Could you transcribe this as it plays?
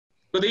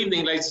Good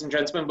evening, ladies and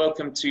gentlemen.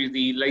 Welcome to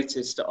the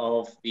latest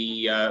of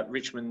the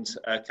Richmond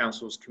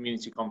Council's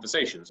community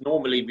conversations.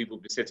 Normally, we will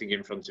be sitting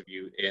in front of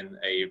you in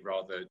a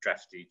rather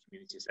drafty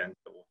community centre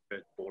or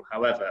third hall.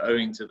 However,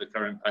 owing to the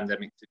current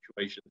pandemic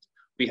situations,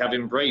 we have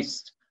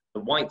embraced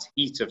the white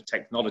heat of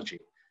technology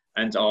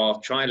and are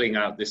trialling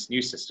out this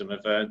new system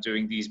of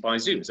doing these by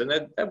Zooms. And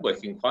they're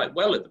working quite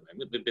well at the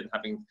moment. We've been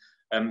having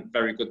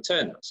very good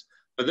turnouts.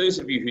 For those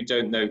of you who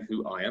don't know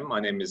who I am, my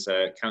name is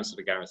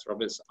Councillor Gareth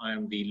Roberts. I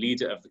am the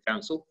leader of the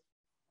council.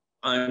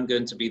 I am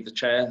going to be the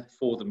chair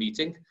for the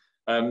meeting.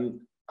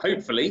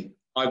 Hopefully,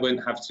 I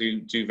won't have to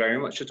do very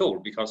much at all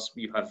because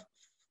you have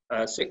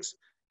 6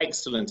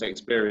 excellent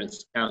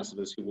experienced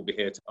councillors who will be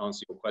here to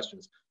answer your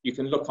questions. You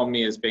can look on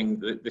me as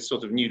being this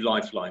sort of new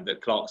lifeline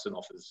that Clarkson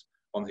offers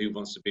on Who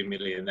Wants to Be a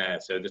Millionaire,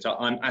 so that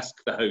I'm Ask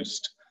the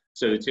Host,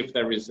 so that if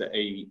there is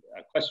a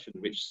question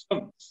which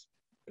stumps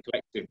the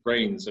collective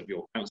brains of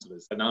your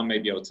councillors, then I may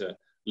be able to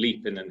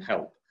leap in and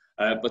help.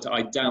 But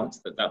I doubt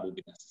that that will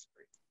be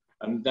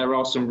necessary. There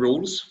are some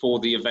rules for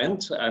the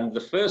event, and the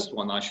first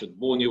one I should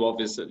warn you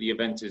of is that the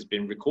event has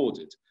been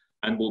recorded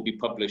and will be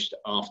published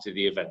after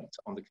the event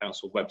on the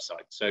council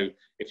website. So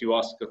if you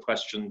ask a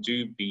question,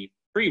 do be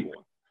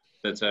pre-warned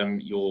that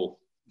your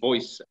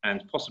voice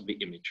and possibly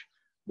image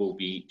will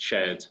be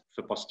shared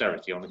for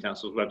posterity on the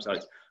council's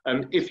website.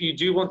 If you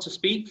do want to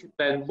speak,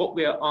 then what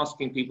we are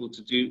asking people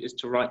to do is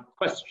to write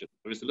questions.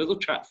 There is a little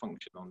chat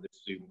function on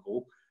this Zoom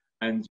call,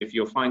 and if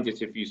you'll find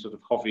it, if you sort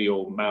of hover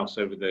your mouse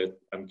over the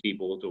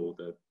keyboard, or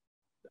the,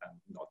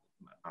 not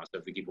mouse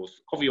over the keyboard,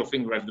 hover your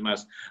finger over the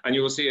mouse, and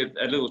you will see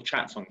a little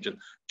chat function.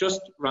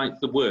 Just write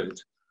the word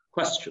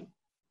question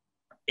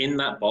in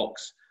that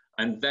box,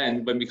 and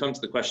then when we come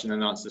to the question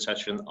and answer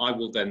session, I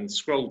will then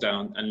scroll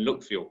down and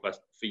look for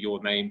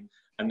your name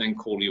and then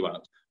call you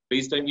out.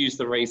 Please don't use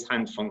the raise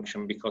hand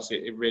function because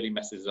it really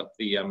messes up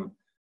the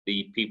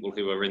people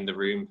who are in the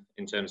room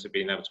in terms of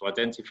being able to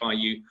identify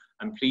you.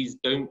 And please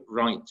don't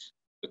write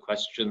the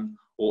question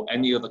or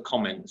any other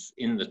comments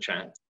in the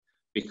chat,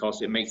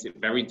 because it makes it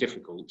very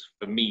difficult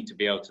for me to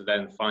be able to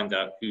then find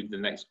out who the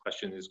next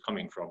question is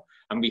coming from.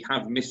 And we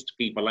have missed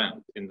people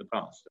out in the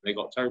past. They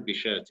got terribly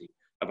shirty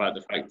about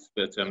the fact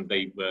that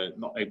they were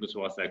not able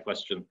to ask their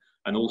question,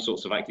 and all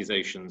sorts of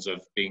accusations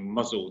of being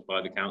muzzled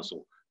by the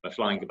council are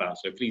flying about.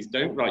 So please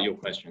don't write your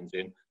questions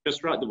in,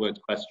 just write the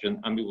word question,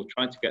 and we will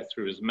try to get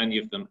through as many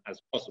of them as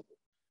possible.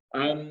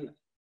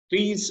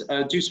 Please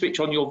do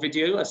switch on your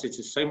video, as it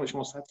is so much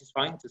more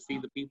satisfying to see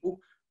the people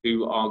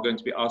who are going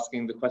to be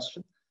asking the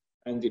question,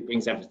 and it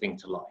brings everything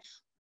to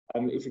life.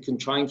 If you can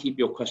try and keep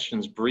your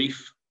questions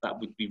brief, that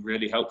would be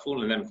really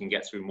helpful, and then we can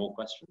get through more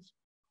questions.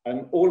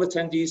 All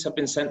attendees have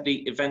been sent the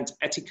event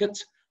etiquette,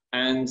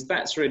 and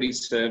that's really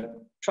to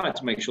try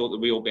to make sure that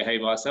we all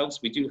behave ourselves.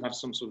 We do have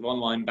some sort of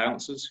online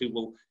bouncers who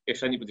will,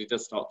 if anybody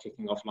does start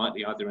kicking off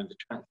lightly, either in the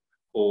chat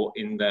or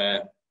in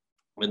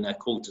when they're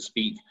called to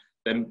speak,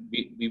 then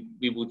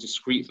we will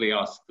discreetly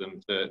ask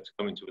them to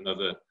come into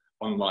another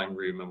online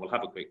room, and we'll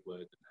have a quick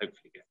word and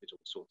hopefully get it all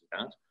sorted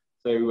out.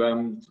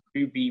 So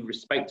do be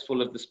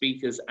respectful of the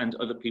speakers and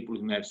other people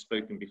who may have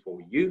spoken before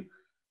you.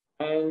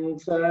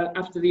 And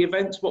after the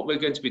event, what we're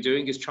going to be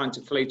doing is trying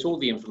to collate all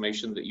the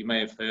information that you may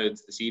have heard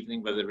this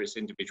evening, whether it's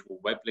individual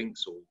web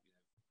links or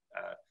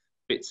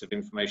bits of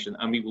information,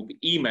 and we will be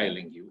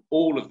emailing you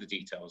all of the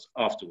details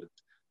afterwards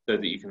so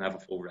that you can have a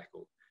full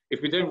record.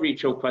 If we don't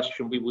reach your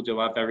question, we will do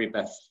our very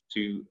best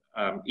to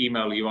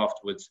email you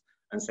afterwards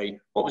and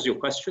say, what was your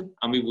question?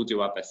 And we will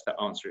do our best to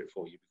answer it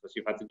for you, because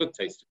you've had the good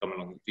taste to come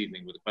along this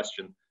evening with a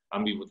question,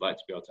 and we would like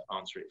to be able to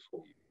answer it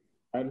for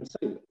you.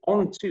 So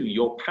on to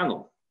your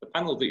panel. The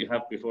panel that you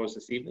have before us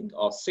this evening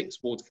are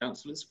 6 ward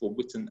councillors for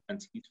Whitton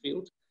and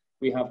Heathfield.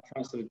 We have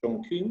Councillor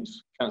John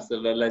Coombs,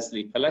 Councillor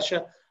Leslie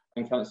Palesha,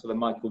 and Councillor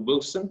Michael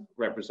Wilson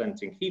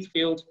representing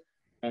Heathfield,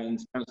 and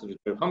Councillor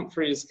Joe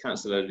Humphreys,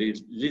 Councillor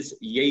Liz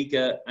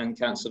Yeager, and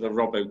Councillor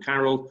Rob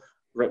O'Carroll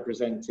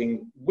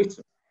representing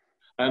Whitton.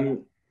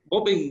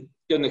 What we're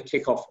going to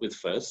kick off with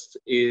first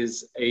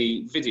is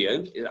a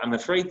video. I'm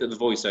afraid that the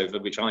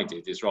voiceover, which I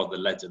did, is rather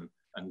leaden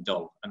and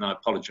dull, and I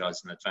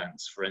apologise in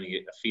advance for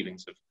any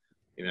feelings of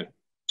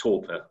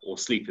torpor or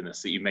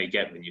sleepiness that you may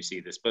get when you see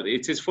this, but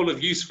it is full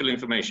of useful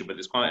information, but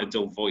it's quite a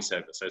dull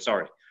voiceover, so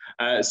sorry.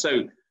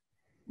 So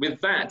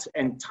with that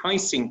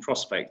enticing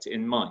prospect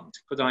in mind,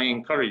 could I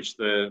encourage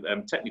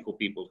the technical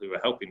people who are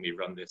helping me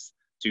run this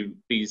to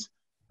please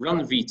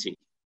run VT.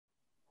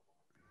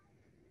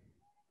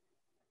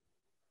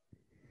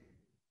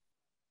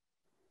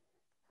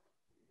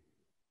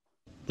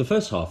 The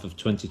first half of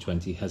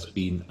 2020 has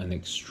been an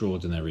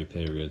extraordinary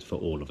period for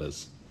all of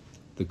us.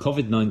 The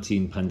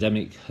COVID-19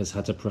 pandemic has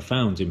had a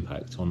profound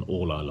impact on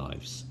all our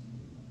lives.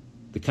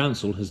 The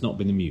Council has not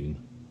been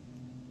immune.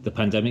 The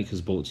pandemic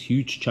has brought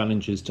huge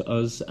challenges to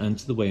us and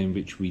to the way in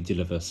which we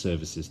deliver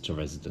services to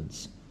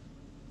residents.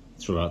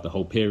 Throughout the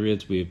whole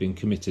period, we have been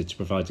committed to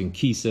providing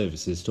key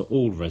services to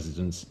all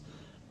residents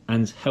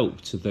and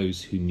help to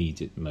those who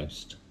need it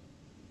most.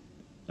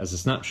 As a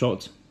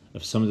snapshot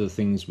of some of the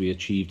things we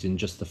achieved in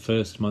just the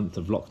first month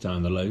of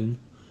lockdown alone,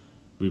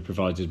 We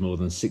provided more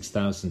than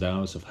 6,000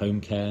 hours of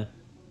home care.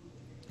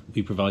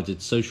 We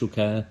provided social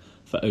care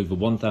for over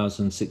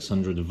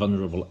 1,600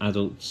 vulnerable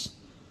adults.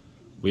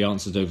 We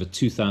answered over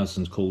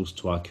 2,000 calls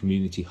to our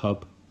community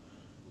hub.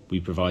 We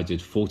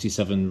provided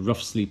 47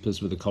 rough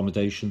sleepers with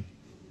accommodation.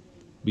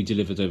 We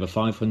delivered over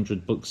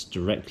 500 books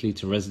directly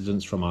to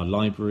residents from our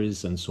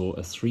libraries and saw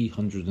a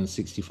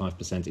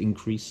 365%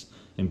 increase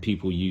in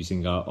people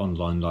using our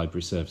online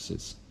library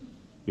services.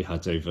 We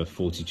had over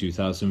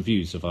 42,000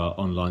 views of our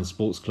online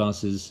sports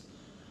classes.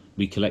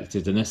 We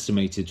collected an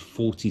estimated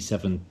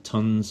 47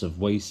 tonnes of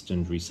waste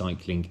and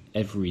recycling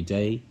every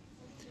day.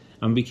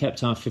 And we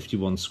kept our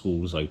 51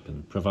 schools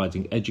open,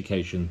 providing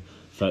education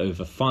for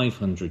over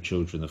 500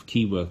 children of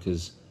key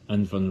workers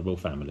and vulnerable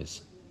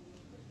families.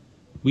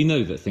 We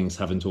know that things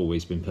haven't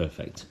always been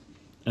perfect,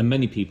 and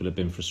many people have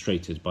been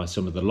frustrated by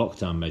some of the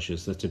lockdown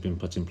measures that have been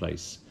put in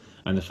place,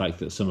 and the fact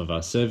that some of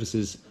our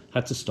services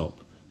had to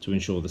stop to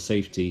ensure the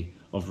safety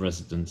of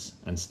residents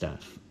and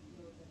staff.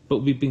 But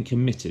we've been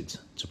committed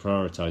to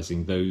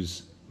prioritising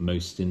those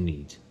most in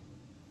need.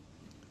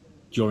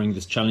 During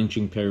this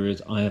challenging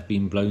period, I have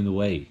been blown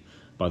away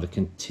by the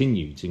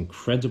continued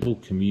incredible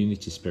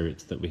community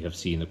spirit that we have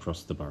seen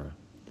across the borough.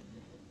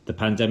 The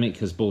pandemic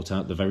has brought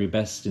out the very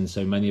best in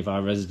so many of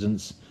our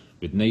residents,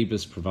 with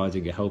neighbours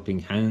providing a helping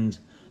hand,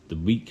 the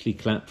weekly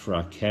clap for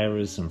our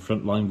carers and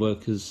frontline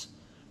workers,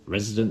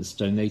 residents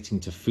donating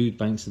to food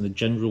banks, and the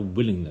general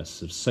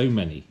willingness of so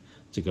many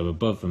to go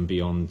above and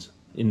beyond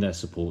in their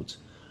support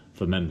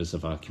for members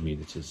of our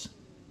communities.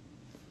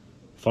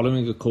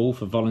 Following a call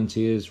for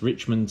volunteers,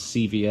 Richmond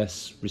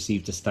CVS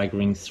received a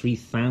staggering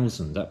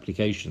 3,000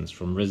 applications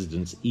from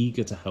residents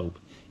eager to help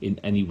in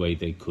any way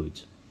they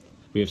could.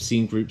 We have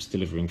seen groups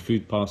delivering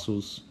food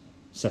parcels,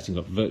 setting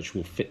up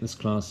virtual fitness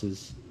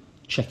classes,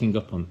 checking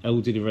up on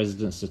elderly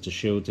residents that are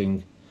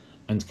shielding,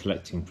 and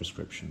collecting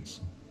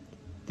prescriptions.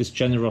 This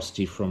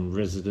generosity from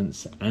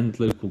residents and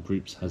local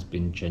groups has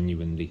been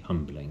genuinely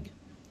humbling.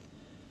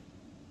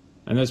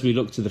 And as we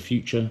look to the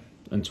future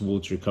and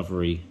towards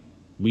recovery,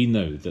 we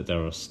know that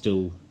there are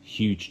still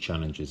huge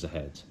challenges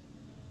ahead.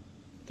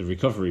 The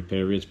recovery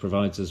period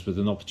provides us with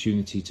an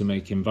opportunity to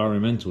make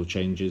environmental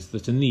changes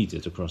that are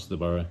needed across the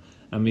borough,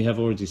 and we have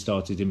already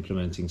started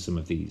implementing some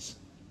of these.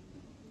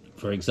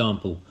 For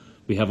example,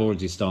 we have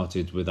already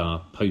started with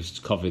our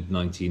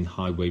post-COVID-19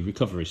 highway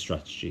recovery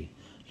strategy,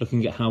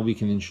 looking at how we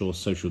can ensure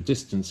social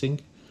distancing,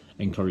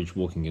 encourage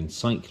walking and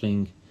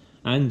cycling,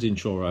 and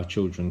ensure our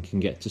children can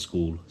get to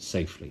school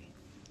safely.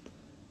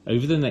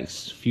 Over the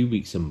next few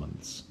weeks and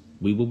months,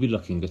 we will be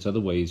looking at other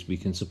ways we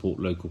can support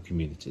local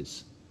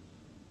communities.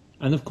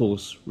 And of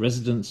course,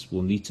 residents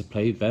will need to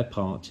play their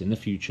part in the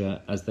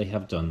future as they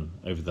have done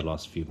over the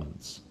last few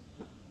months.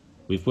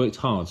 We've worked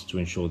hard to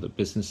ensure that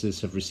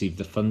businesses have received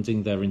the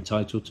funding they're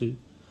entitled to,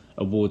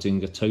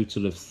 awarding a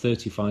total of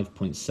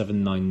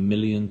 £35.79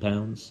 million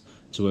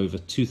to over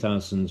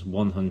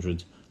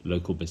 2,100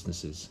 local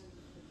businesses.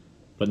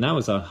 But now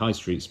as our high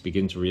streets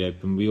begin to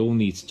reopen, we all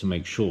need to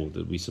make sure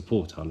that we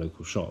support our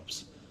local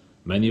shops.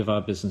 Many of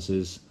our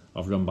businesses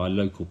are run by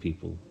local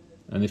people,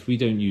 and if we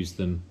don't use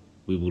them,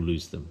 we will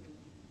lose them.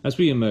 As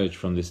we emerge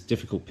from this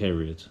difficult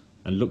period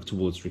and look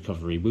towards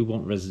recovery, we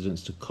want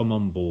residents to come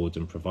on board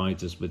and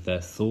provide us with their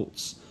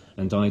thoughts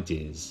and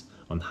ideas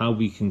on how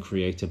we can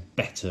create a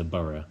better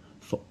borough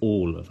for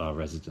all of our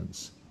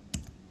residents.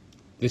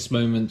 This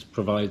moment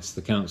provides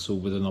the Council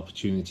with an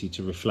opportunity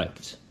to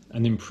reflect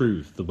and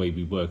improve the way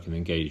we work and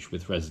engage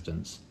with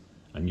residents,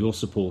 and your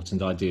support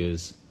and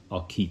ideas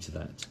are key to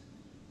that.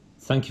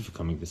 Thank you for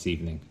coming this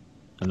evening,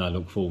 and I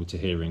look forward to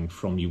hearing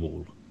from you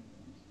all.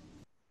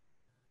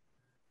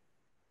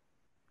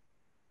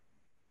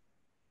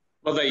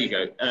 Well, there you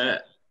go.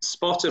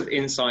 Spot of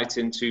insight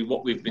into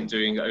what we've been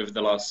doing over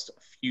the last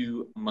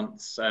few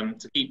months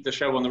to keep the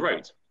show on the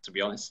road, to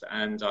be honest.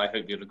 And I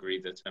hope you'll agree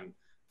that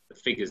the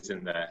figures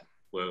in there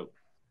were,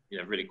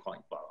 really quite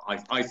well.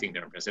 I think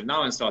they're impressive.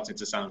 Now I'm starting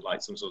to sound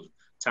like some sort of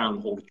town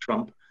hall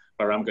Trump,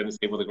 where I'm going to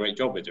say what a great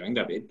job we're doing.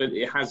 No, but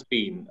it has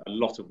been a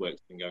lot of work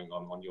that's been going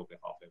on your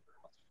behalf over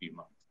the last few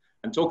months.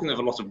 And talking of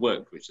a lot of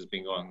work which has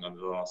been going on in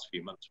the last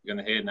few months, we're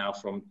going to hear now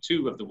from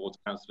two of the ward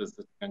councillors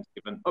that are going to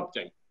give an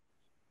update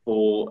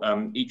for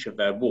each of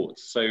their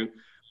wards. So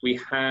we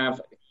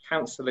have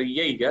Councillor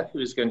Yeager, who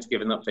is going to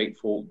give an update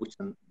for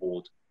Whitton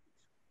Ward.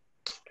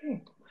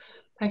 Okay.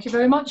 Thank you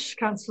very much,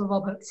 Councillor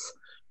Roberts.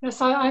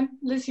 Yes, I'm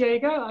Liz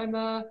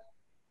Yeager.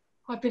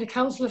 I've been a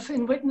councillor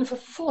in Whitton for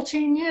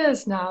 14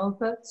 years now,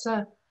 but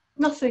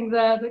nothing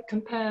there that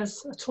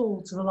compares at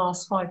all to the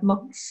last 5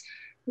 months,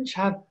 which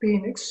have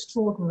been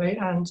extraordinary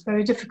and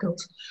very difficult.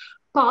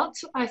 But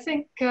I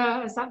think,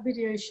 as that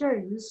video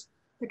shows,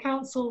 the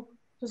council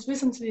has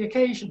risen to the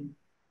occasion.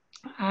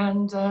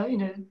 And,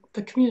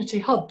 the community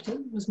hub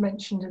that was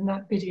mentioned in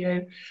that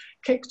video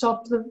kicked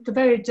off the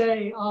very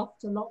day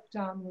after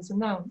lockdown was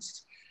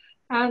announced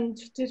and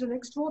did an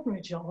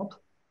extraordinary job.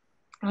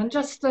 And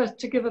just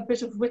to give a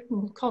bit of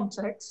Whitton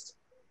context,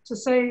 to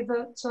say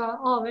that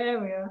our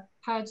area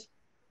had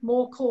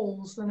more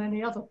calls than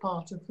any other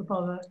part of the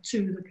borough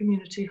to the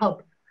community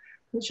hub.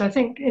 which I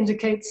think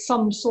indicates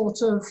some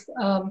sort of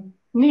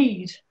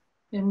need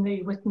in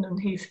the Whitton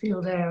and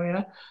Heathfield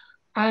area.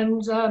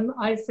 And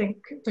I think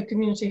the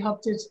community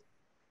hub did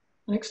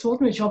an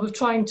extraordinary job of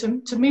trying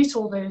to meet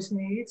all those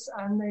needs,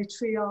 and they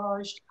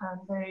triaged and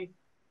they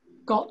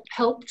got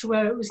help to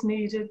where it was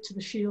needed, to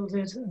the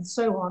shielded and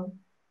so on.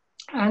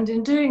 And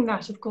in doing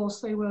that, of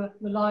course, they were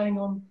relying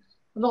on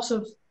a lot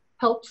of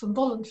help from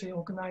voluntary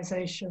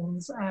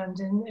organisations, and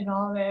in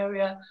our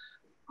area,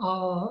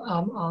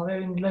 our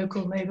own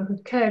local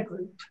neighbourhood care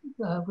group,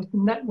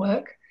 Whitton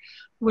Network,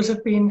 would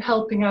have been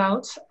helping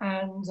out.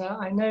 And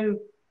I know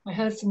I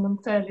heard from them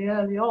fairly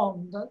early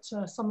on that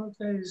some of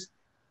those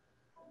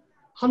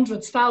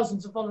hundreds,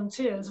 thousands of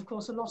volunteers, of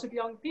course, a lot of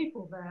young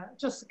people there,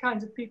 just the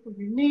kinds of people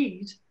you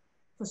need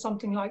for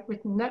something like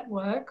Whitton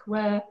Network,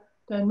 where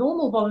their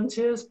normal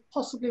volunteers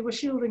possibly were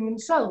shielding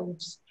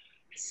themselves.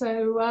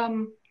 So,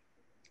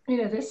 you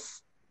know,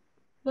 this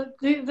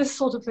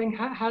sort of thing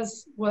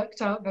has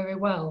worked out very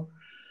well.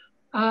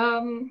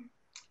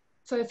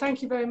 So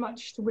thank you very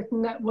much to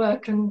Whitton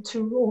Network and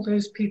to all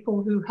those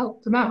people who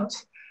helped them out.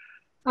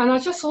 And I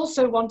just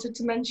also wanted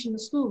to mention the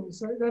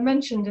schools. They're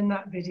mentioned in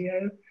that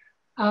video.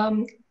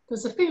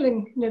 There's a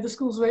feeling, you know, the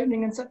schools are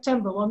opening in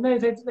September. Well, no,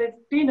 they've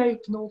been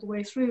open all the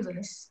way through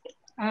this.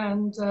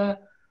 And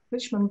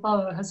Richmond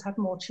Borough has had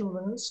more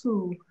children at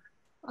school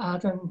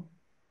than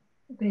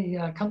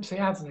the country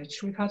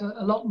average. We've had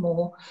a lot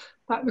more.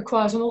 That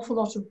requires an awful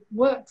lot of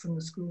work from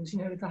the schools. You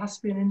know, there has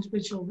to be an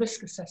individual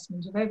risk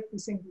assessment of every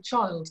single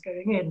child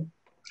going in.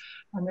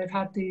 And they've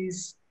had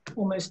these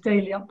almost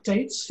daily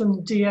updates from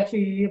the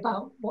DFE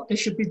about what they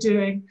should be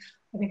doing.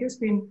 I think it's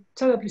been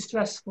terribly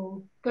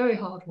stressful, very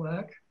hard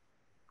work.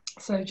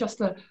 So just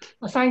a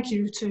thank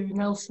you to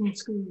Nelson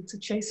School, to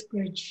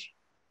Chasebridge,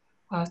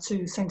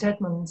 to St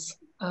Edmunds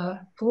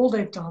for all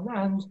they've done,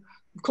 and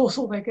of course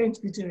all they're going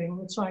to be doing.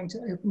 We're trying to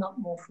open up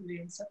more fully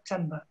in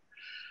September.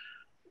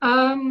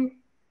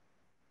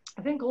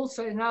 I think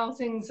also now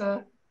things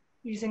are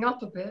easing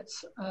up a bit.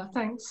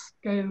 Thanks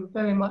go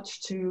very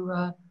much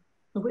to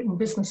the Whitton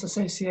Business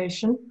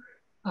Association,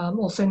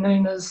 also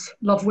known as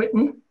Love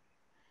Whitton,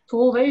 for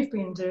all they've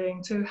been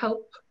doing to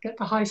help get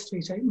the high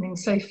street opening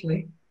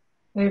safely.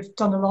 They've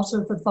done a lot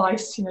of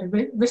advice, you know,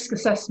 risk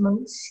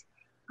assessments,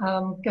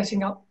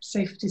 getting up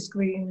safety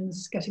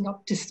screens, getting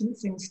up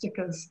distancing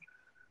stickers.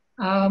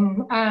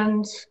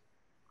 And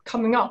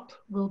coming up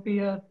will be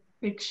a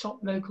big shop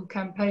local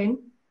campaign.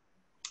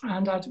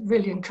 And I'd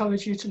really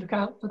encourage you to look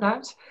out for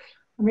that.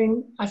 I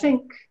mean, I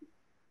think,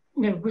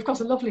 you know, we've got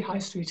a lovely high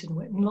street in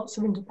Whitton, lots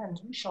of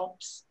independent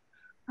shops,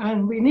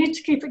 and we need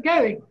to keep it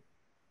going.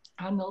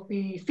 And there'll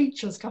be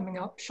features coming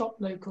up, shop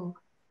local,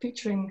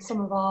 featuring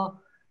some of our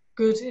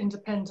good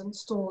independent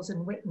stores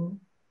in Whitton.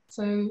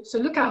 So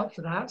look out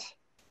for that.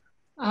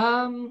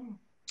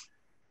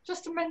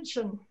 Just to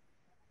mention,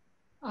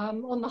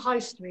 on the high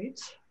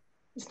street,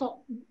 it's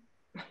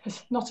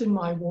not in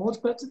my ward,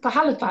 but the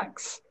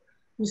Halifax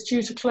was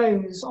due to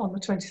close on the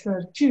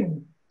 23rd of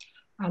June.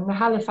 And the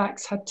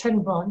Halifax had 10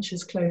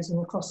 branches closing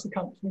across the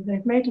country.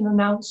 They've made an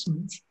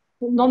announcement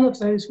that none of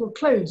those will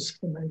close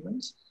for the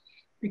moment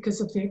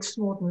because of the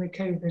extraordinary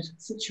COVID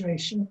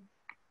situation.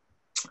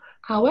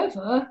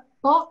 However,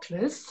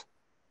 Barclays,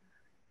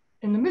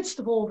 in the midst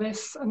of all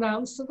this,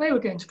 announced that they were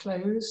going to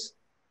close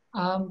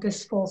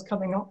this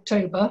forthcoming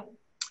October.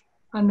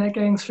 And they're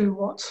going through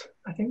what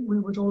I think we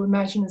would all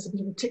imagine is a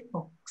bit of a tick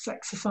box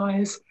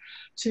exercise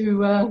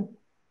to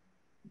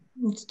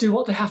do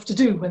what they have to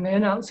do when they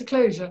announce a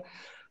closure.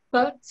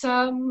 But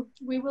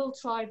we will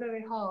try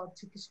very hard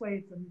to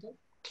persuade them that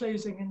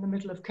closing in the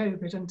middle of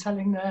COVID and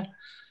telling their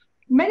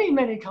many,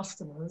 many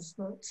customers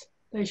that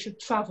they should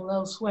travel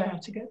elsewhere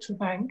to get to a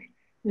bank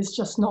is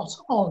just not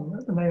on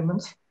at the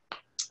moment.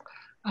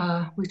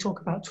 We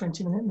talk about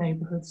 20-minute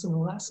neighbourhoods and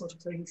all that sort of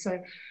thing. So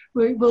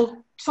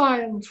we'll try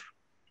and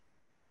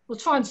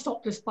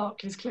stop this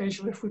Barclays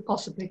closure if we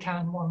possibly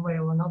can, one way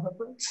or another,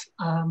 but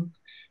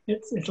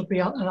it'll be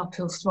an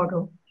uphill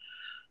struggle.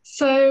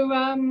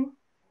 So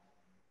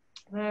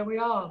there we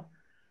are.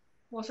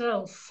 What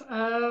else?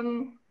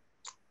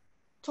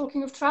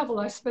 Talking of travel,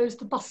 I suppose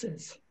the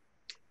buses.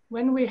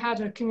 When we had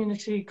a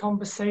community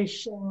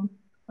conversation,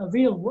 a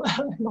real,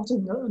 not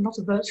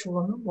a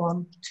virtual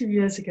one, 2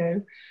 years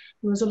ago,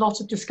 there was a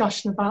lot of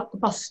discussion about the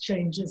bus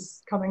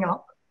changes coming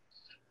up,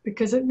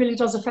 because it really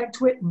does affect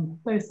Whitton.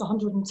 Both the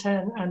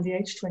 110 and the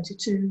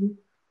H22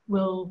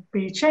 will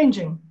be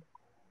changing.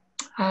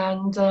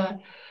 And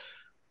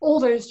all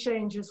those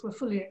changes were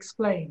fully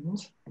explained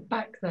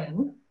back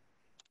then.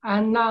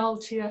 And now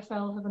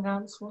TfL have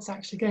announced what's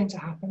actually going to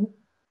happen.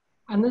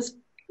 And there's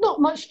not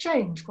much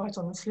change, quite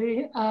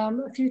honestly,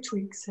 a few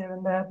tweaks here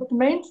and there. But the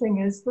main thing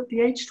is that the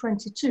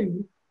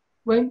H22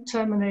 won't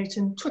terminate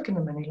in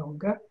Twickenham any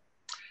longer.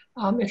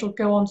 It'll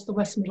go on to the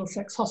West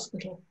Middlesex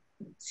Hospital.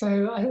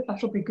 So I hope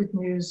that'll be good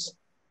news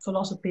for a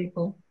lot of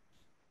people.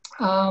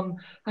 And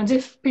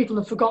if people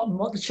have forgotten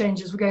what the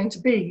changes were going to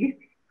be,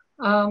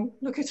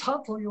 look it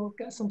up or you'll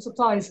get some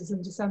surprises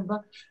in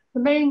December.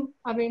 The main,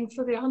 I mean,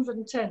 for the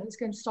 110, it's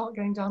going to start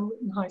going down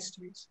Whitton High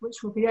Street,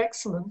 which will be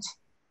excellent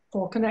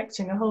for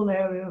connecting a whole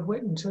area of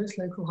Whitton to its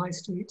local high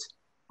street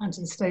and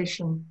to the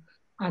station,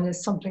 and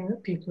is something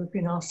that people have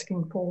been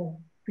asking for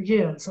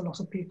years, a lot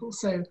of people.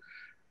 So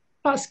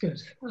that's good.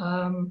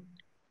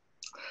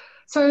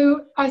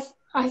 So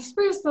I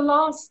suppose the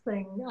last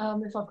thing,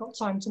 if I've got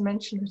time to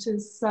mention it,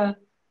 is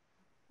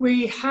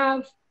we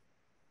have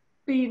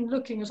been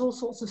looking at all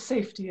sorts of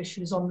safety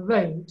issues on the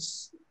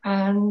roads.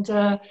 And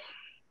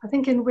I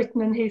think in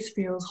Whitton and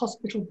Heathfield,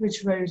 Hospital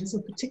Bridge Road is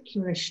a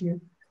particular issue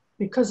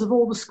because of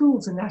all the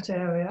schools in that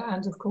area,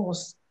 and of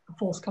course, a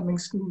forthcoming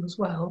school as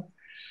well.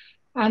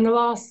 And there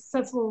are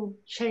several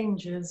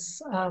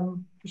changes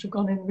which have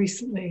gone in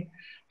recently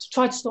to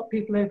try to stop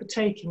people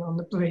overtaking on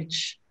the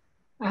bridge,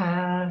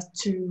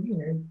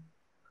 to,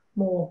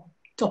 more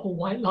double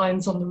white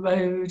lines on the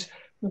road,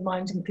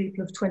 reminding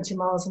people of 20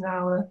 miles an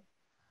hour,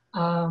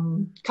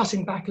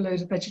 cutting back a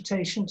load of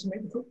vegetation to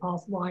make the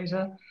footpath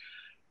wider.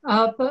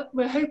 But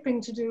we're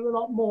hoping to do a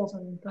lot more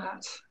than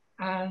that,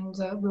 and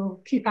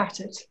we'll keep at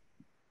it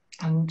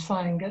and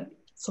try and get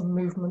some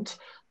movement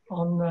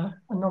on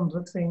a number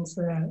of things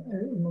there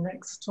in the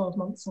next 12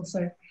 months or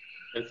so.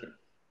 Okay.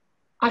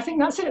 I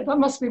think that's it. That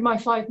must be my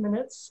 5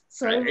 minutes.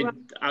 So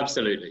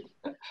absolutely.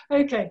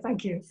 Okay,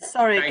 thank you.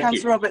 Sorry,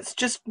 Councillor Roberts,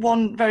 just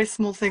one very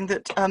small thing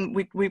that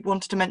we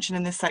wanted to mention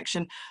in this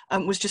section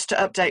was just to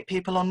update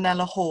people on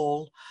Nella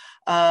Hall,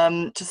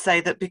 to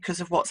say that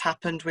because of what's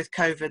happened with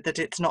COVID, that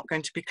it's not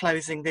going to be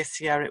closing this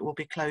year, it will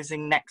be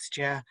closing next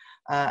year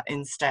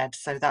instead.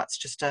 So that's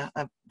just a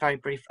very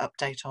brief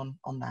update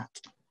on that.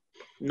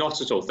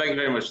 Not at all. Thank you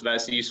very much for that.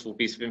 It's a useful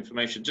piece of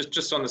information.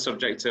 Just on the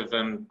subject of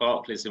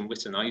Barclays in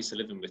Whitton, I used to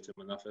live in Whitton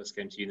when I first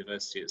came to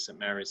university at St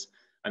Mary's,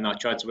 and I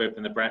tried to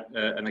open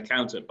an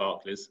account at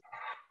Barclays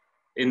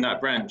in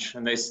that branch,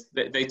 and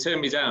they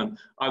turned me down.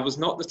 I was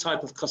not the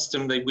type of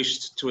customer they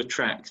wished to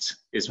attract,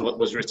 is what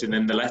was written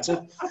in the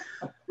letter.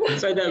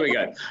 So there we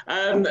go.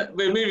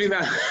 We're moving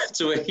now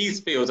to a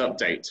Heathfield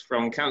update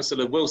from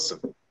Councillor Wilson.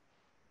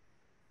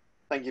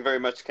 Thank you very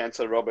much,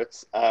 Councillor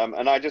Roberts.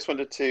 And I just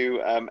wanted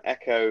to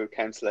echo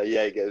Councillor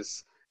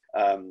Yeager's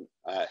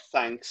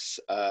thanks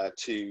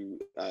to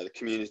the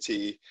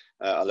community,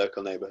 our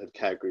local neighbourhood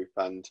care group,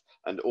 and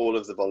all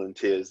of the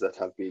volunteers that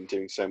have been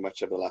doing so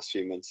much over the last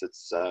few months.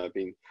 It's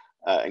been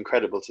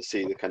incredible to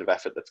see the kind of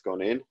effort that's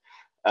gone in.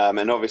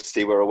 And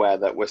obviously we're aware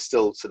that we're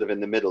still sort of in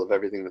the middle of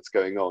everything that's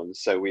going on.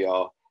 So we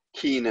are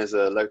keen as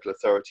a local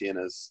authority and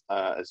as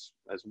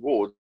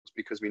wards,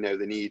 because we know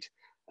the need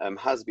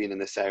has been in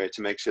this area,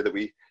 to make sure that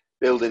we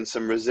build in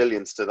some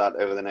resilience to that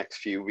over the next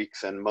few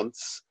weeks and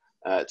months,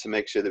 to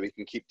make sure that we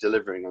can keep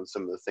delivering on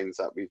some of the things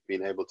that we've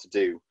been able to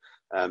do,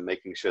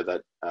 making sure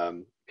that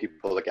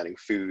people are getting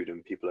food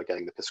and people are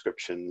getting the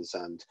prescriptions,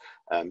 and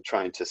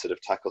trying to sort of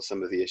tackle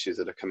some of the issues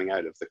that are coming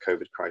out of the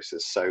COVID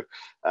crisis. So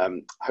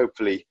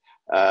hopefully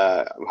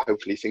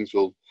things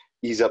will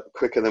ease up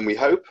quicker than we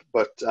hope,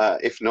 but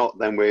if not,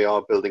 then we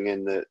are building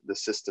in the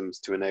systems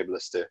to enable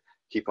us to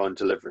keep on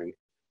delivering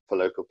for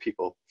local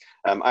people.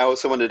 I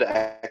also wanted to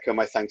echo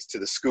my thanks to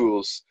the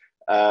schools,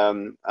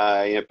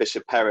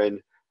 Bishop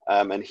Perrin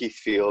and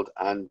Heathfield,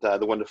 and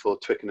the wonderful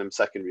Twickenham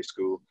Secondary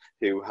School,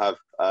 who have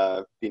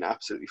been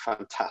absolutely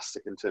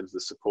fantastic in terms of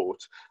the support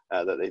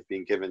that they've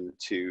been given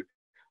to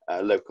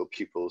local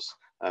pupils.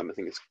 I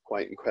think it's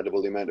quite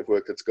incredible the amount of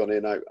work that's gone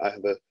in. I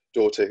have a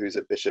daughter who's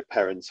at Bishop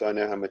Perrin, so I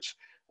know how much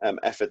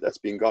effort that's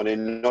been gone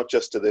in, not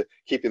just to the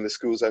keeping the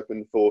schools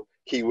open for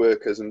key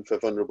workers and for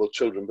vulnerable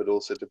children, but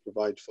also to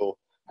provide for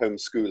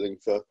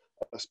homeschooling for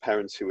us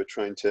parents who were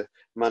trying to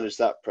manage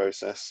that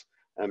process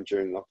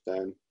during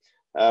lockdown.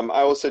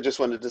 I also just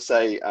wanted to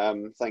say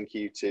thank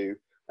you to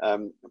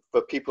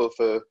for people,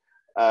 for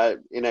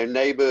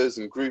neighbours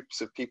and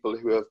groups of people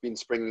who have been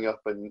springing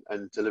up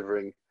and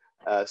delivering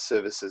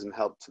services and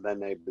help to their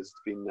neighbours.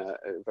 It's been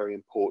very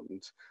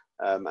important,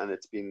 and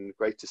it's been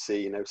great to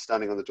see,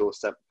 standing on the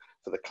doorstep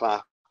for the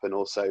clap, and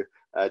also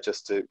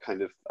just to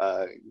kind of,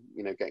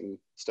 getting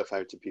stuff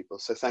out to people.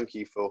 So thank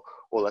you for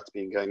all that's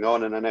been going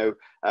on. And I know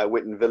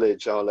Whitton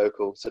Village, our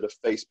local sort of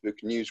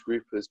Facebook news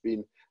group, has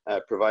been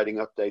providing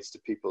updates to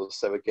people.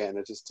 So again,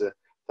 I just to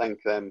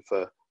thank them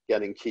for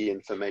getting key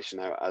information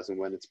out as and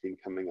when it's been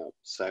coming up.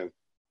 So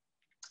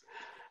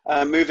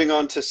moving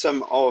on to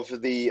some of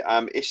the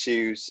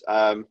issues,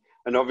 and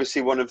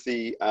obviously one of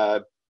the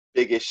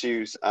big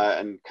issues,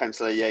 and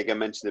Councillor Yeager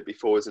mentioned it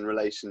before, is in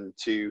relation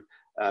to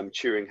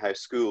Turing House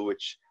School,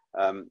 which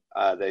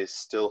they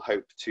still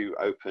hope to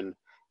open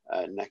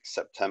next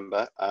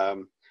September.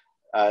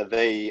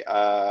 They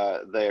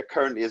are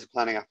currently, as a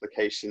planning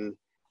application,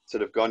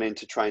 sort of gone in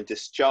to try and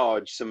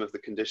discharge some of the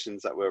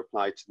conditions that were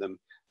applied to them,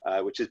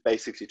 which is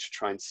basically to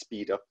try and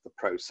speed up the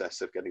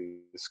process of getting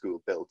the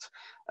school built.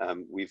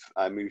 We've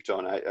moved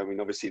on. I mean,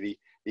 obviously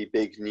the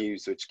big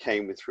news which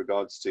came with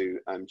regards to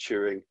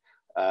Turing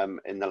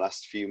in the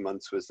last few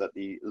months was that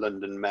the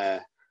London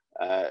Mayor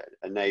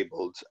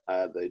enabled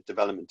the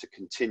development to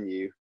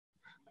continue,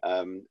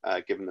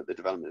 given that the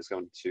development is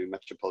going to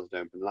metropolitan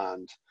open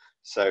land.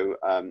 So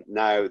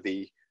now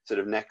the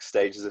sort of next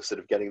stages of sort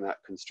of getting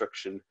that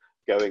construction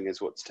going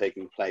is what's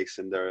taking place,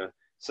 and there are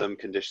some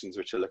conditions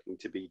which are looking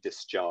to be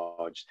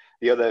discharged.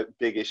 The other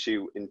big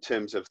issue in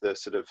terms of the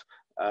sort of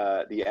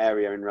the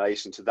area in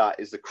relation to that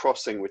is the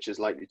crossing, which is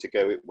likely to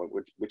go,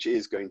 which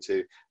is going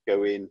to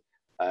go in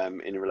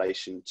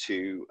relation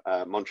to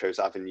Montrose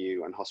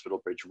Avenue and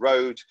Hospital Bridge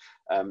Road.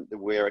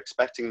 We're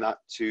expecting that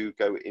to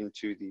go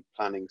into the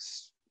planning.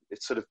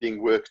 It's sort of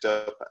being worked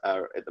up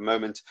at the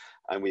moment,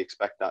 and we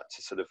expect that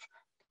to sort of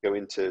go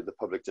into the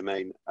public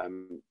domain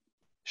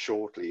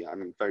shortly, I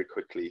mean very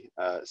quickly.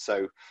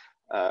 So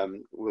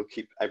we'll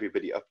keep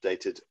everybody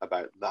updated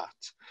about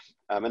that.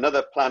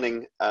 Another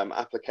planning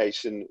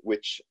application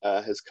which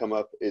has come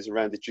up is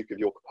around the Duke of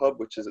York pub,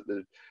 which is at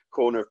the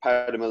corner of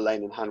Powdermill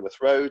Lane and Hanworth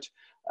Road.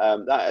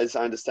 That, as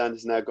I understand,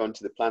 has now gone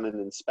to the Planning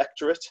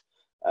Inspectorate.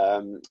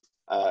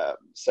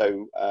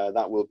 So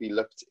that will be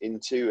looked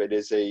into. It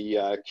is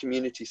a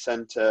community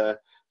centre,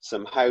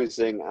 some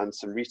housing and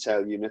some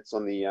retail units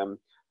on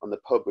the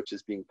pub, which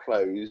is being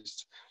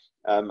closed.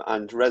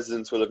 And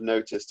residents will have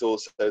noticed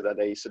also that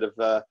a sort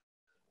of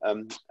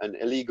an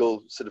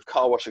illegal sort of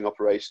car washing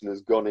operation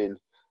has gone in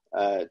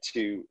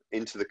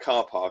into the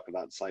car park of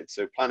that site.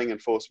 So planning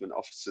enforcement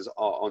officers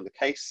are on the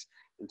case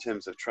in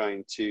terms of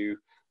trying to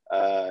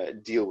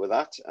deal with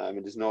that.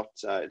 It is not,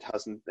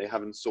 they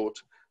haven't sought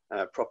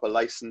proper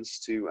license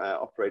to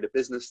operate a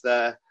business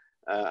there,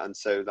 and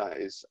so that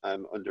is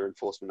under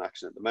enforcement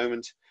action at the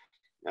moment.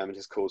 It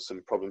has caused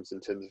some problems in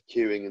terms of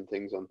queuing and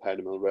things on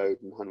Powdermill Road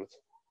and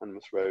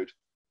Hanworth Road.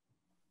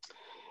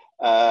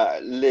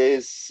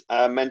 Liz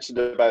mentioned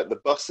about the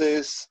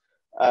buses.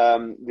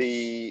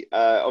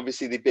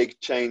 Obviously the big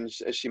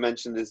change, as she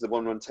mentioned, is the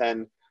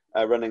 1110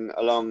 running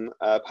along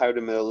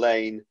Powdermill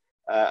Lane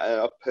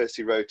up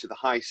Percy Road to the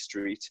High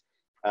Street,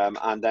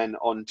 and then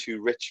on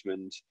to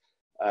Richmond.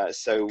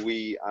 So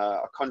we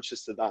are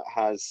conscious that that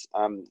has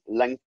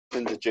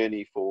lengthened the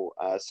journey for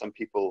some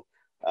people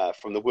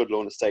from the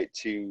Woodlawn estate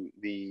to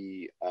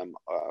the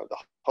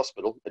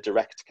hospital, a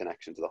direct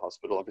connection to the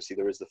hospital. Obviously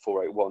there is the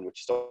 481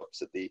 which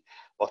stops at the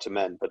bottom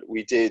end, but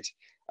we did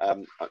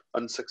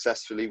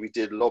unsuccessfully, we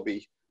did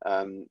lobby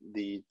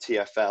the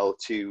TfL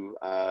to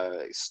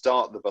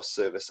start the bus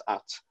service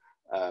at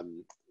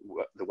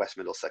the West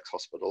Middlesex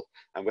Hospital,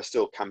 and we're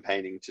still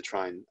campaigning to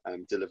try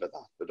and deliver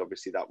that, but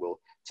obviously that will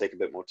take a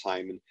bit more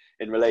time. And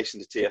in relation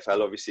to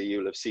TfL, obviously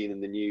you'll have seen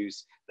in the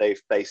news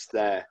they've faced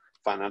their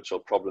financial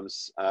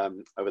problems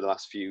over the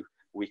last few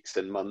weeks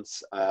and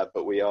months,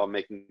 but we are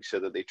making sure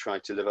that they try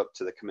to live up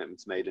to the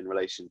commitments made in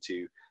relation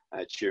to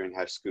Cheering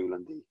House School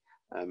and the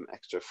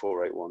extra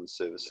 481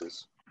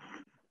 services.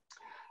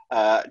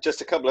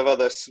 Just a couple of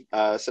other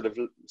sort of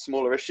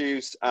smaller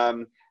issues.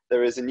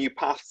 There is a new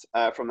path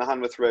from the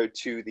Hanworth Road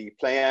to the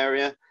play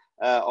area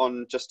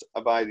on just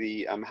by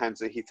the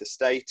Hounslow Heath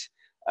estate.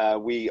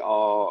 We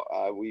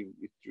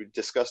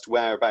discussed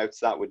whereabouts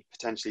that would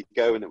potentially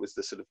go, and it was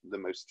the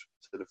most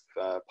sort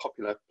of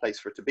popular place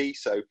for it to be.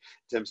 So in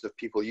terms of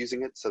people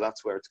using it, so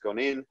that's where it's gone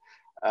in.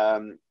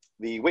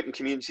 The Whitton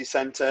Community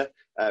Centre,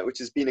 which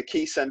has been a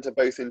key centre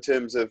both in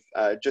terms of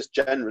just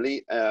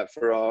generally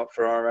for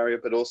our area,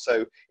 but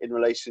also in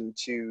relation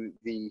to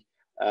the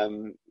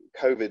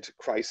COVID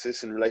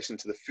crisis in relation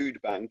to the food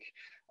bank.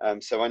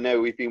 So I know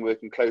we've been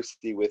working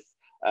closely with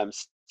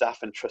staff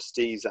and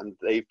trustees, and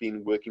they've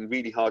been working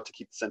really hard to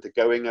keep the centre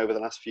going over the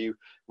last few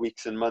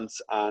weeks and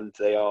months, and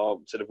they are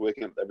sort of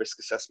working up their risk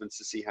assessments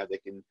to see how they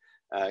can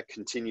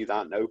continue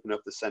that and open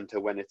up the centre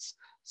when it's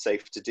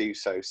safe to do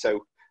so.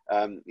 So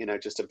you know,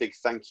 just a big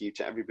thank you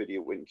to everybody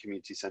at Whitton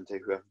Community Centre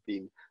who have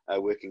been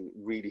working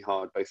really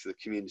hard, both for the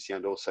community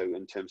and also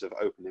in terms of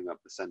opening up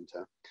the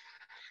centre.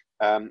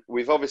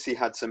 We've obviously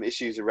had some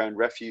issues around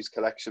refuse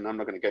collection. I'm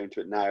not going to go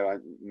into it now.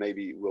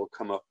 Maybe will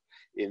come up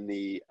in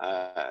the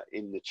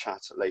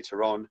chat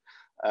later on.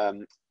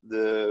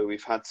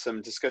 We've had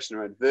some discussion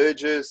around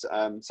vergers.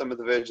 Some of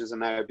the vergers are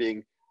now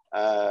being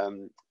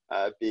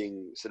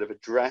sort of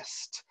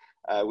addressed.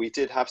 We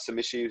did have some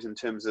issues in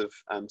terms of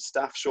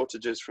staff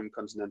shortages from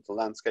Continental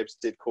Landscapes.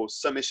 Did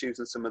cause some issues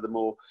in some of the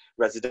more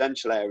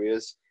residential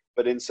areas,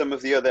 but in some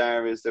of the other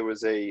areas there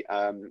was a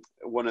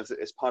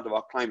as part of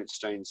our climate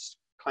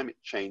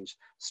change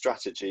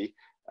strategy,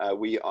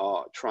 we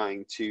are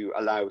trying to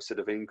allow sort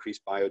of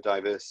increased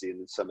biodiversity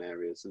in some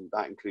areas, and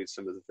that includes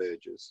some of the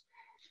vergers.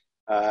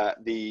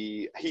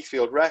 The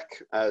Heathfield Rec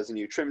has a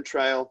new trim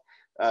trail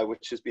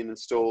which has been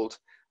installed.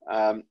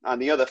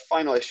 And the other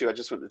final issue I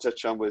just wanted to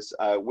touch on was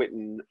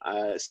Whitton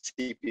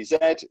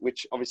CPZ,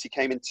 which obviously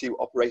came into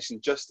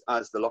operation just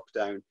as the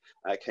lockdown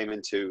came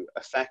into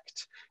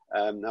effect.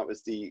 That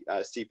was the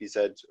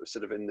CPZ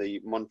sort of in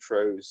the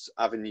Montrose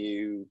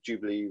Avenue,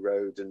 Jubilee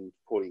Road and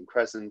Pauline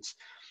Crescent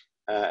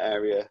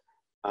area,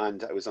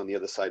 and it was on the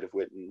other side of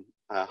Whitton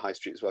High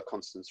Street as well,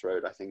 Constance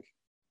Road, I think.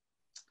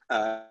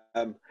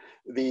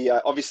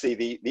 Obviously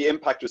the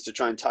impact was to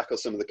try and tackle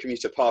some of the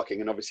commuter parking,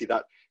 and obviously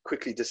that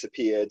quickly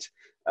disappeared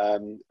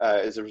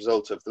as a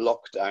result of the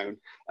lockdown,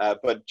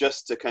 but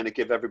just to kind of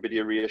give everybody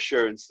a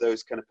reassurance,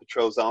 those kind of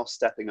patrols are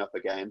stepping up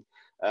again.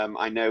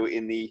 I know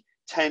in the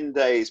 10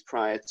 days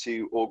prior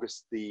to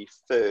August the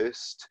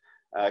 1st,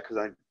 because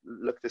I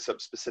looked this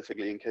up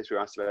specifically in case we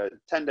were asked about it.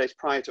 10 days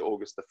prior to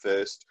August the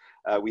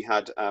 1st, we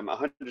had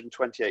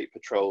 128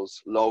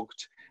 patrols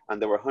logged,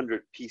 and there were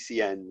 100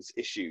 PCNs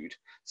issued.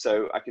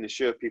 So I can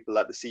assure people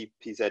that the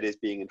CPZ is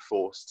being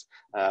enforced,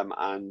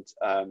 and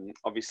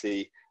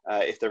obviously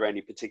if there are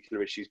any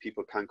particular issues,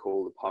 people can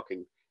call the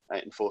parking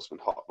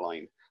enforcement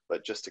hotline.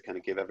 But just to kind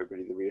of give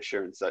everybody the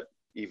reassurance that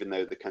even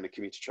though the kind of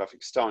commuter traffic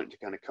is starting to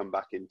kind of come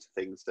back into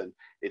things, then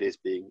it is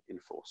being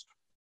enforced.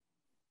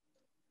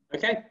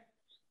 Okay,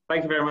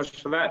 thank you very much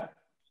for that.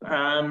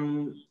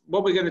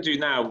 What we're going to do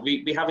now,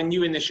 we have a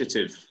new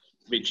initiative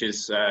which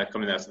is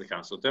coming out of the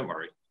council. Don't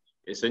worry,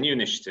 it's a new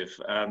initiative,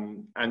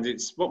 and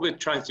it's what we're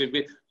trying to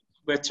do.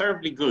 We're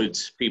terribly good,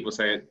 people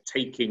say, at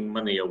taking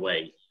money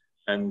away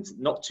and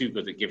not too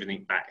good at giving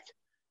it back.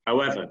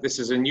 However, this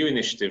is a new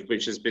initiative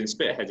which has been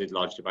spearheaded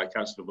largely by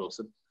Councillor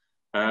Wilson.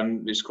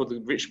 It's called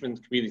the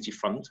Richmond Community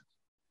Fund,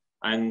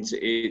 and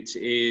it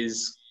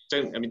is,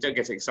 don't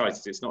get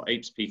excited, it's not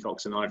apes,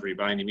 peacocks and ivory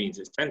by any means.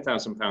 It's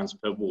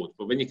 £10,000 per ward,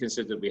 but when you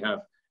consider that we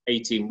have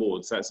 18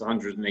 wards, that's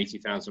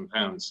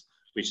 £180,000,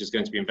 which is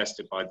going to be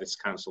invested by this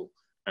council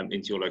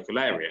into your local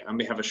area. And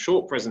we have a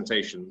short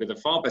presentation with a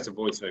far better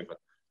voiceover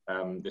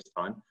this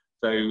time.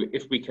 So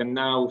if we can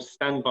now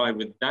stand by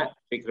with that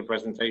particular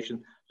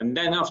presentation, and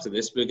then after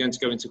this, we're going to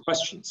go into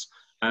questions,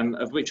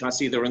 of which I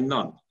see there are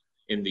none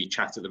in the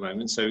chat at the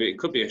moment. So it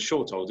could be a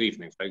short old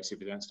evening, folks, if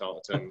you don't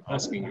start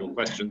asking your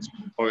questions,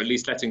 or at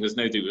least letting us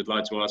know that you would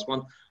like to ask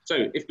one.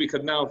 So if we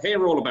could now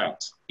hear all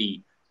about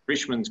the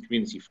Richmond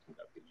Community Fund,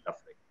 that would be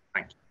lovely.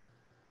 Thank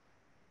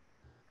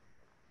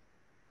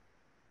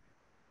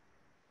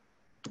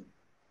you.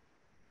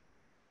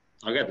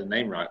 I'll get the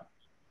name right.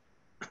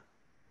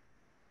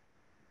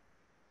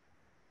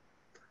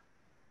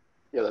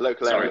 Yeah, the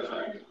local area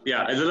fund.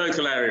 Yeah, the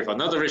local area fund,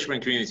 not the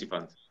Richmond Community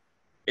Fund.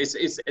 It's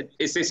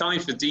this eye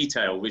for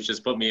detail which has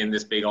put me in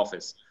this big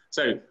office.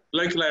 So,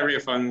 local area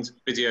fund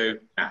video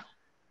now.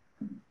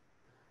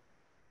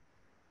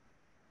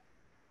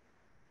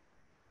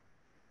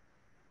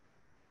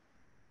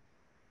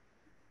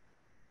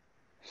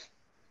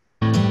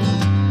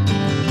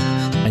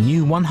 A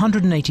new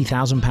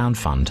 £180,000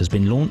 fund has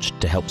been launched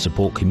to help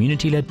support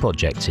community-led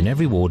projects in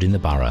every ward in the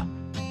borough,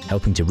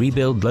 helping to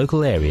rebuild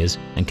local areas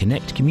and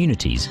connect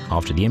communities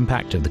after the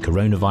impact of the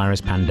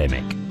coronavirus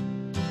pandemic.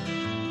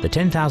 The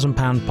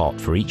 £10,000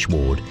 pot for each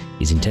ward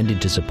is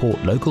intended to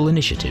support local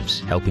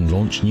initiatives helping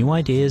launch new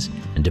ideas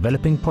and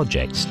developing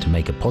projects to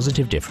make a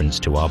positive difference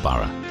to our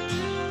borough.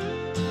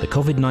 The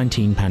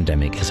COVID-19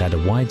 pandemic has had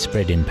a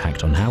widespread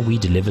impact on how we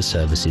deliver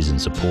services and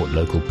support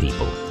local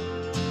people.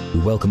 We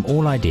welcome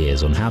all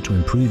ideas on how to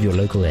improve your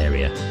local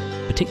area,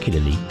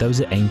 particularly those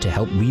that aim to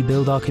help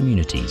rebuild our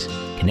communities,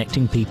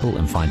 connecting people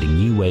and finding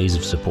new ways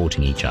of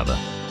supporting each other.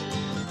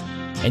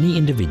 Any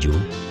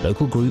individual,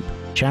 local group,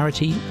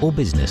 charity or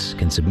business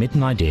can submit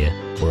an idea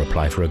or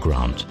apply for a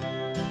grant.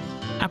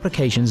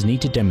 Applications need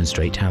to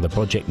demonstrate how the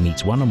project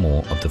meets one or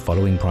more of the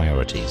following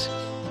priorities.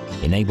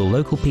 Enable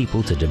local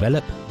people to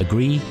develop,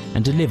 agree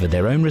and deliver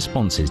their own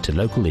responses to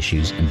local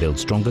issues and build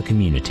stronger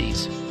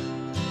communities.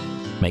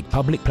 Make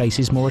public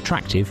places more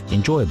attractive,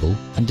 enjoyable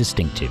and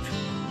distinctive.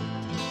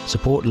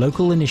 Support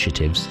local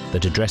initiatives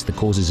that address the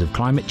causes of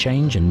climate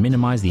change and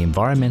minimise the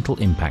environmental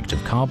impact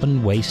of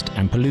carbon, waste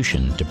and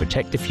pollution to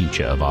protect the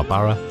future of our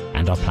borough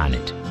and our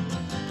planet.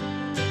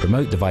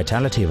 Promote the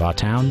vitality of our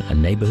town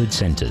and neighbourhood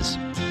centres.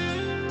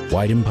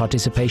 Widen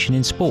participation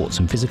in sports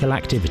and physical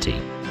activity.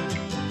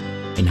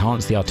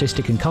 Enhance the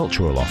artistic and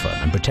cultural offer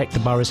and protect the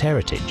borough's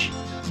heritage.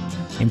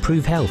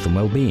 Improve health and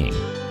well-being.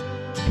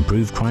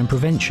 Improve crime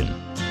prevention.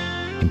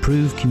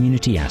 Improve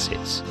community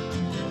assets.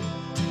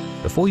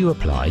 Before you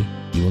apply,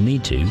 you will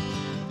need to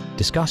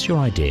discuss your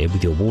idea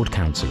with your ward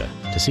councillor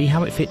to see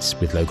how it fits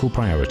with local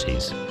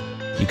priorities.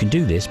 You can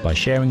do this by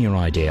sharing your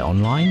idea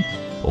online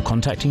or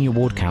contacting your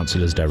ward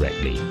councillors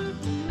directly.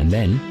 And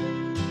then,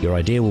 your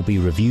idea will be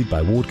reviewed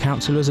by ward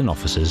councillors and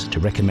officers to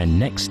recommend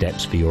next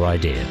steps for your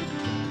idea.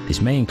 This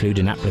may include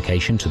an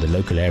application to the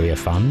local area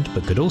fund,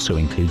 but could also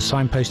include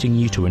signposting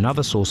you to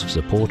another source of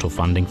support or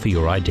funding for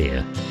your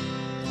idea.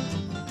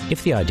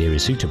 If the idea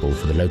is suitable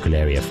for the local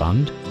area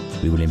fund,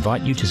 we will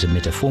invite you to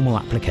submit a formal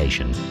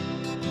application.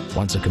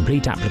 Once a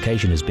complete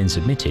application has been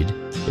submitted,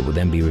 it will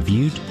then be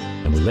reviewed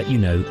and we'll let you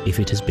know if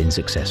it has been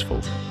successful.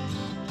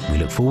 We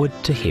look forward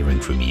to hearing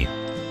from you.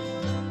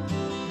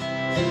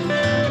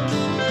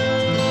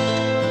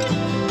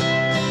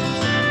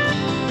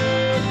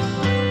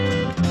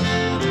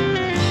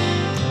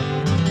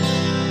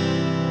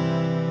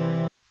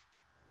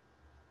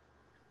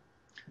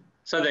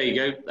 So there you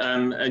go,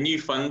 a new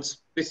fund.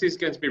 This is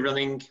going to be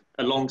running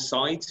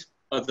alongside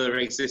other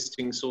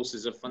existing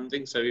sources of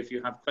funding. So if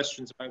you have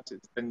questions about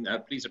it, then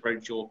please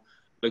approach your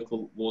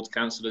local ward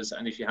councillors.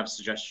 And if you have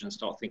suggestions,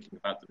 start thinking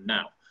about them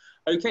now.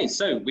 Okay,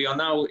 so we are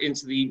now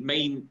into the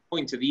main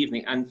point of the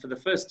evening. And for the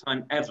first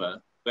time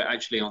ever, we're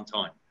actually on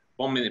time.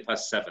 1 minute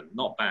past 7,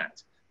 not bad.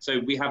 So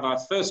we have our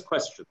first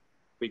question,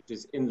 which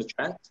is in the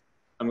chat.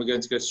 And we're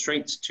going to go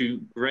straight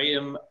to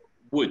Graham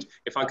Wood.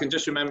 If I can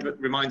just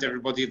remind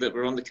everybody that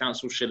we're on the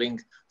council shilling,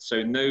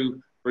 so no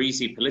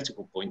breezy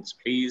political points,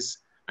 please.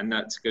 And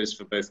that goes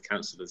for both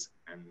councillors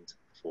and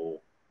for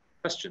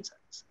question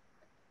sets.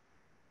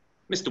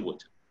 Mr.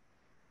 Wood.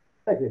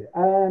 Thank you.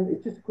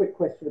 It's just a quick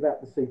question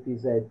about the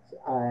CPZ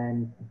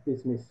and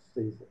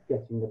businesses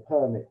getting the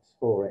permits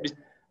for it.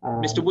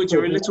 Mr. Wood,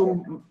 you're a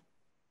little...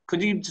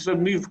 Could you sort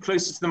of move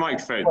closer to the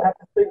microphone? I have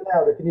to speak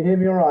louder. Can you hear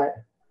me all right?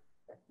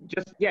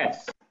 Just,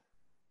 yes.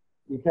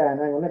 You can.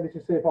 Hang on. Let me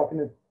just see if I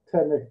can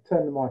turn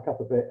the mic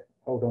up a bit.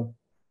 Hold on.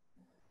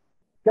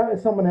 Go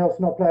to someone else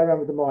and I'll play around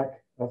with the mic.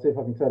 I'll see if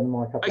I can turn the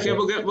mic up. Okay,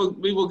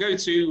 we will go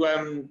to,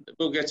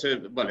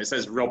 well, it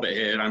says Robert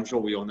here, and I'm sure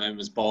we all know him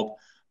as Bob.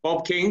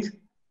 Bob King.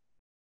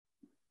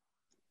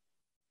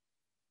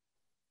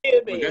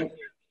 Hear me.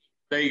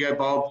 There you go,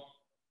 Bob.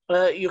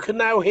 You can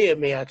now hear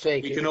me, I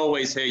take it. We can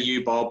always hear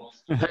you, Bob.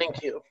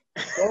 Thank you.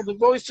 Well, the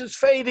voice is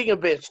fading a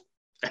bit.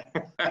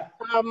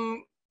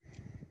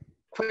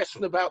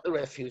 Question about the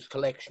refuse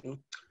collection.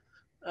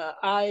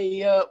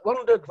 I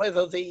wondered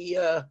whether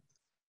the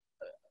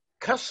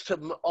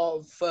custom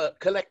of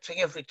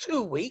collecting every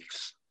 2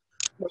 weeks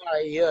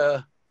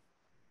by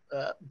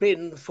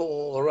bin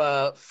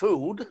for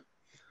food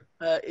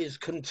is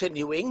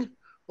continuing,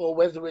 or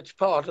whether it's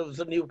part of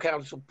the new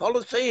council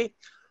policy,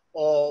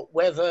 or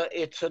whether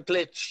it's a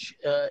glitch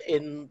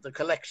in the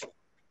collection.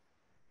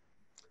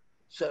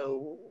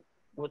 So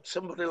would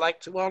somebody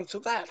like to answer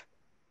that?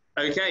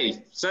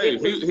 Okay, so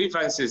who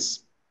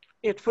fancies?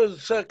 It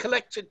was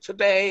collected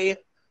today,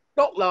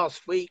 not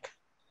last week,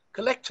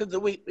 collected the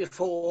week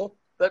before,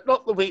 but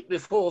not the week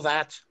before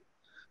that,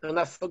 and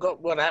I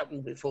forgot what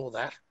happened before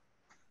that.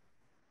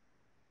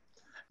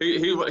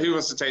 Who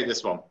wants to take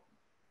this one?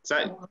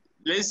 So,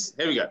 Liz,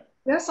 here we go.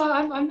 Yes,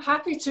 I'm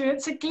happy to.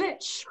 It's a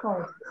glitch,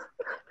 Bob.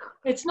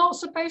 It's not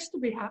supposed to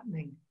be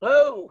happening.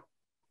 Oh.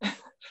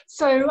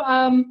 So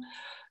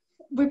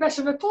we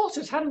better report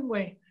it, hadn't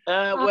we?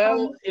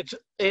 Well,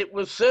 it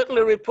was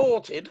certainly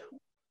reported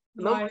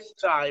a number of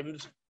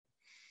times.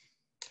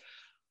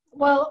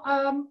 Well,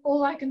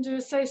 all I can do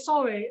is say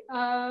sorry.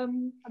 I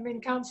mean,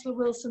 Councillor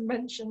Wilson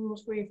mentioned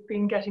we've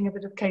been getting a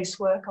bit of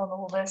casework on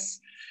all this.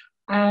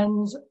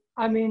 And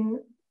I mean,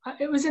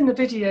 it was in the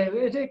video,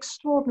 it's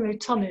extraordinary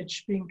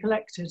tonnage being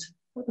collected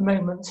at the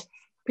moment.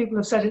 People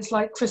have said it's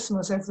like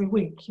Christmas every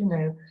week, you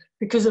know,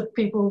 because of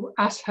people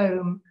at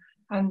home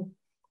and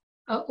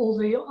all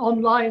the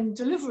online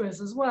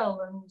deliveries as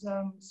well,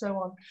 and so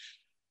on.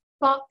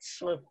 But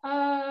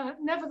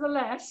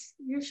nevertheless,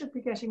 you should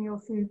be getting your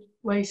food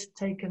waste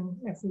taken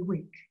every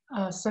week.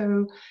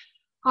 So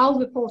I'll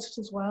report it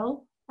as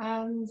well,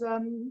 and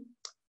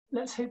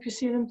let's hope you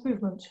see an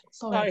improvement.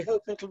 Sorry. I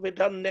hope it'll be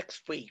done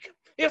next week.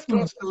 If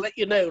not, I'll let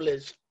you know,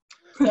 Liz.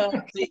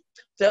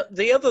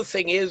 The other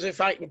thing is,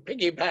 if I can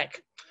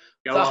piggyback,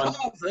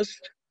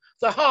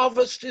 the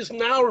harvest is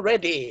now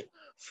ready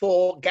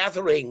for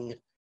gathering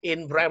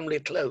in Bramley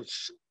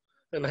Close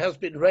and has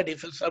been ready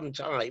for some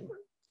time.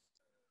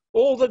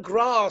 All the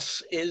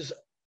grass is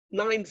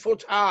 9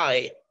 foot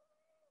high.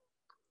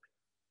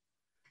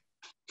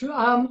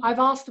 I've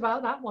asked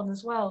about that one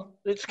as well.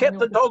 It's kept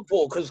the dog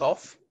walkers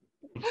off.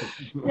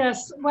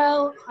 Yes,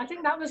 well, I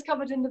think that was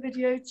covered in the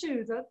video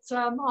too, that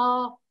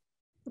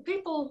the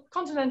people,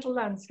 Continental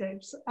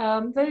Landscapes,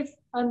 they've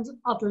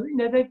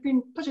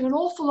been putting an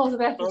awful lot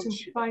of effort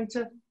into trying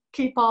to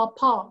keep our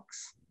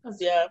parks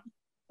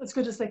as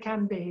good as they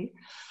can be.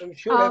 I'm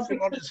sure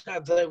everyone has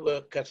had their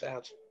work cut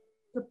out.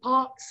 The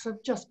parks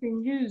have just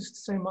been used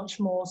so much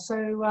more.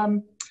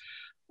 So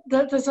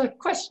there's a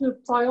question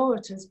of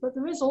priorities, but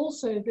there is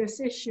also this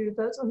issue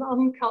that an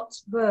uncut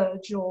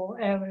verge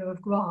or area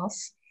of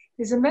grass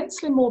is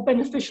immensely more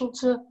beneficial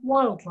to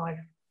wildlife.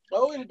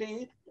 Oh,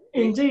 indeed.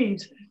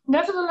 Indeed.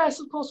 Nevertheless,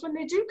 of course, when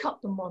they do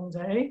cut them one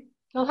day,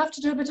 they'll have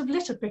to do a bit of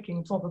litter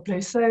picking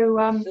probably. So,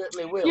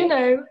 certainly will. You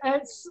know,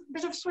 it's a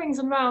bit of swings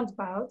and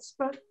roundabouts,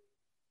 but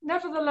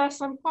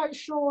nevertheless, I'm quite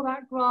sure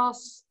that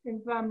grass in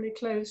Bramley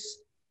Close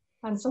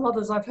and some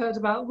others I've heard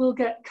about will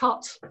get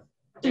cut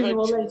sooner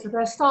or later. They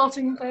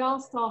are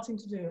starting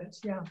to do it,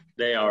 yeah.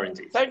 They are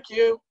indeed. Thank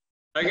you.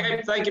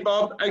 Okay, thank you,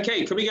 Bob.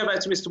 Okay, can we go back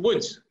to Mr.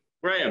 Woods?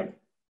 Graham.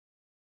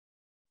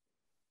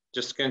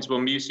 Just going to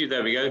unmute you,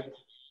 there we go.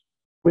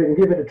 We can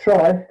give it a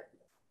try.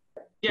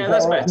 Yeah,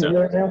 that's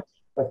better.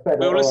 That's better.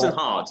 We'll listen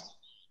hard.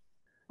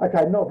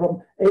 Okay, not a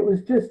problem. It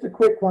was just a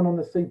quick one on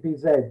the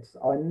CPZs.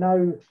 I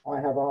know I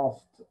have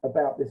asked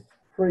about this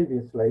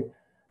previously,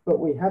 but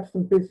we have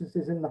some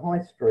businesses in the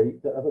high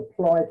street that have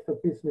applied for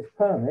business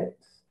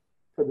permits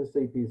for the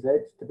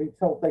CPZs to be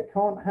told they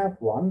can't have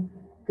one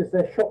because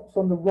their shop's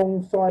on the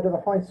wrong side of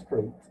the high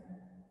street.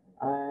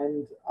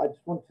 And I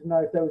just want to know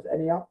if there was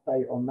any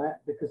update on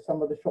that, because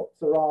some of the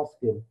shops are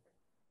asking.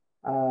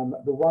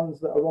 The ones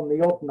that are on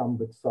the odd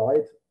numbered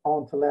side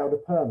aren't allowed a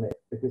permit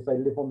because they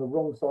live on the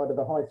wrong side of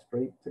the high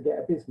street to get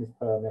a business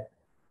permit,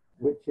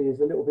 which is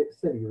a little bit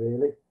silly,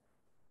 really.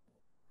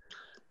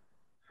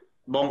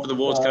 One for the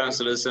ward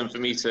councillors and for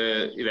me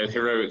to, you know,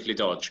 heroically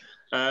dodge.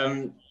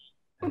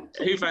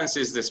 Who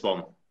fancies this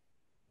one?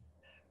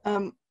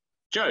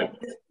 Joe.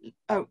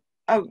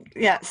 Oh,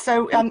 yeah.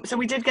 So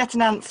we did get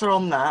an answer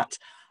on that.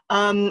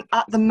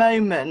 At the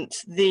moment,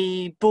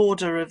 the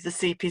border of the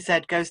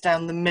CPZ goes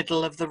down the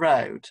middle of the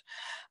road.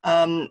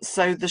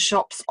 So the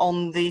shops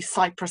on the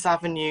Cypress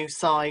Avenue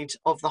side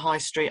of the high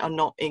street are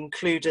not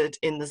included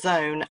in the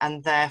zone,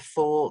 and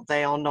therefore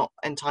they are not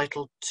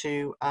entitled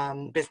to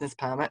business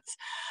permits.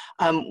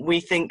 We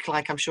think,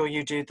 like I'm sure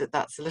you do, that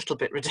that's a little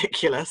bit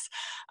ridiculous.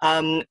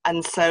 And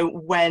so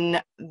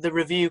when the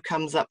review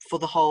comes up for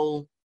the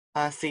whole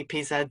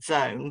CPZ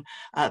zone,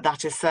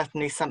 that is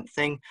certainly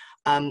something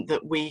that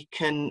we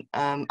can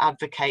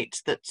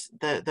advocate,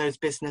 that those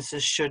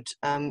businesses should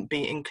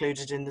be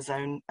included in the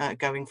zone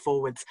going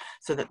forwards,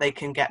 so that they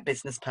can get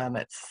business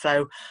permits.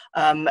 So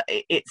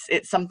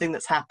it's something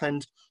that's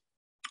happened.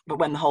 But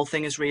when the whole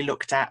thing is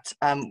re-looked at,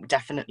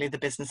 definitely the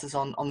businesses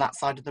on that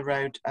side of the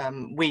road,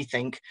 we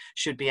think,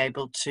 should be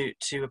able to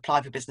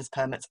apply for business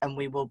permits, and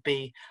we will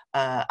be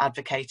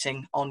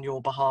advocating on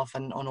your behalf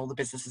and on all the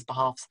businesses'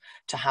 behalves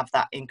to have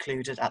that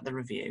included at the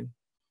review.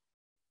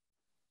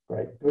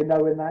 Great. Do we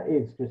know when that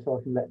is, just so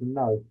I can let them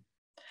know?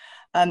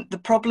 The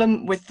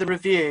problem with the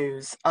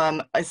reviews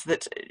is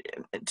that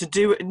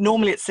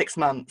normally it's 6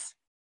 months.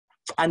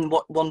 And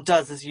what one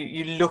does is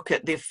you look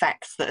at the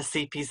effects that a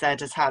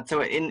CPZ has had.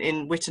 So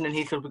in Whitton and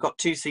Heathfield, we've got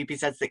 2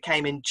 CPZs that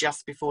came in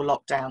just before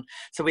lockdown.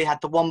 So we had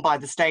the one by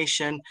the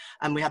station,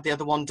 and we had the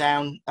other one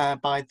down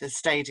by the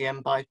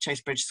stadium, by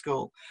Chasebridge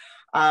School.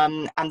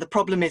 And the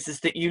problem is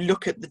that you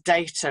look at the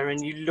data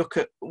and you look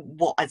at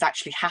what has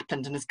actually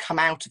happened and has come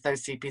out of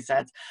those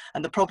CPZs.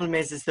 And the problem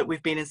is that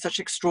we've been in such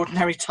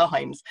extraordinary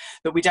times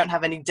that we don't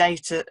have any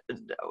data,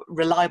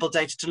 reliable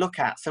data to look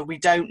at. So we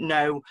don't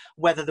know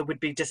whether there would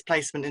be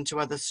displacement into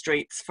other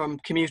streets from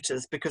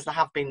commuters, because there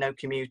have been no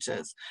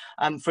commuters.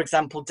 For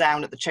example,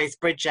 down at the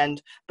Chasebridge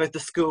end, both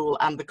the school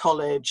and the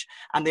college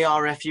and the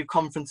RFU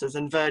conferences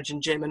and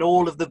Virgin Gym and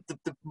all of the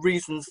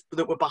reasons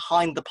that were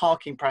behind the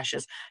parking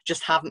pressures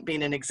just haven't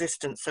been in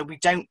existence. So we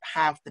don't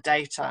have the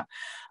data.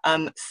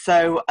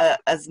 So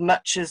as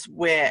much as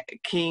we're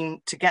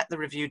keen to get the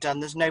review done,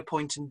 there's no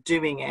point in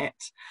doing it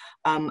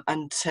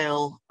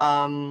until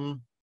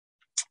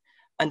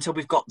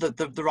we've got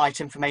the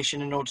right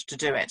information in order to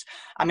do it.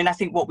 I mean, I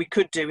think what we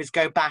could do is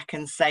go back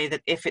and say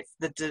that if it's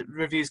the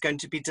review is going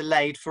to be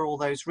delayed for all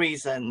those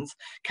reasons,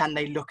 can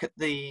they look at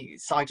the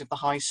side of the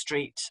high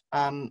street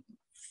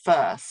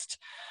first?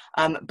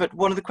 But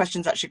one of the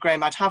questions, actually,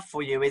 Graham, I'd have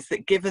for you is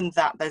that, given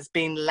that there's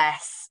been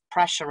less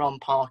pressure on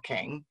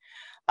parking,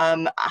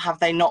 have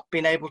they not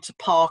been able to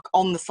park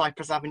on the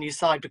Cypress Avenue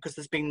side because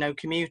there's been no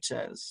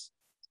commuters?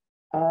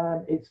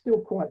 It's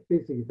still quite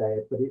busy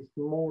there, but it's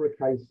more a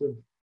case of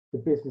the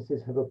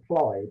businesses have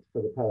applied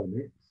for the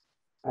permits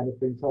and have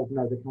been told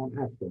no, they can't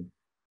have them.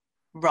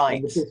 Right.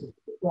 And the businesses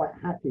are quite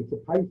happy to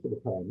pay for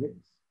the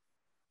permits,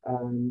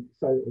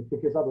 so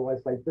because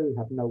otherwise they do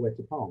have nowhere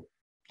to park.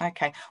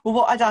 Okay. Well,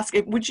 what I'd ask,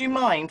 would you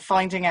mind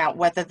finding out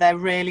whether they're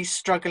really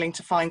struggling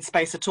to find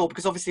space at all?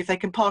 Because obviously if they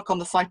can park on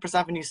the Cypress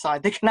Avenue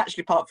side, they can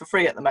actually park for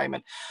free at the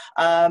moment.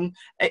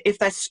 If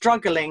they're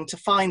struggling to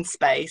find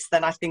space,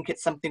 then I think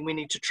it's something we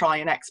need to try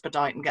and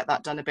expedite and get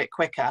that done a bit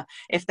quicker.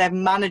 If they're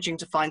managing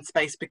to find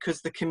space because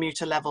the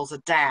commuter levels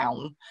are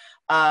down,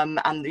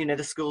 and you know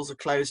the schools are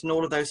closed and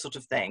all of those sort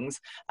of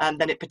things,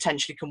 then it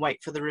potentially can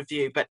wait for the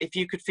review. But if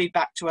you could feed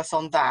back to us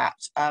on that,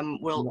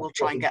 we'll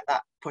try and get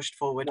that pushed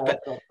forward. No, but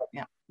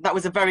yeah, that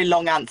was a very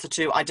long answer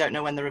to I don't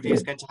know when the review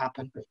is going to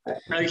happen.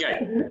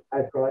 Okay.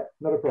 That's right,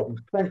 not a problem.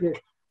 Thank you.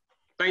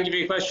 Thank you for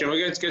your question. We're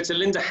going to go to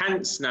Linda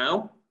Hance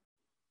now.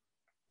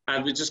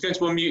 And we're just going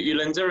to unmute you,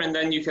 Linda, and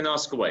then you can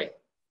ask away.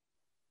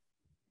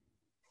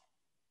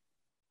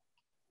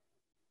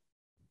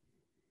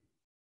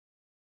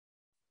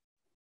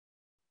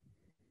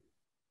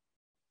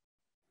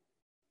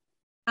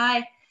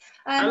 Hi.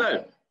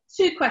 Hello.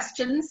 2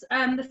 questions.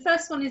 The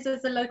first one is,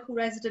 as a local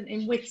resident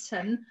in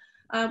Whitton,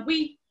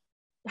 we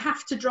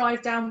have to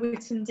drive down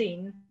Whitton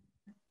Dean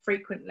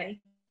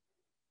frequently.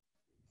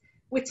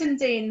 Whitton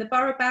Dean, the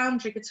borough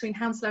boundary between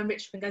Hounslow and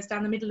Richmond, goes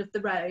down the middle of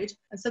the road.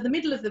 And so the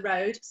middle of the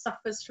road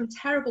suffers from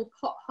terrible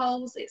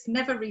potholes. It's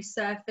never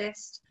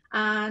resurfaced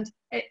and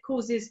it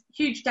causes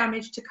huge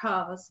damage to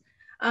cars.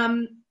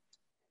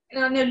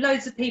 And I know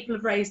loads of people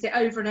have raised it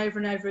over and over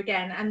and over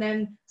again. And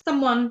then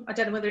someone, I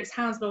don't know whether it's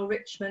Hounslow or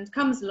Richmond,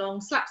 comes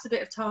along, slaps a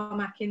bit of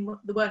tarmac in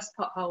the worst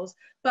potholes.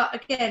 But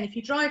again, if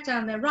you drive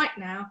down there right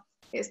now,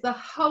 it's the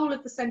whole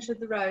of the centre of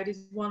the road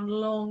is one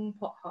long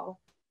pothole,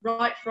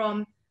 right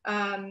from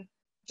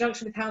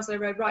junction with Hounslow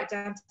Road right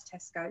down to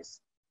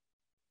Tesco's.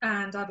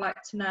 And I'd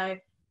like to know,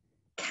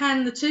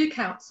 can the 2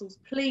 councils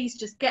please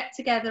just get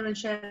together and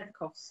share the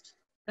cost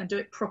and do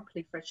it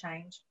properly for a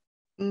change?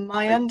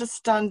 My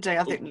understanding,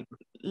 I think,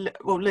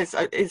 well, Liz,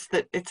 is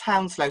that it's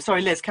Hounslow.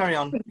 Sorry, Liz, carry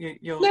on.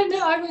 No,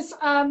 I was.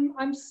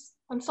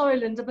 I'm sorry,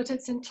 Linda, but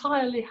it's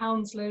entirely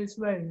Hounslow's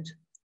road,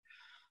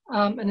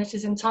 and it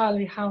is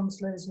entirely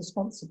Hounslow's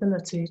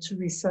responsibility to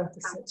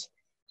resurface it.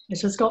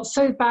 It has got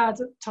so bad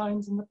at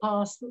times in the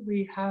past that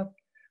we have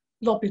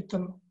lobbied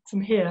them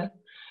from here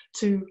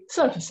to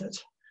surface it.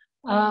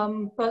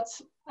 But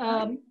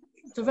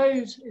the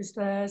road is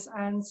theirs,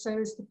 and so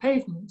is the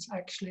pavement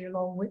actually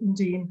along Whitton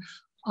Dean.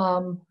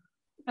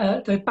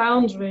 The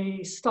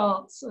boundary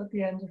starts at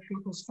the end of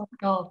people's front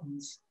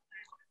gardens.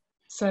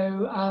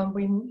 So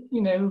we,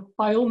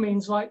 by all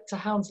means write to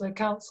Hounslow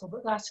Council,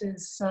 but that's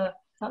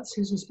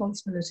whose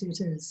responsibility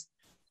it is.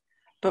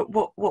 But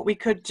what we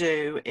could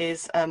do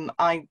is,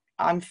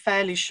 I'm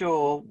fairly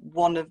sure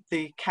one of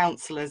the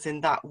councillors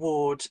in that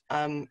ward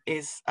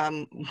is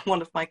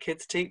one of my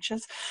kids'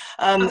 teachers.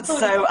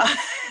 So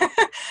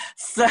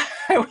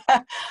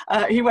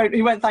he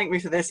won't thank me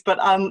for this, but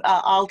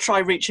I'll try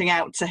reaching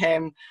out to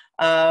him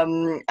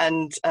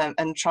and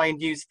try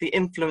and use the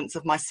influence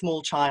of my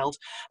small child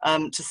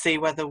to see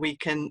whether we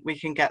can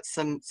get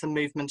some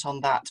movement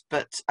on that.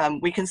 But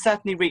we can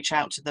certainly reach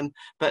out to them.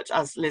 But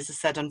as Liz has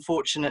said,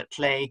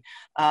 unfortunately,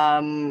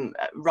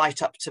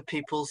 right up to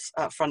people's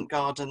front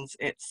gardens,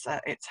 it's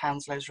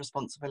Hounslow's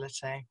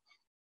responsibility.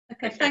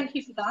 Okay, thank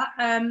you for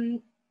that.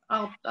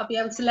 I'll be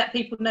able to let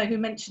people know who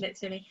mentioned it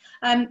to me.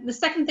 The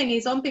second thing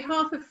is, on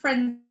behalf of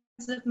Friends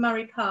of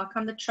Murray Park,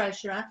 I'm the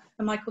treasurer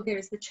and Michael here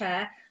is the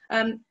chair.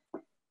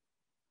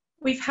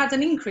 We've had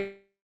an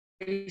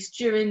increase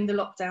during the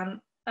lockdown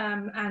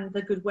and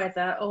the good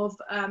weather of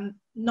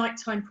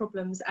nighttime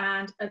problems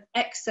and an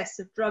excess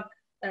of drug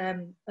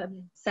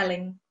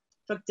selling,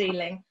 drug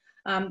dealing.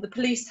 The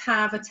police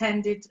have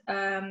attended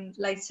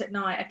late at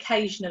night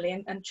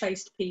occasionally and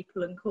chased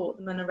people and caught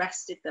them and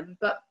arrested them,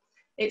 but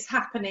it's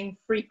happening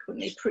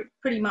frequently,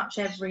 pretty much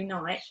every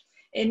night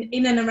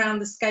in and around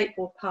the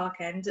skateboard park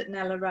end at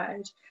Nella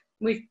Road.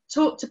 We've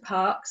talked to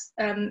parks.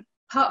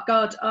 Park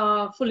Guard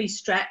are fully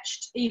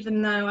stretched,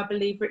 even though I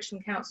believe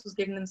Richmond Council's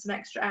given them some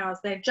extra hours.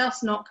 They're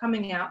just not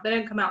coming out. They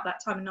don't come out that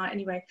time of night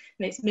anyway,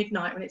 and it's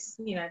midnight when it's,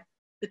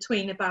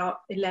 between about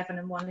 11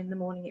 and 1 in the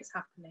morning it's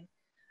happening.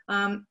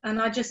 And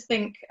I just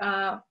think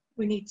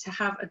we need to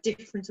have a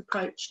different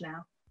approach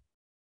now.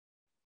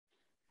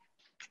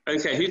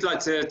 Okay, who'd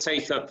like to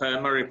take up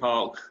Murray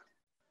Park?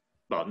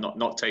 Well,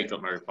 not take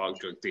up Murray Park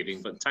drug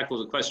dealing, but tackle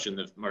the question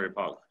of Murray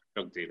Park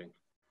drug dealing.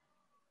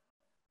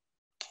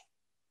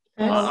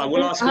 I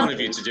will ask one of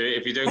you to do it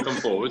if you don't come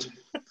forward.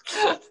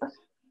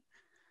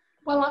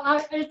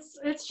 Well,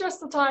 it's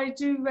just that I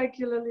do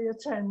regularly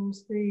attend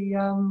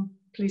the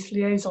police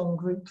liaison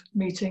group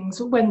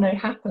meetings when they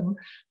happen,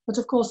 but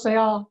of course they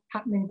are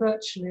happening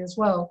virtually as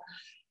well.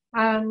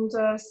 And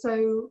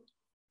so,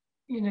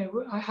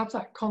 I have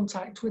that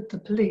contact with the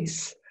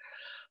police.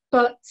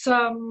 But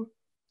Councillor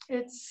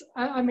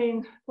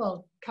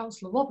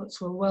Roberts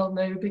will well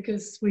know,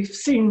 because we've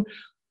seen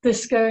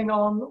this going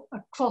on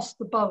across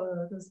the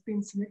borough. There's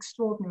been some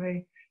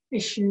extraordinary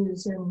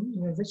issues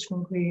in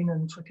Richmond Green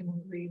and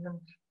Twickenham Green and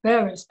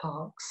various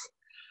parks.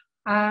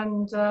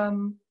 And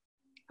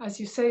as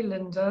you say,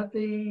 Linda,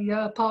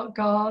 the Park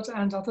Guard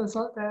and others,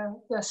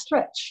 they're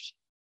stretched.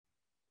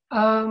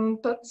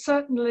 But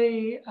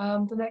certainly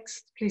the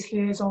next police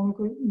liaison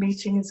group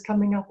meeting is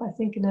coming up, I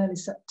think, in early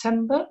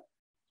September.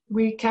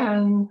 We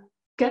can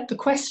get the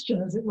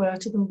question, as it were,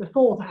 to them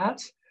before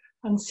that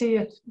and see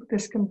if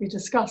this can be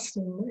discussed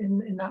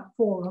in that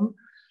forum,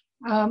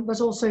 but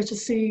also to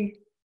see,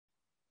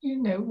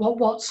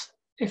 what,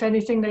 if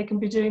anything, they can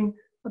be doing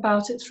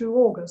about it through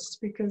August,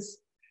 because,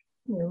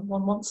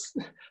 one wants,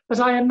 but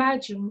I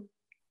imagine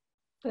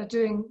they're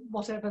doing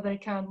whatever they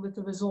can with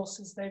the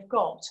resources they've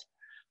got.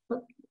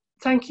 But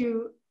thank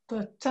you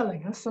for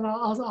telling us, and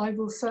I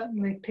will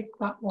certainly pick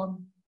that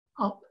one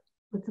up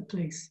with the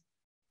police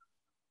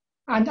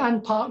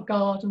and Park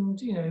Guard and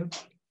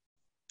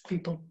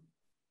people.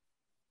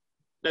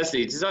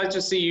 Leslie, did I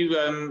just see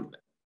you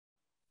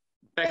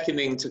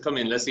beckoning to come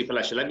in? Leslie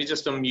Fletcher, let me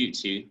just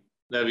unmute you.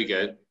 There we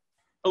go.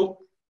 Oh.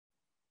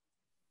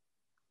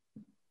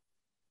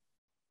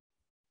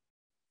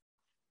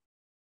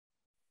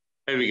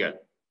 There we go.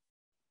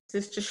 Is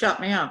this to shut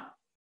me up?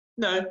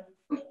 No.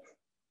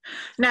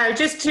 No,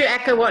 just to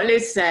echo what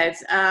Liz said,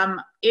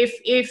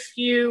 if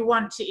you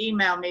want to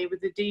email me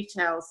with the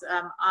details,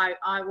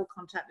 I will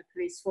contact the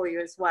police for you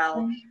as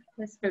well.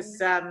 Because,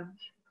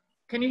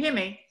 can you hear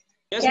me?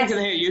 Yes, we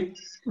can hear you.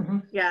 Mm-hmm.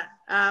 Yeah,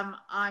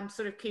 I'm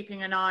sort of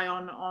keeping an eye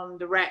on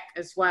the wreck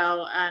as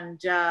well,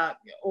 and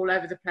all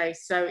over the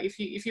place. So if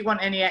you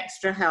want any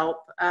extra help,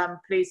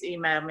 please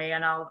email me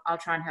and I'll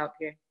try and help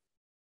you.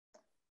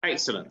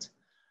 Excellent.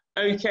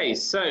 Okay,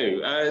 so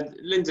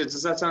Linda,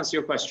 does that answer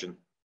your question?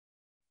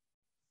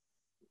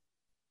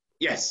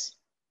 Yes.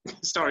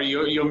 Sorry,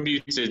 you're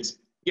muted.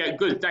 Yeah,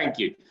 good, thank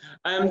you.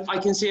 I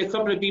can see a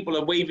couple of people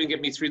are waving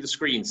at me through the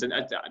screens, and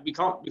we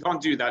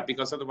can't do that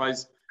because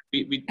otherwise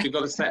we've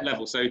got a set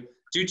level. So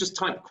do just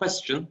type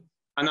question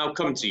and I'll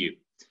come to you.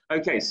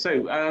 Okay,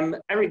 so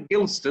Eric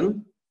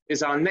Gilston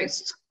is our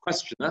next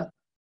questioner.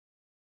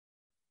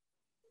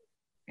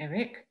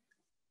 Eric?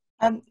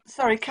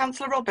 Sorry,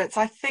 Councillor Roberts,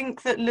 I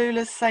think that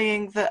Lula's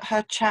saying that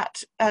her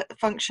chat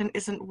function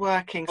isn't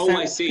working. Oh, so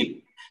I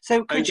see.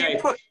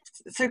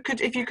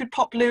 If you could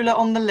pop Lula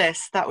on the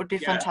list, that would be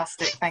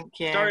fantastic. Thank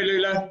you. Sorry,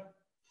 Lula.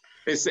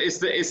 It's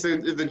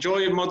the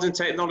joy of modern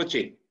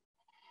technology.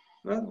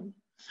 Well,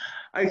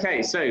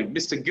 Okay, so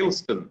Mr.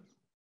 Gilston.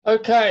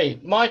 Okay,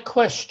 my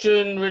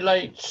question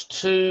relates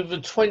to the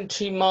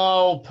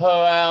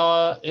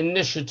 20-mile-per-hour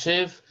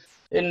initiative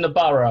in the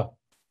borough.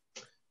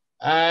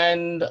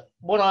 And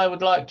what I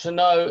would like to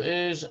know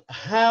is,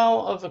 how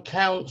are the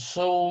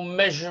council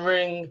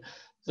measuring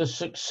the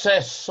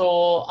success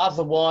or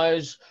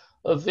otherwise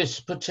of this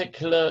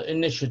particular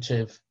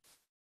initiative?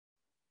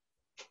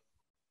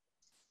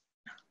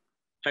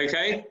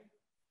 Okay.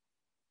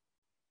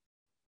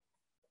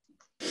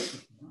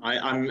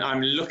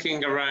 I'm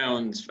looking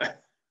around.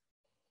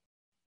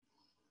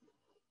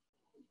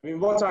 I mean,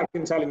 what I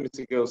can tell you,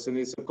 Mr. Gilson,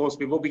 is, of course,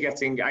 we will be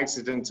getting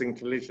accident and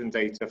collision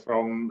data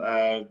from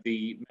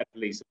the Met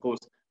Police. Of course,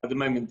 at the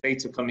moment,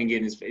 data coming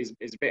in is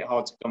a bit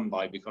hard to come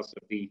by because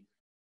of the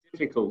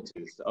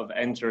difficulties of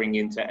entering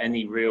into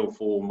any real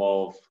form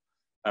of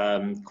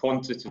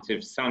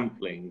quantitative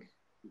sampling,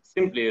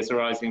 simply as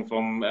arising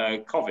from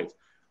COVID.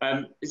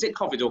 Is it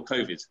COVID or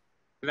COVID? You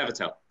can never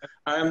tell.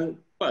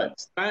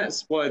 But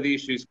that's why the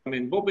issues come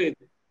in.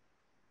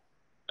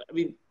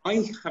 I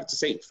have to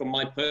say, from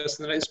my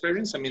personal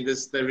experience, I mean,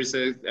 there is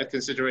a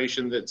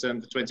consideration that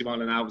the 20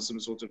 mile an hour was some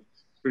sort of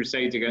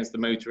crusade against the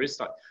motorist.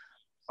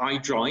 I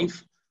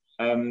drive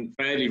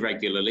fairly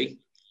regularly.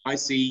 I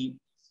see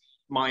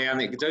my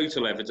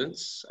anecdotal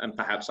evidence, and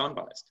perhaps I'm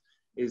biased,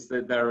 is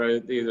that there are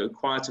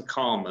quieter,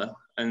 calmer,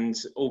 and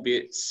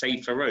albeit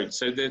safer roads.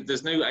 So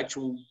there's no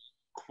actual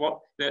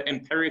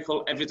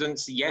empirical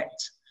evidence yet.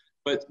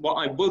 But what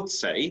I would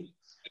say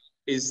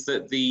is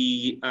that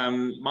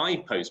my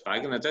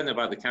postbag, and I don't know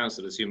about the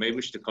councillors who may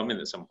wish to come in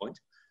at some point,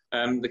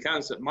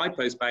 my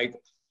postbag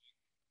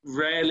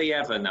rarely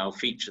ever now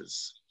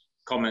features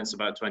comments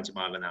about 20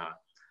 mile an hour.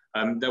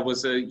 There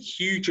was a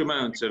huge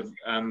amount of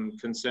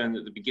concern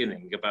at the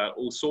beginning about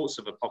all sorts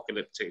of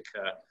apocalyptic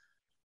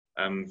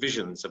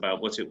visions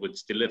about what it would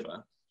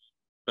deliver,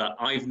 but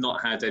I've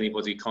not had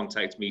anybody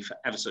contact me for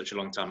ever such a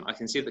long time. I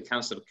can see that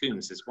Councillor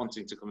Coons is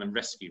wanting to come and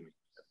rescue me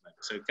at the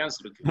moment. So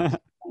Councillor Coons.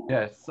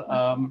 Yes,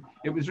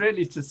 it was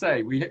really to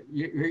say,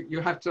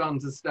 you have to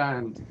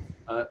understand,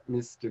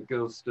 Mr.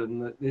 Gilston,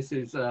 that this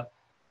is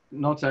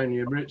not only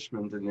a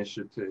Richmond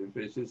initiative,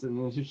 it is an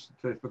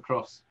initiative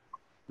across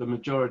the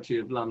majority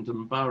of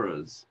London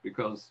boroughs,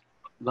 because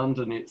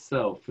London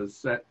itself has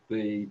set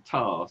the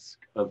task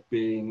of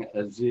being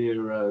a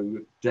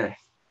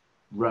zero-death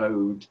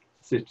road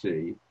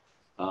city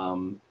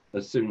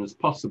as soon as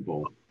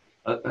possible.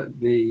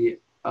 The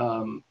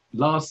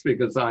last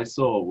figures I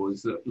saw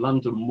was that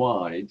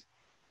London-wide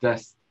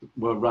deaths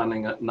were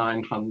running at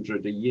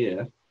 900 a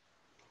year.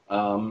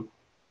 The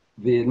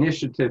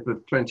initiative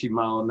of 20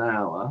 mile an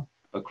hour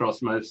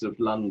across most of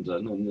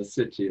London and the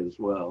city as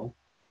well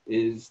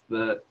is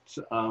that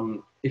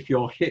if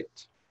you're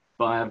hit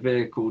by a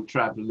vehicle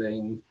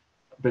travelling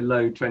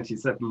below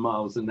 27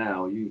 miles an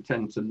hour, you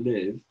tend to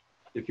live.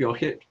 If you're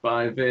hit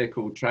by a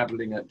vehicle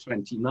travelling at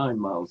 29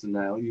 miles an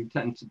hour, you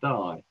tend to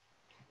die.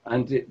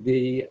 And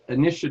the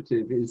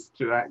initiative is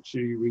to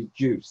actually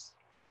reduce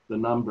the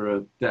number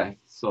of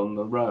deaths on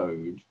the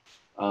road.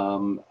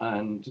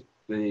 And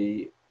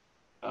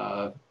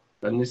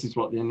this is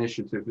what the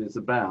initiative is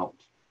about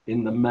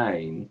in the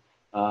main.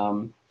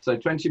 So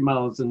 20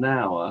 miles an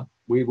hour,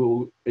 we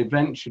will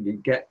eventually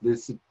get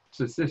this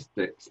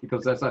statistics,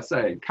 because as I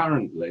say,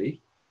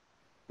 currently,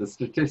 the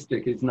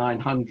statistic is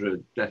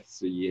 900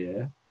 deaths a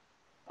year.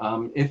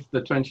 If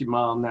the 20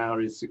 mile an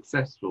hour is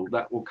successful,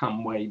 that will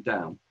come way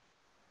down,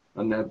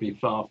 and there'll be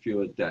far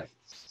fewer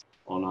deaths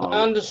on our...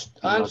 I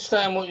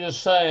understand what you're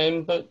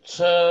saying, but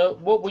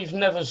what we've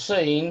never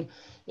seen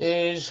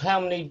is how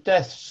many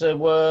deaths there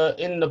were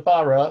in the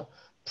borough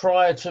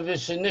prior to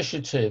this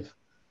initiative.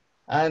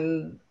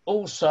 And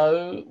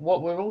also,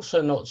 what we're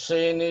also not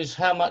seeing is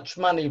how much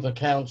money the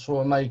council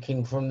are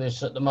making from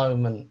this at the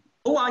moment.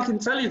 Oh, I can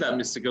tell you that,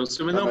 Mr.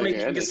 Gilson. We're not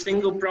making a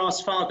single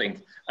brass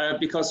farthing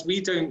because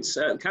we don't,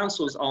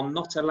 councils are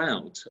not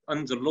allowed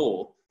under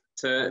law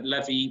to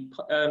levy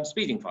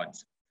speeding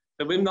fines.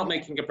 So we're not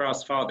making a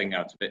brass farthing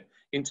out of it.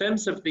 In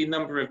terms of the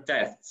number of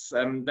deaths,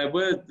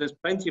 there's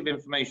plenty of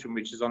information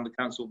which is on the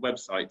council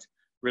website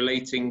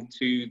relating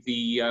to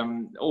the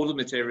all the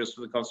materials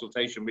for the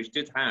consultation, which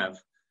did have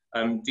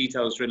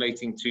details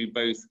relating to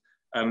both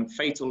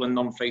fatal and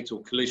non-fatal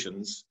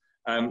collisions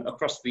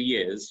across the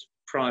years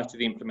prior to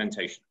the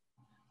implementation.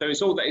 So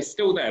it's all that, it's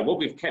still there. What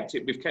we've kept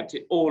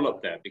it all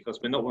up there because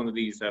we're not one of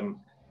these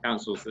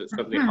councils that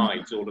suddenly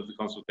hides all of the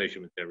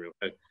consultation material.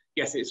 So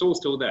yes, it's all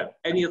still there.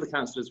 Any other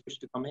councillors wish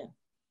to come in?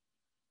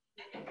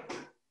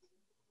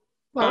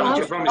 Well,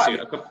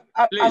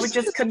 I would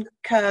just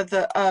concur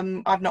that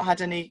I've not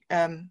had any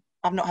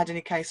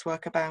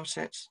casework about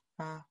it.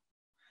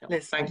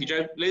 Liz. Thank you,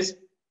 Jo. Liz?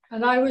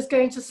 And I was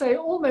going to say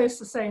almost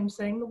the same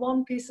thing. The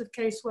one piece of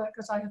casework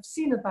that I have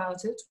seen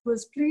about it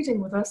was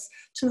pleading with us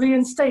to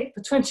reinstate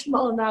the 20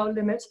 mile an hour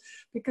limit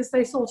because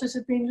they thought it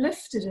had been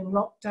lifted in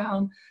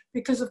lockdown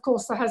because, of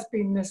course, there has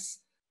been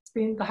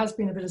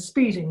a bit of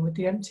speeding with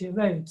the empty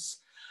roads.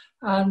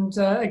 And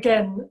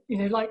again, you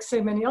know, like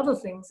so many other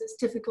things, it's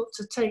difficult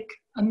to take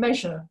a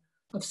measure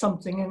of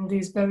something in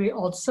these very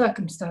odd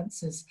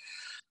circumstances.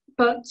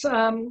 But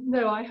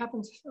no, I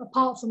haven't,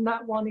 apart from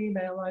that one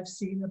email I've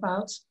seen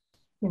about,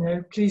 you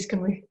know, please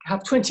can we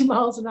have 20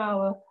 miles an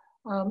hour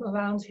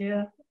around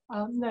here?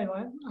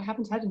 No, I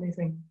haven't had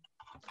anything.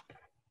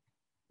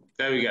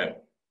 There we go.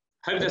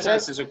 Hope that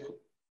answers a...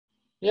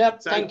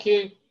 Yep, thank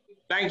you.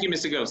 Thank you,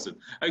 Mr. Gilston.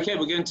 Okay,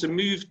 we're going to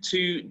move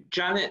to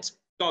Janet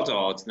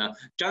Goddard now.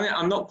 Janet,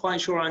 I'm not quite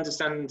sure I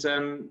understand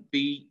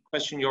the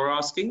question you're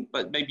asking,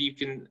 but maybe you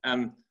can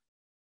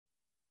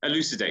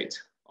elucidate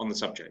on the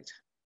subject.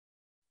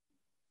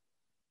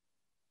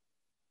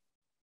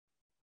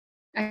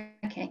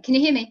 Okay, can you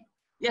hear me?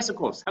 Yes, of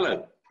course.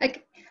 Hello.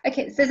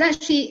 Okay, so there's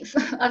actually,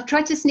 I've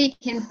tried to sneak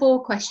in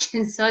 4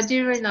 questions, so I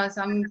do realise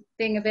I'm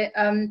being a bit,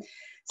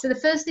 so the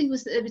first thing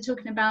was that they were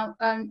talking about,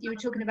 you were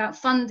talking about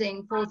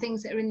funding for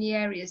things that are in the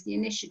areas, the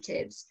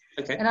initiatives.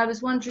 Okay. And I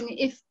was wondering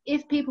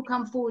if people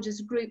come forward as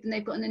a group and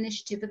they've got an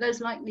initiative, are those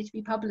likely to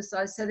be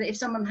publicised so that if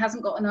someone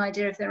hasn't got an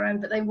idea of their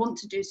own, but they want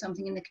to do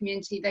something in the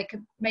community, they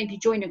could maybe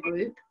join a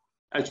group?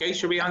 Okay,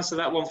 shall we answer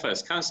that one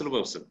first? Councillor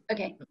Wilson.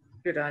 Okay.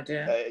 Good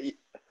idea.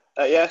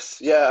 Yes,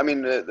 yeah, I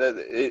mean,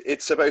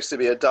 it's supposed to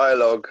be a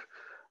dialogue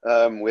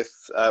with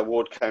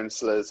ward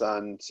councillors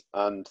and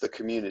the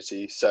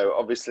community. So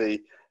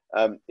obviously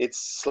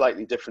it's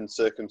slightly different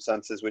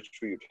circumstances which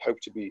we would hope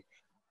to be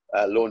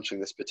launching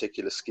this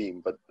particular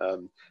scheme. But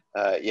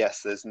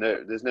yes, there's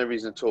no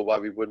reason at all why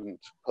we wouldn't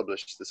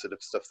publish the sort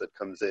of stuff that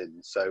comes in.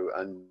 So,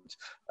 and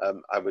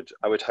I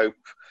would hope,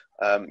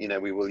 you know,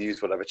 we will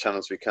use whatever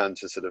channels we can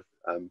to sort of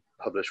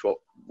publish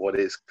what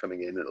is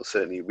coming in. It'll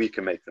certainly, we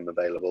can make them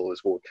available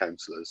as ward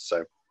councillors.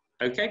 So.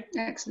 Okay.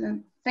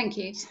 Excellent. Thank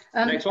you.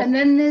 And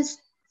then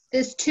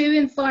there's 2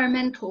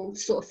 environmental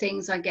sort of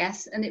things, I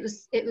guess, and it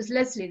was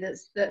Leslie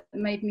that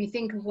made me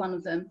think of one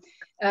of them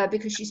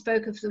because she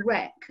spoke of the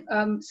wreck.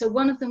 So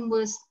one of them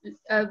was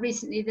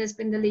recently there's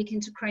been the leak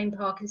into Crane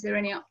Park. Is there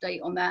any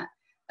update on that?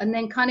 And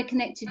then kind of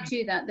connected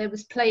to that, there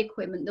was play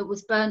equipment that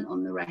was burnt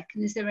on the wreck.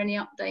 And is there any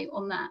update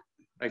on that?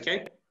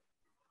 Okay.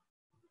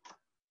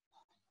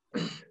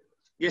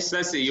 Yes,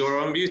 Leslie,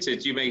 you're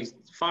unmuted. You may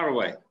fire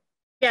away.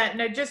 Yeah,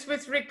 no, just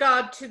with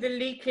regard to the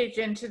leakage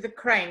into the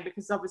crane,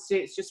 because obviously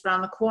it's just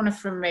around the corner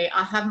from me,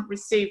 I haven't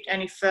received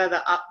any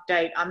further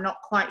update. I'm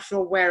not quite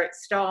sure where it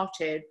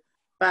started,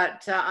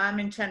 but I'm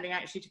intending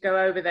actually to go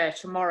over there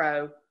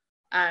tomorrow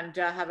and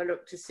have a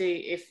look to see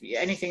if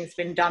anything's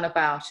been done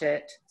about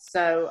it.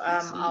 So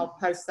I'll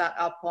post that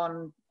up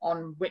on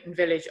Whitton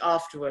Village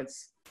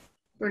afterwards.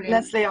 Brilliant.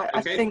 Leslie,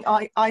 I think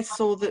I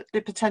saw that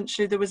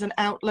potentially there was an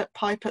outlet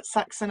pipe at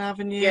Saxon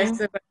Avenue.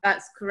 Yes,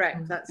 that's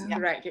correct. That's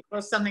correct. It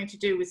was something to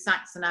do with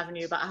Saxon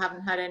Avenue, but I haven't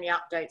had any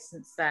updates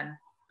since then.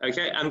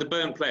 Okay, and the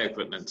burnt play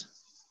equipment?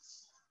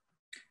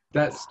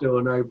 That's still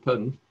an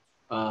open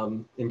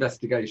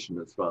investigation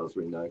as far as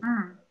we know.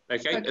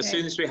 Okay, as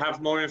soon as we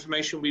have more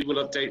information, we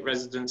will update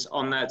residents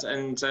on that.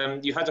 And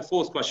you had a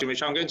 4th question,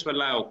 which I'm going to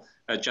allow,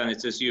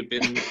 Janet, as you've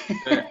been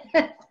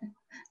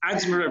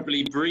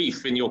admirably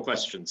brief in your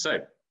question. So,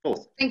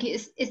 4th. Thank you.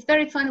 It's a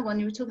very final one.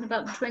 You were talking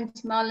about the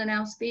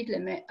 20-mile-an-hour speed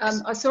limit.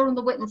 I saw on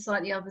the Whitton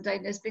site the other day,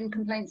 there's been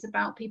complaints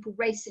about people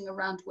racing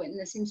around Whitton.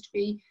 There seems to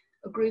be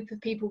a group of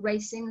people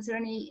racing. Is there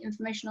any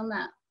information on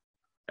that?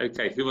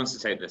 Okay, who wants to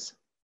take this?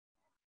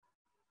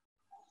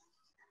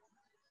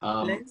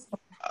 I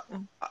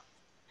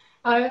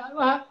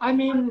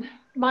mean,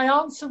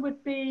 my answer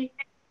would be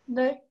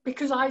no,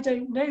 because I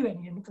don't know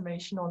any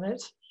information on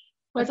it.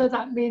 Whether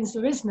that means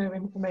there is no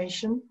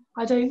information,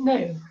 I don't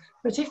know.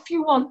 But if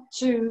you want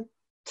to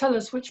tell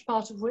us which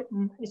part of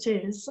Whitton it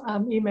is,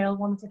 email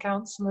one of the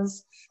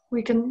councillors.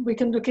 We can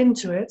look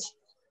into it.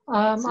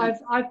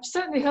 I've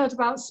certainly heard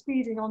about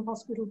speeding on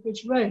Hospital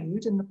Bridge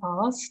Road in the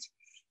past,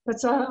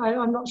 but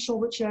I'm not sure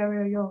which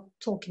area you're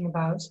talking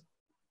about.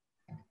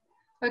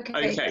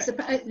 Okay. So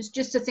it was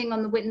just a thing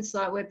on the Whitton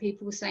site where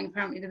people were saying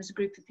apparently there was a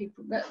group of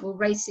people that were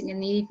racing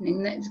in the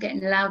evening that was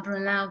getting louder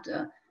and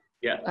louder.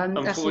 Yeah,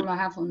 that's all I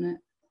have on it.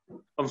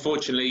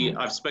 Unfortunately,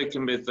 I've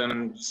spoken with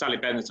Sally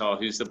Benatar,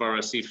 who's the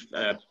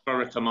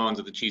borough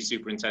commander, the chief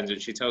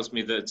superintendent. She tells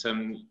me that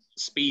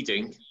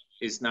speeding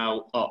is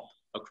now up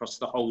across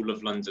the whole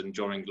of London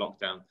during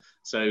lockdown.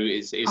 So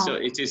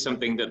it is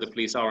something that the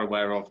police are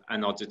aware of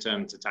and are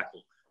determined to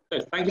tackle. So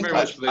thank you very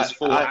much for those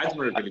 4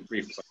 admirably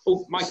brief.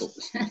 Oh, Michael.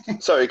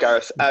 Sorry,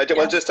 Gareth.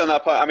 Well, just on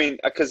that point, I mean,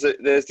 because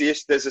there's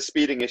a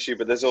speeding issue,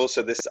 but there's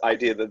also this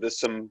idea that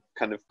there's some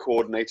kind of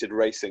coordinated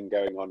racing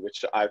going on,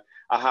 which I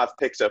have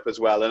picked up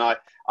as well. And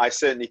I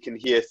certainly can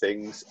hear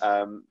things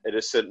at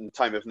a certain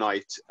time of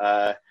night,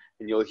 and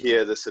you'll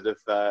hear the sort of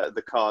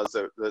the cars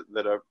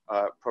that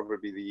are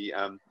probably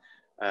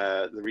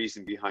the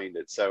reason behind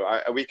it. So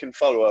we can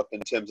follow up in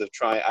terms of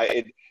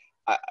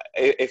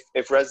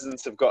if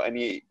residents have got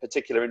any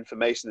particular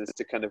information as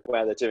to kind of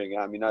where they're doing it.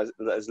 I mean, as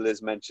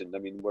Liz mentioned, I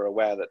mean, we're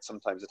aware that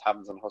sometimes it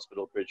happens on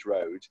Hospital Bridge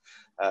Road,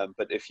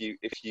 but if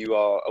you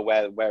are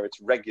aware where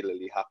it's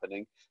regularly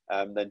happening,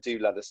 then do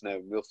let us know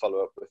and we'll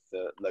follow up with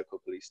the local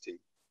police team.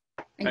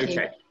 Thank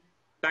you.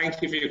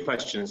 Thank you for your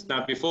questions.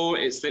 Now, before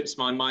it slips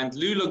my mind,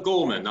 Lula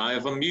Gorman, I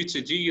have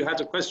unmuted you. You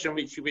had a question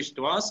which you wished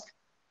to ask?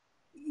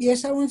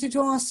 Yes, I wanted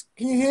to ask,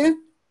 can you hear?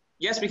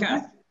 Yes, we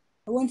can.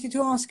 I wanted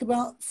to ask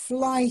about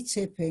fly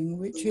tipping,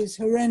 which is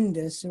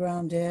horrendous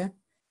around here.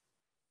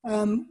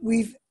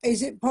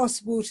 Is it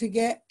possible to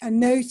get a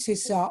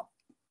notice up?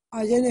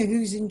 I don't know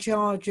who's in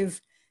charge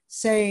of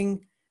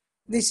saying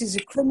this is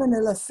a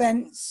criminal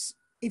offence.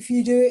 If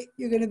you do it,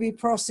 you're going to be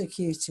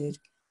prosecuted.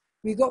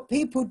 We've got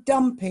people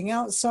dumping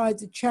outside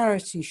the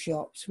charity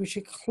shops, which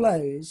are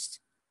closed.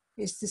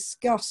 It's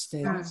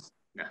disgusting.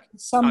 Yeah.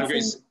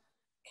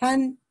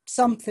 Can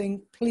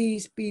something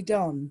please be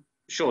done?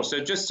 Sure.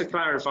 So just to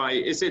clarify,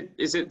 is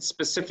it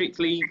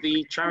specifically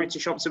the charity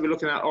shops that we're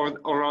looking at,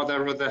 or are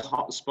there other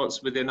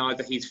hotspots within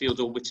either Heathfield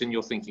or Whitton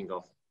you're thinking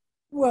of?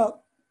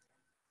 Well,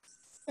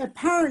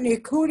 apparently,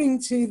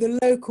 according to the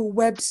local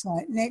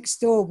website,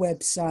 Nextdoor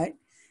website,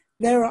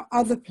 there are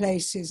other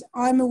places.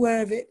 I'm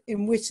aware of it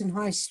in Whitton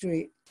High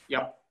Street.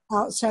 Yep.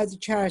 Outside the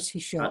charity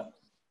shop.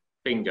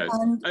 Bingo.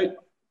 And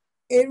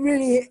it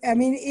really, I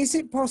mean, is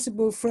it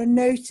possible for a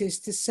notice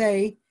to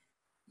say,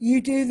 you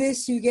do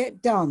this, you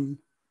get done?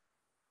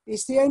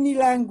 It's the only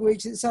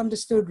language that's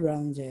understood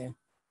around here.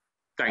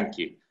 Thank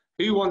you.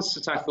 Who wants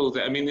to tackle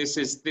that? I mean, this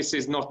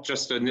is not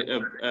just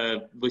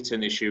a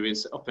Whitton issue.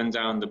 It's up and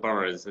down the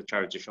boroughs, the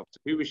charity shops.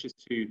 Who wishes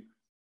to?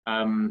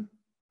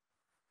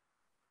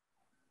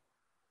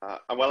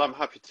 Well, I'm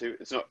happy to.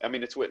 It's not. I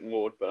mean, it's Whitton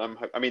Ward, but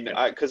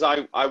because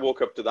I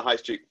walk up to the high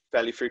street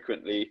fairly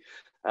frequently,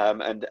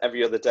 and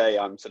every other day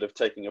I'm sort of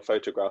taking a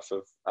photograph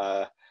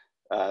of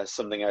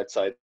something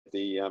outside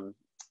the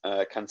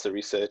cancer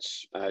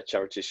research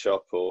charity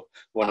shop or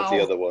one of the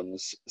other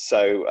ones.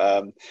 So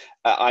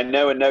I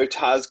know a note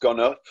has gone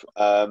up.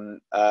 There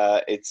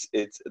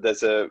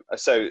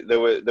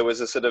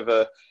was a sort of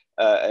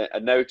a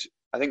note.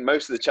 I think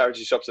most of the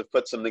charity shops have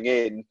put something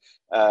in,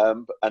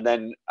 and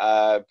then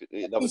that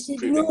was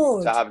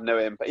proving to have no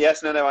impact.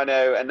 Yes, no, I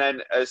know. And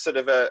then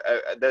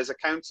there's a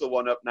council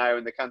one up now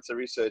in the cancer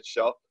research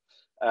shop,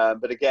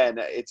 but again,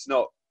 it's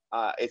not,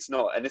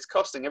 and it's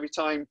costing every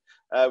time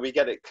we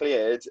get it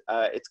cleared.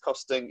 It's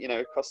costing,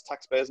 it costs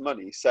taxpayers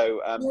money. So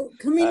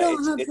can we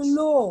not have the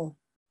law?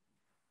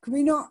 Can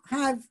we not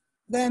have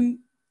them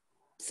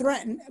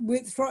threatened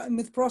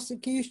with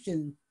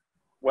prosecution?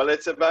 Well,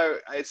 it's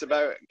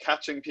about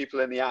catching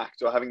people in the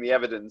act or having the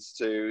evidence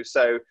to.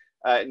 So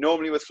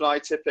normally with fly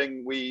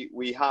tipping,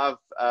 we have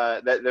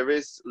there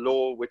is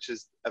law which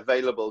is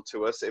available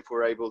to us if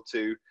we're able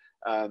to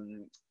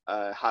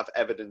have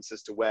evidence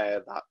as to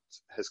where that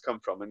has come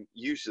from. And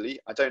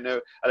usually, I don't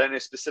know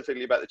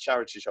specifically about the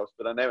charity shops,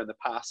 but I know in the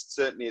past,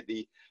 certainly at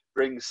the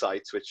Bring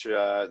sites, which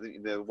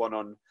the one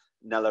on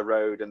Nella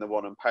Road and the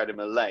one on Powder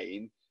Mill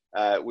Lane,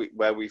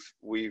 where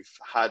we've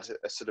had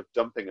a sort of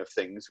dumping of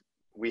things.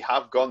 We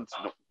have gone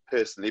through, not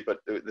personally, but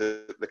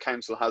the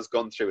council has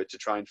gone through it to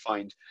try and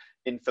find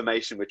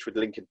information which would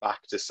link it back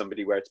to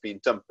somebody where it's been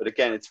dumped. But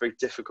again, it's very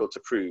difficult to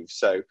prove.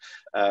 So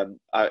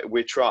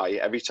we try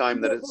every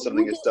time that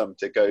something is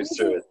dumped, it goes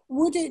through it.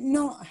 Would it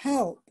not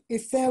help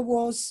if there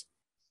was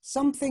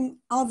something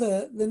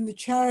other than the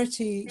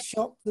charity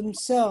shop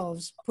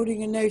themselves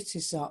putting a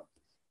notice up?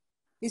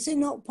 Is it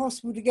not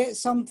possible to get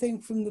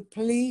something from the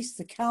police,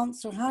 the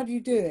council? How do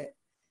you do it?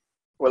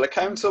 Well, a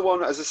council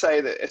one, as I say,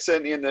 that it's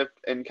certainly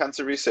in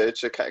cancer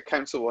research, a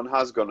council one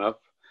has gone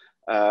up,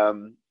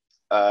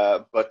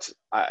 but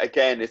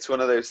again, it's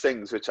one of those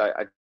things which I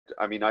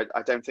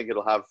don't think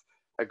it'll have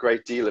a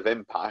great deal of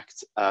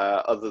impact,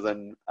 other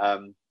than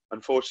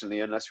unfortunately,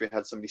 unless we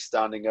had somebody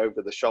standing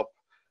over the shop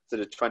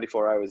sort of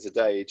 24 hours a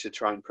day to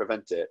try and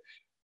prevent it.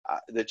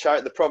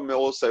 The problem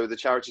also, the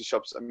charity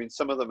shops, I mean,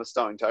 some of them are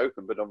starting to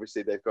open, but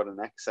obviously they've got an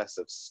excess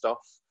of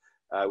stuff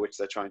which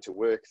they're trying to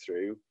work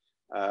through.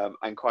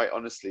 And quite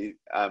honestly,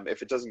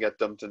 if it doesn't get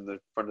dumped in the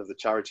front of the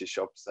charity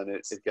shops, then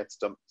it gets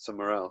dumped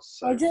somewhere else.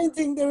 So. I don't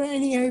think there are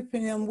any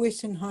open on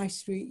Whitton High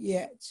Street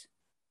yet.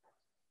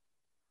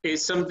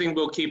 It's something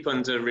we'll keep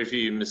under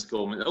review, Ms.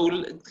 Gorman.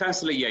 Oh,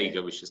 Councillor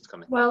Jaeger wishes to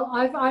come in. Well,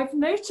 I've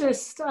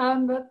noticed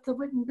that the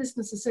Whitton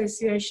Business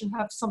Association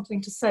have something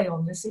to say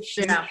on this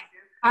issue. Yeah.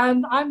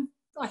 And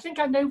I think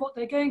I know what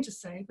they're going to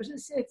say, but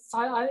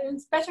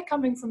it's better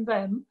coming from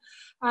them.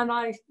 And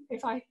I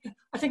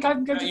think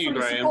I'm going to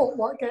fully support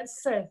what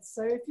gets said.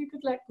 So if you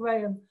could let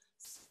Graham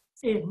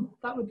in,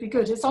 that would be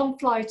good. It's on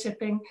fly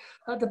tipping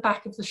at the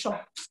back of the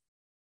shop,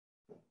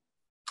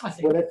 I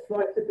think. Well, it's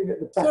fly tipping at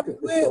the back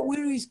of the shop.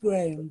 Where is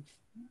Graham?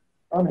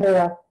 I'm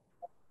here.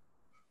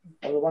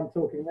 I'm the one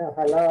talking now.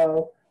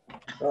 Hello.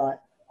 Right.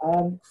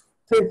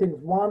 Two things.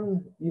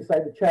 One, you say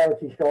the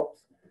charity shops.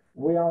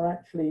 We are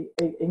actually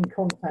in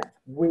contact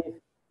with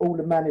all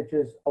the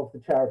managers of the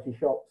charity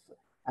shops,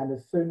 and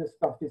as soon as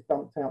stuff is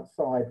dumped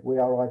outside, we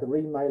are either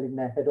emailing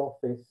their head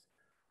office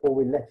or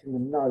we're letting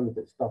them know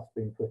that stuff's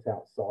been put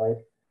outside.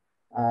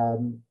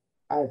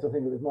 As I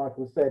think it was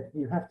Michael said,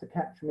 you have to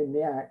catch them in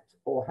the act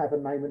or have a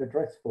name and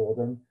address for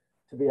them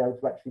to be able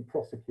to actually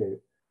prosecute.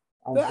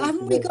 But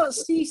haven't we got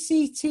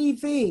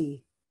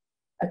CCTV?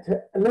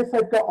 unless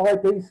they've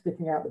got IDs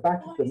sticking out the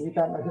back of them, you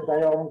don't know who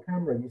they are on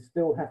camera. You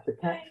still have to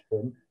catch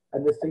them,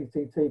 and the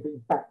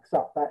CCTV backs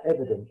up that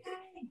evidence,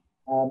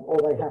 or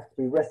they have to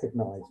be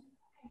recognised.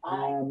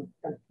 And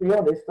to be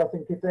honest, I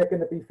think if they're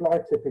going to be fly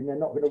tipping, they're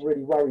not going to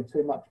really worry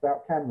too much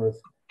about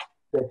cameras.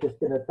 They're just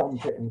going to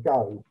dump it and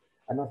go.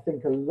 And I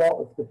think a lot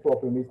of the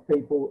problem is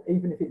people,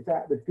 even if it's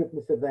out of the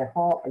goodness of their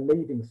heart, are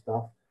leaving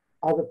stuff.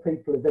 Other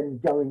people are then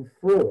going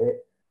through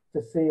it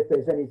to see if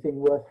there's anything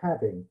worth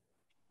having,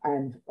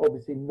 and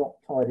obviously not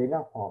tidying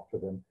up after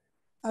them.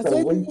 I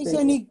don't think there's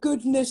any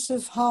goodness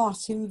of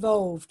heart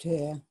involved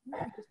here.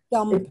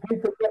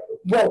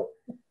 Well,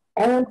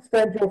 I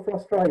understand your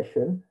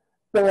frustration,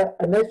 but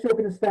unless you're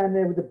going to stand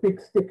there with a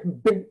big stick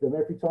and beat them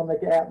every time they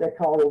get out their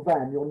car or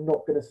van, you're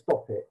not going to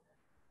stop it.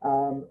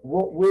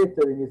 What we're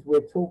doing is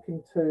we're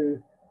talking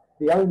to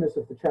the owners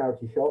of the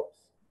charity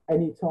shops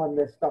anytime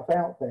there's stuff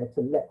out there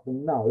to let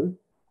them know.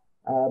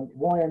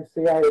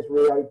 YMCA has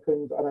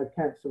reopened. I know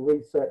Cancer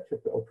Research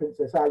or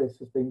Princess Alice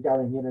has been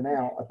going in and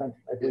out. I don't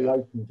think they've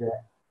reopened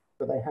yet,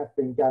 but they have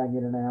been going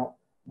in and out.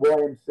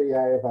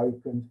 YMCA have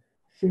opened.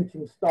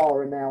 Shooting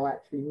Star are now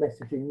actually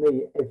messaging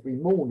me every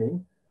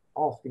morning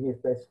asking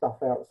if there's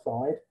stuff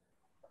outside.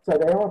 So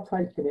they are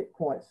taking it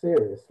quite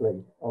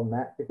seriously on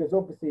that, because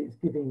obviously it's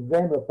giving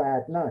them a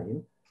bad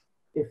name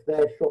if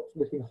their shop's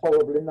looking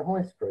horrible in the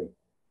high street,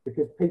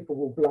 because people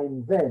will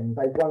blame them.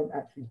 They won't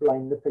actually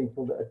blame the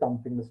people that are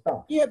dumping the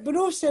stuff. Yeah, but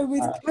also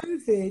with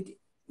COVID,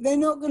 they're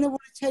not going to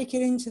want to take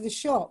it into the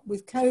shop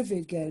with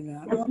COVID going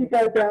around. If you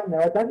go down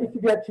there, I don't know if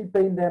you've actually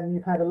been there and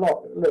you've had a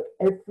lot. Look,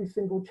 every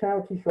single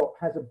charity shop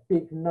has a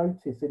big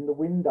notice in the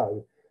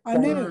window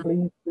saying,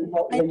 please do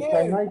not leave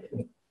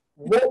donations.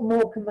 What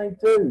more can they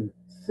do?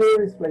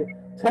 Seriously,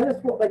 tell us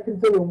what they can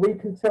do and we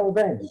can tell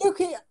them. Look,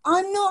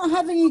 I'm not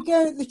having a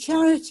go at the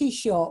charity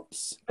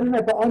shops.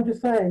 No, but I'm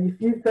just saying,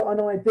 if you've got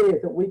an idea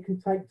that we can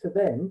take to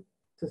them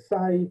to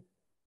say,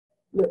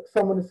 look,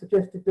 someone has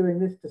suggested doing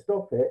this to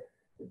stop it,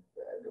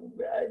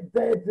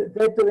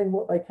 they're doing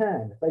what they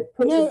can. They've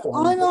put this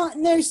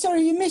on. No,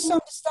 sorry, you're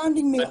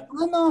misunderstanding me.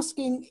 I'm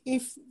asking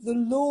if the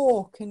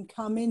law can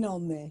come in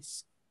on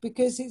this,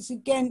 because it's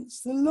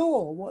against the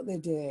law what they're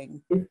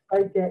doing. If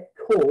they get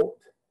caught,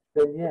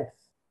 then yes.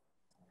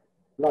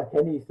 Like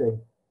anything,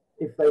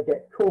 if they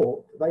get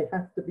caught, they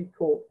have to be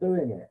caught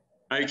doing it.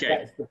 Okay.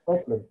 That's the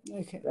problem.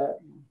 Okay.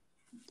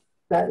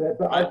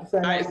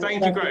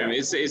 Thank you, Graham.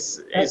 It's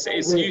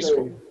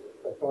useful.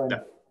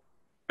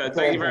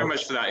 Thank you very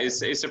much for that.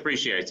 It's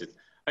appreciated.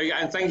 Okay,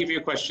 and thank you for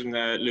your question,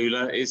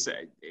 Lula. It's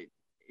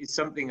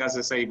something, as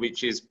I say,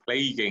 which is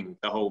plaguing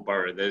the whole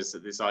borough. There's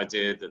this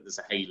idea that there's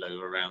a halo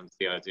around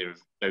the idea of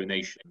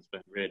donations,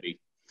 but really,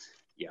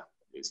 yeah,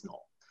 it's not.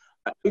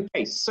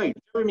 Okay, so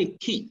Jeremy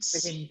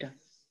Keats.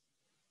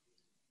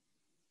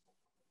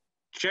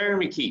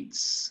 Jeremy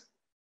Keats.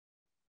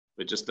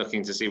 We're just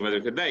looking to see whether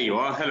we could. There you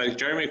are. Hello,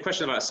 Jeremy. A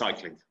question about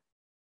cycling.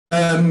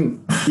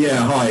 Yeah,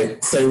 hi.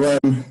 So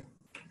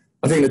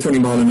I think the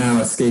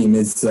 20-mile-an-hour scheme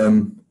is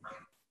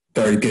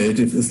very good,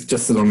 if it's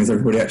just so long as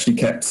everybody actually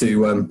kept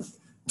to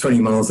 20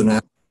 miles an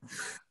hour.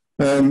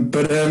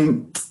 But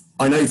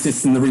I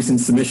noticed in the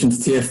recent submission to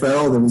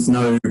TfL there was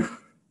no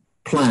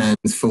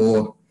plans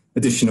for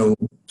additional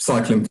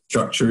cycling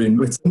infrastructure in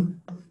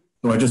Whitton.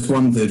 So I just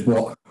wondered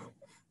what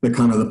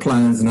the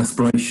plans and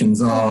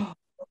aspirations are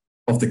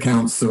of the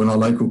council and our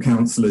local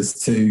councillors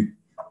to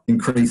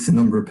increase the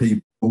number of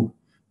people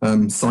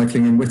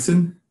cycling in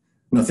Whitton.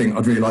 And I think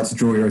I'd really like to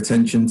draw your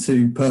attention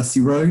to Percy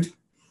Road,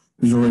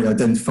 which is already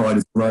identified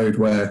as a road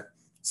where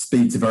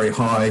speeds are very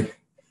high,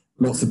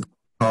 lots of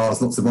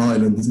cars, lots of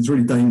islands. It's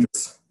really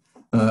dangerous.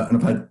 And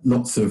I've had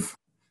lots of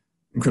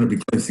incredibly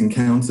close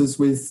encounters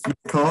with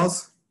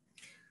cars.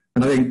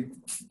 And I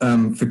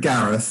think for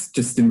Gareth,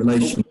 just in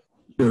relation to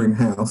Turing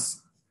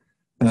House,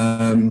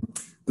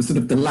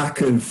 the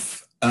lack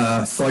of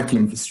cycle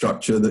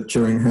infrastructure that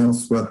Turing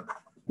House were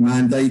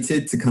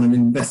mandated to kind of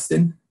invest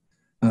in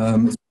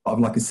as part of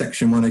like a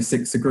Section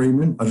 106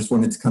 agreement. I just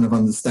wanted to kind of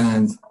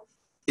understand,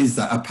 is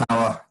that a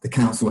power the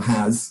council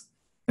has?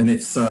 And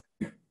if so,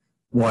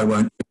 why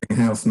weren't Turing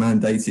House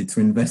mandated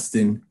to invest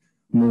in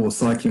more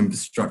cycle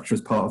infrastructure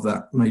as part of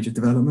that major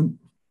development?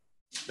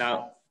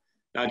 Now,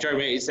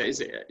 Jeremy,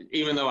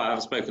 even though I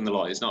have spoken a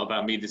lot, it's not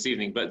about me this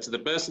evening, but to the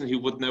person who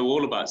would know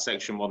all about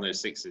Section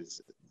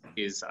 106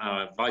 is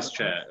our Vice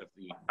Chair of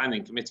the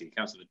Planning Committee,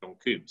 Councillor John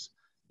Coombs,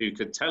 who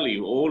could tell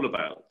you all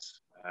about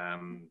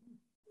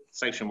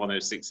Section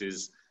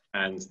 106s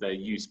and their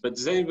use. But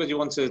does anybody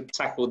want to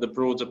tackle the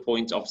broader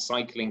point of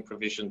cycling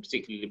provision,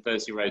 particularly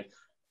Percy Road?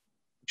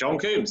 John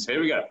Coombs,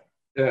 here we go.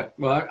 Yeah,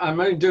 well, I'm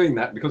only doing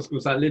that because, of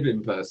course, I live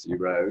in Percy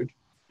Road.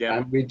 Yeah.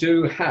 And we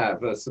do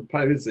have a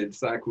supposed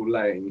cycle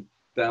lane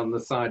down the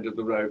side of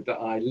the road that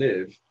I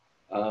live,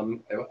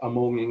 a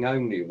morning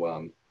only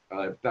one.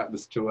 That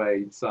was to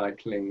aid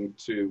cycling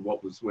to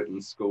what was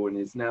Whitton School and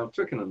is now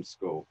Twickenham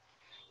School.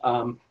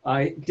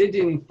 I did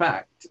in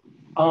fact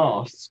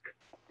ask,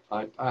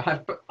 I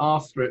had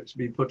asked for it to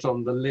be put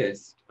on the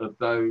list of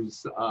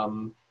those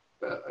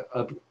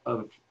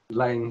of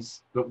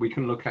lanes that we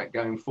can look at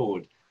going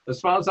forward. As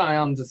far as I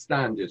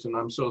understand it, and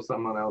I'm sure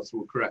someone else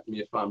will correct me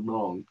if I'm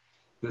wrong,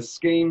 the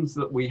schemes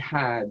that we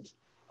had,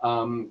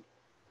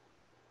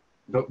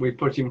 that we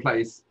put in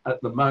place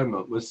at the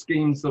moment were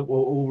schemes that were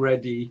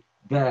already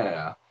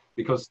there,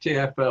 because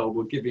TfL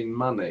were giving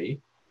money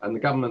and the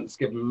government's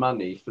given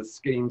money for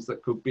schemes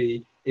that could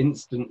be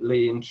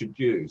instantly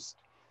introduced.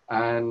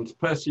 And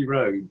Percy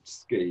Road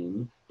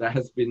scheme, there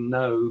has been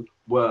no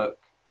work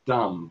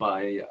done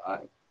by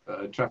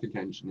traffic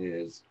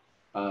engineers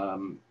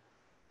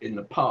in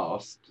the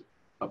past,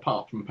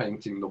 apart from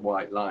painting the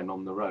white line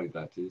on the road,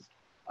 that is.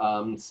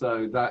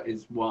 So that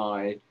is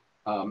why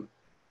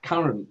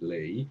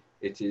currently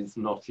it is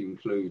not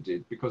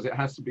included, because it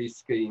has to be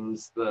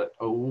schemes that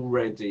are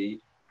already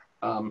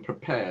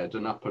prepared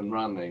and up and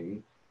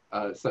running,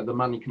 so the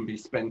money can be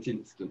spent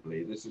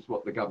instantly. This is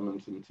what the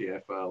government and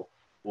TfL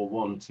were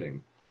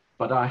wanting.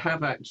 But I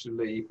have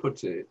actually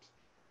put it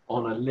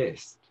on a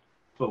list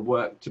for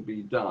work to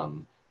be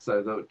done,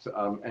 so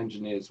that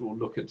engineers will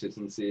look at it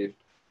and see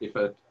if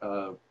a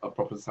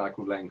proper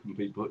cycle lane can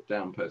be put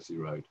down Percy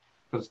Road.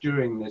 Because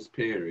during this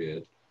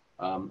period,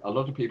 a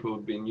lot of people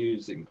have been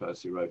using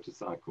Percy Road to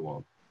cycle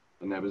on.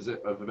 And there was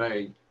a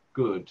very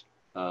good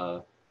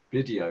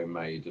video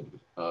made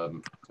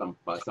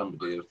by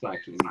somebody of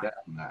cycling down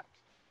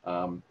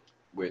that,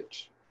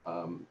 which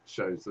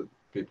shows that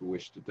people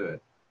wish to do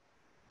it.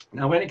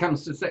 Now, when it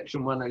comes to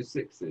Section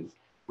 106s,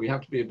 we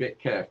have to be a bit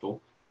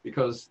careful,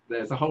 because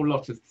there's a whole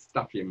lot of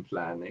stuff in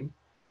planning.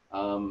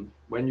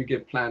 When you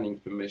give planning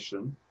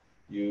permission,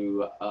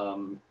 you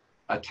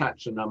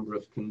attach a number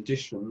of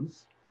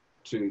conditions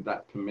to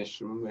that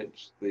permission,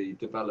 which the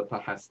developer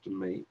has to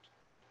meet.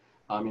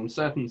 In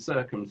certain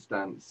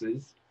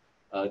circumstances,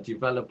 a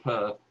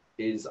developer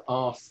is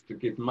asked to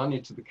give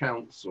money to the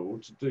council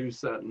to do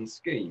certain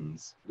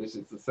schemes. This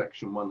is the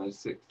Section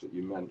 106 that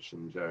you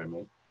mentioned,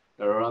 Jeremy.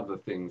 There are other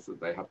things that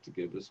they have to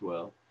give as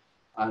well.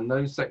 And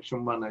those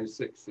Section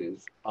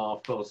 106s are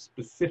for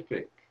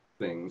specific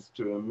things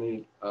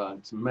to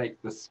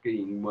make the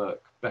scheme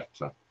work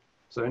better.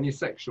 So any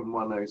Section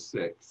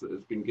 106 that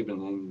has been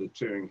given in the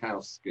Turing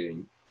House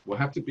scheme will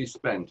have to be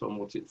spent on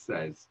what it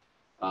says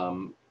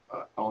on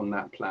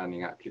that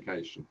planning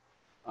application.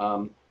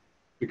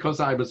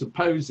 Because I was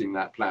opposing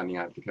that planning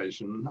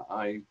application,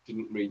 I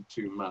didn't read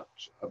too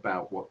much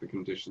about what the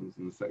conditions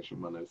in the Section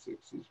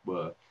 106s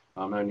were.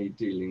 I'm only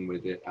dealing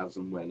with it as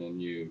and when a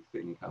new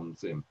thing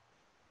comes in.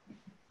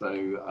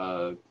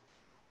 So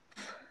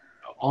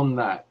on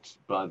that,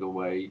 by the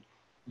way,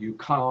 you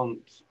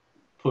can't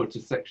put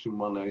a Section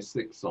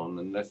 106 on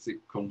unless it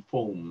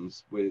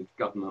conforms with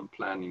government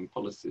planning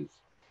policies.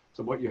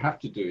 So what you have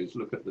to do is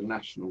look at the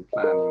national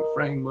planning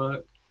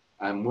framework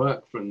and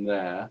work from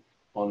there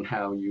on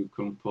how you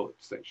can put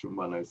Section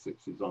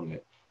 106s on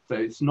it. So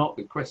it's not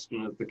the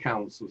question of the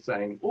council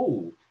saying,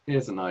 oh,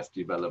 here's a nice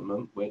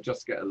development, we'll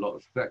just get a lot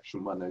of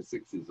Section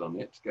 106s on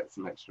it to get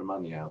some extra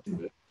money out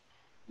of it.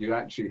 You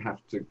actually have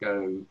to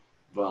go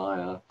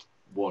via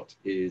what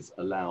is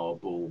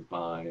allowable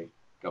by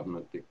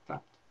government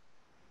diktat.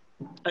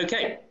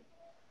 Okay.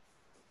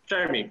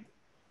 Jeremy,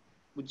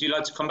 would you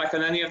like to come back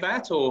on any of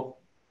that, or?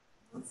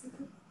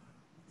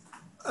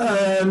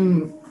 I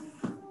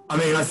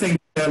mean, I think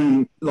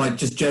like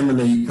just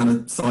generally kind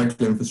of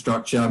cycle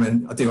infrastructure, I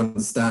mean, I do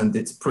understand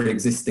it's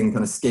pre-existing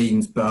kind of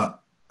schemes,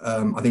 but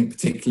I think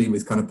particularly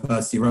with kind of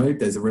Percy Road,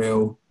 there's a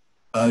real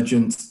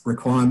urgent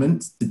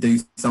requirement to do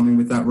something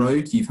with that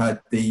road. You've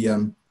had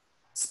the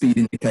speed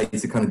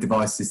indicator kind of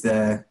devices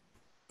there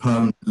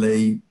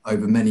permanently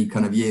over many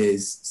kind of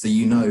years, so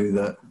you know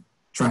that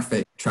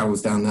traffic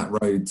travels down that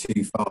road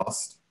too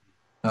fast.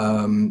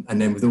 And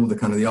then with all the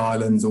kind of the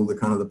islands, all the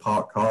kind of the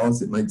parked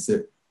cars, it makes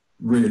it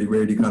really,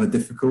 really kind of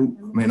difficult.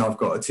 I mean, I've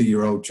got a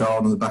 2-year-old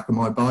child on the back of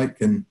my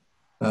bike, and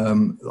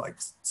like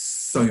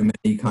so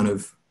many kind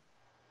of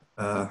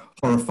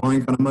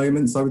horrifying kind of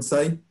moments, I would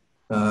say.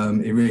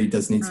 It really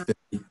does need to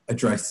be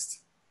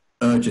addressed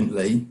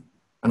urgently.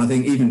 And I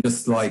think even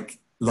just like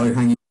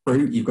low-hanging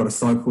fruit, you've got a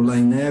cycle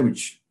lane there,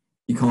 which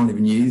you can't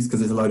even use because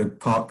there's a load of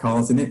parked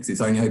cars in it because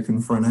it's only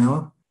open for an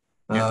hour.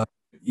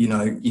 You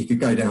know, you could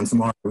go down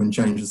tomorrow and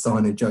change the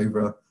signage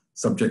over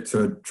subject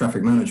to a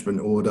traffic management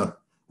order.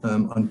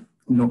 I'm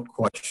not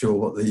quite sure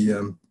what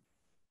the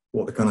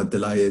kind of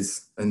delay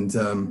is.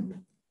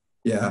 And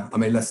yeah, I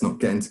mean, let's not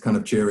get into kind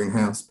of Turing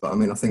House, but I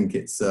mean, I think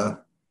it's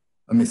a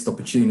missed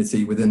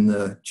opportunity within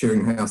the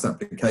Turing House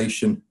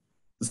application.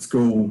 The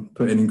school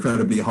put in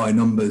incredibly high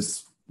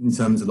numbers in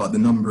terms of like the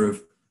number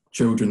of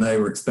children they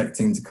were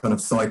expecting to kind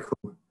of cycle.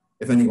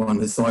 If anyone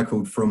has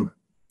cycled from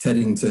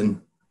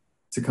Teddington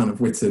to kind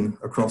of Whitton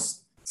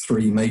across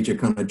 3 major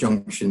kind of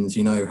junctions,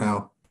 you know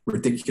how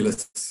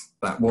ridiculous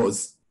that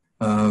was.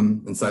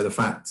 And so the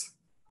fact,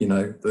 you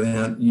know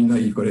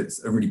you've got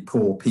a really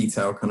poor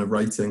PTAL kind of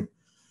rating,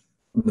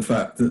 and the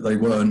fact that they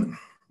weren't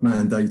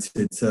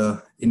mandated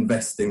to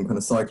invest in kind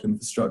of cycle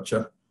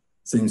infrastructure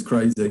seems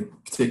crazy,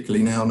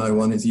 particularly now no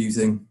one is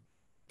using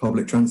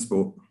public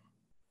transport.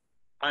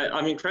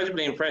 I'm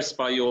incredibly impressed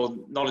by your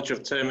knowledge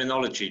of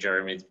terminology,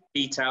 Jeremy.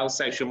 BTAL,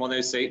 Section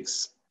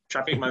 106,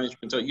 traffic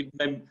management. You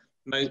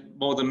know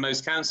more than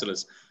most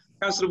councillors.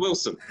 Councillor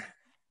Wilson.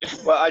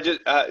 Well,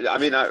 I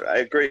mean, I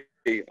agree.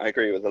 I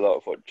agree with a lot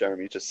of what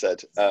Jeremy just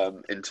said.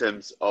 In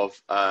terms of,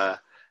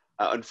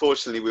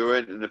 unfortunately, we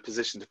weren't in a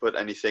position to put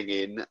anything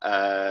in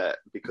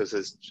because,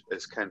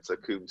 as Councillor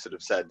Coombs sort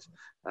of said,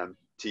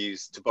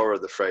 to borrow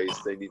the phrase,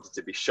 they needed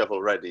to be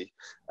shovel ready.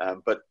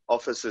 But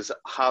officers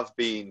have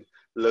been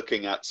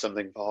looking at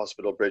something for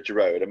Hospital Bridge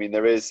Road. I mean,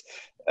 there is,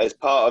 as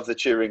part of the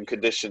cheering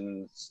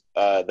conditions,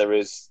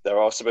 there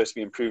are supposed to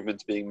be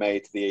improvements being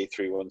made to the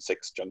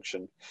A316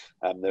 junction.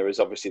 There is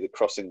obviously the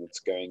crossing that's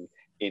going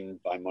in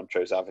by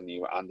Montrose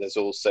Avenue, and there's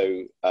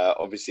also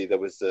obviously there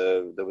was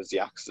the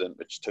accident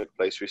which took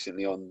place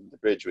recently on the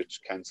bridge, which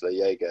Councillor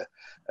Yeager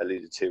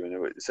alluded to,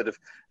 and it sort of,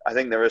 I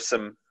think there are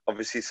some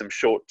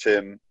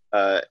short-term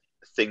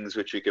things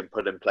which we can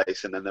put in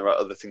place, and then there are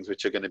other things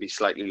which are going to be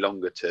slightly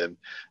longer term.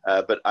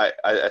 But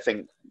I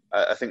think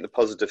the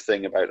positive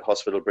thing about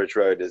Hospital Bridge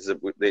Road is that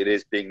it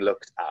is being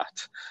looked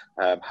at.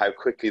 How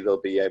quickly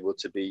they'll be able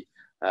to be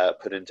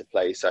put into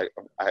place, I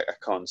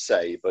can't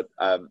say, but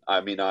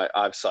I mean,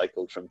 I've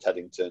cycled from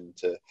Teddington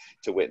to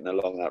Whitton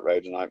along that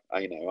road, and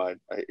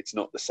it's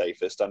not the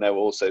safest. I know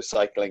also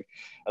cycling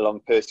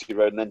along Percy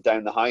Road and then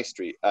down the High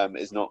Street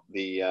is not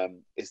the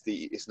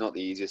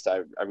easiest.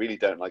 I really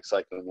don't like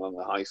cycling along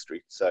the High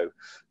Street, so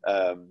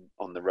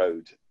on the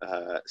road.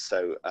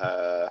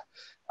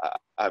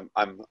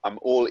 I'm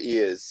all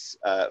ears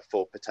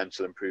for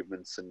potential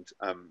improvements, and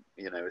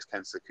as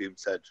Councillor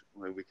Coombs said,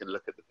 we can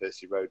look at the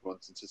Percy Road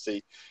once and to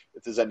see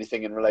if there's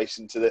anything in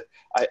relation to the.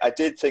 I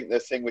did think the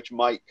thing which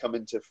might come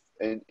into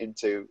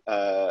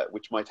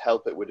which might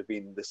help it would have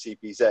been the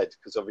CPZ,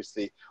 because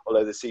obviously,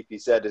 although the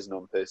CPZ isn't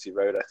on Percy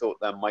Road, I thought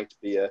there might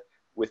be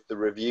with the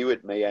review,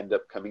 it may end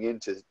up coming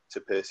into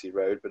Percy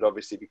Road, but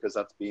obviously because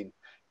that's been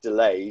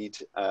delayed,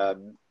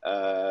 then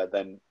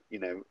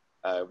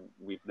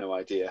we've no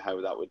idea how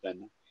that would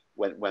then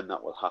when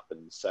that will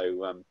happen.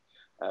 So,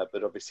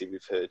 but obviously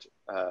we've heard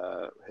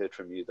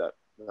from you that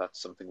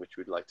that's something which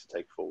we'd like to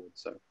take forward.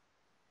 So,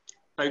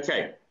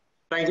 okay,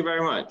 thank you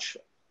very much.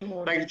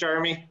 Thank you,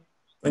 Jeremy.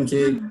 Thank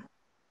you.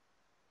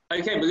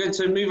 Okay, we're going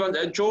to move on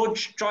to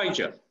George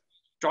Dreyer.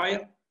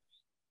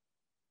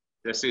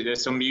 Let's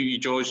unmute you,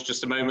 George,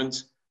 just a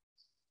moment.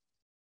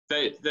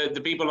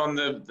 The people on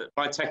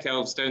my tech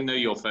elves don't know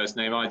your first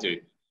name. I do.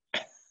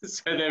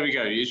 So there we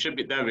go. You should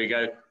be. There we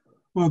go.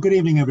 Well, good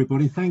evening,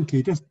 everybody. Thank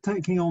you. Just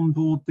taking on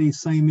board these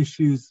same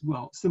issues,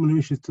 well, similar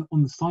issues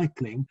on the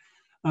cycling.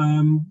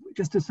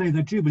 Just to say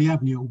that Jubilee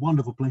Avenue, a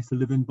wonderful place to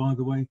live in, by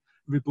the way,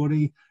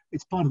 everybody.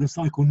 It's part of the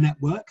cycle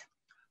network.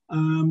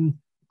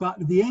 But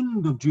at the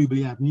end of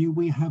Jubilee Avenue,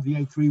 we have the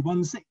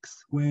A316,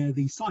 where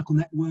the cycle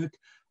network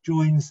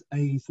joins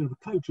a sort of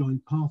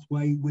co-joined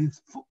pathway with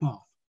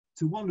footpath.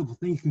 It's a wonderful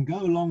thing. You can go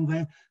along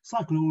there,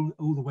 cycle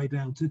all the way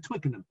down to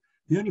Twickenham.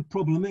 The only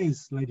problem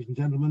is, ladies and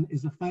gentlemen,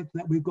 is the fact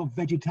that we've got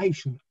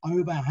vegetation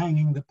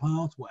overhanging the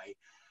pathway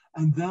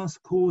and thus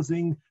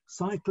causing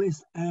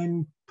cyclists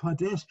and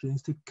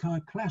pedestrians to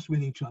clash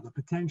with each other,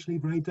 potentially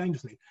very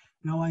dangerously.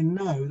 Now, I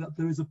know that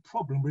there is a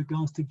problem with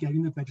regards to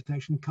getting the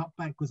vegetation cut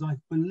back, because I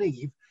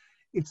believe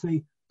it's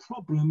a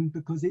problem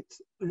because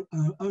it's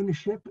an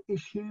ownership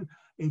issue.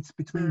 It's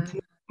between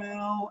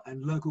TfL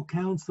and local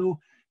council.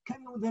 Can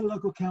the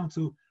local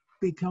council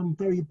become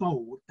very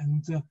bold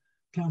and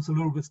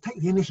Councillor Roberts, take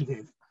the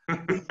initiative,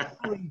 be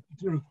very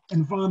sort of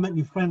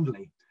environmentally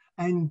friendly,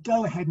 and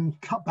go ahead and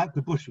cut back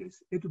the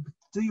bushes? It would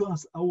do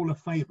us all a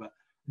favour.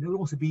 And it'll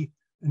also be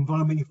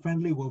environmentally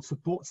friendly, will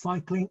support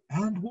cycling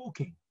and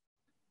walking.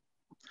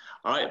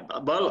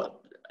 Well,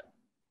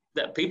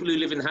 people who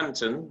live in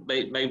Hampton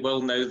may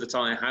well know that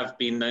I have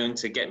been known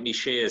to get me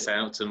shears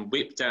out and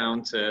whip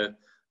down to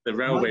the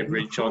railway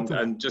bridge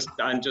and just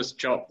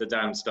chop the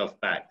damn stuff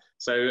back.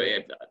 So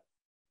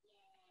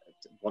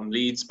one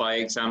leads by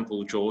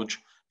example, George.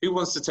 Who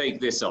wants to take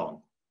this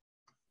on?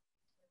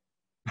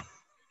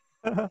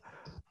 The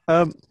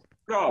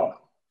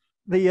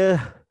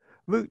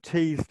route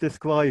he's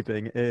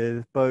describing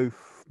is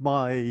both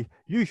my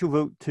usual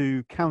route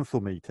to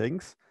council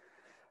meetings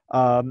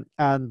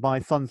and my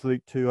son's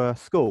route to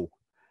school.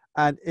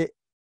 And it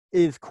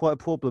is quite a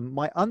problem.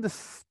 My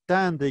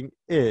understanding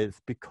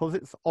is, because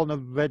it's on a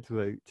red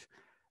route,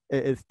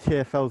 it is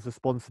TfL's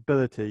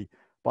responsibility,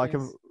 but yes. I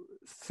can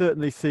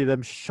certainly see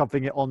them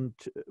shoving it on,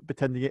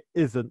 pretending it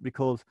isn't,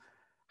 because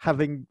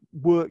having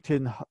worked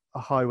in a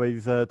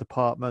highways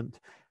department,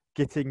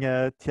 getting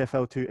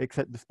TfL to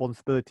accept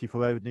responsibility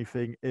for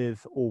anything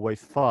is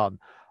always fun.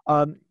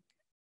 It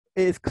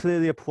is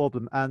clearly a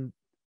problem, and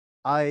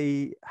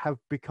I have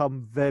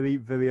become very,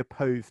 very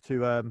opposed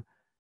to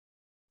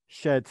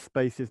shared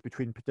spaces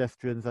between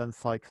pedestrians and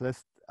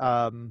cyclists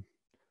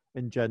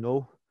in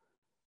general,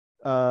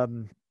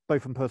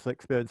 both from personal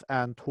experience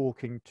and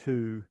talking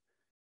to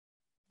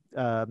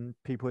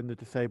people in the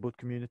disabled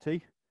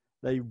community.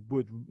 They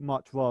would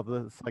much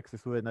rather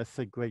cyclists were in a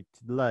segregated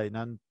lane,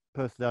 and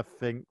personally I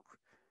think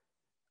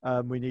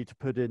we need to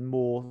put in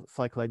more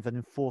cycle lanes and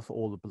enforce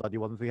all the bloody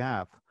ones we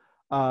have.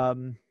 But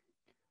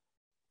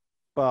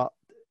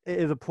it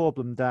is a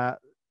problem that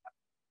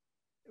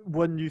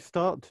when you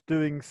start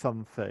doing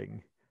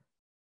something,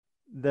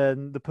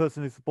 then the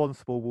person who's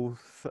responsible will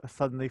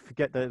suddenly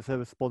forget that it's their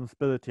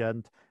responsibility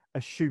and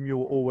assume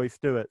you'll always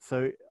do it.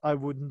 So I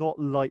would not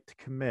like to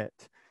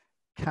commit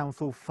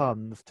council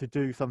funds to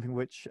do something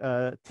which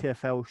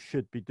TfL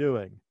should be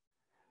doing.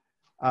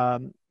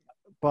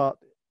 But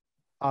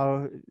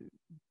I'll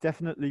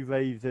definitely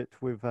raise it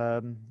with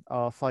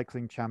our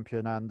cycling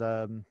champion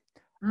and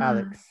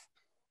Alex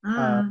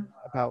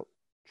about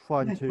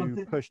trying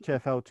to push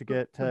TfL to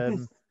get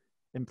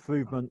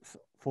improvements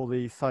for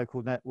the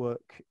cycle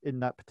network in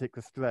that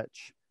particular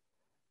stretch,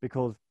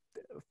 because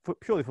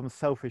purely from a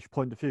selfish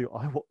point of view,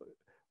 I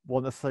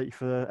want a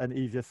safer and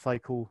easier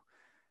cycle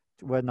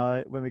when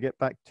we get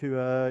back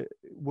to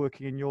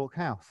working in York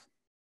House.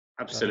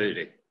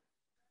 Absolutely.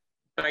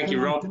 Thank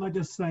you, Rob. Can I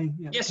just say?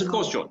 Yeah, yes, of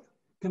course, John.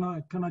 Can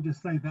I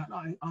just say that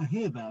I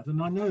hear that,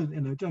 and I know,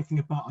 joking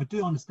apart, I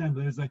do understand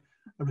there is a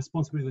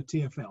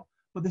responsibility of the TfL,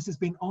 but this has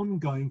been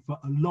ongoing for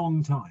a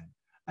long time,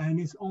 and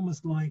it's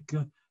almost like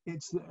we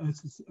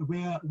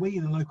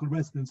the local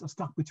residents are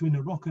stuck between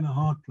a rock and a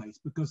hard place,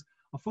 because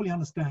I fully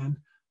understand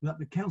that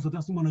the council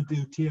doesn't want to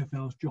do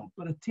TfL's job,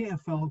 but a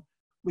TfL,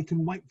 we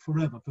can wait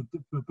forever for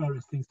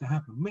various things to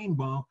happen.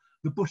 Meanwhile,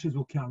 the bushes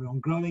will carry on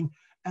growing,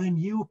 and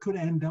you could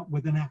end up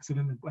with an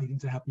accident waiting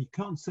to happen. You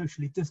can't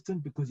socially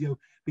distance because you're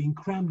being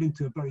crammed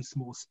into a very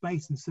small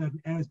space in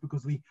certain areas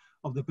because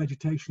of the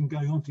vegetation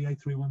going on to the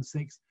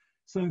A316.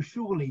 So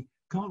surely,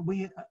 can't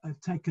we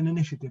take an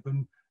initiative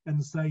and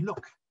say,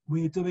 look,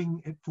 we're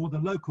doing it for the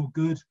local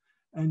good,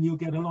 and you'll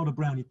get a lot of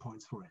brownie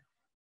points for it.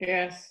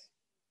 Yes.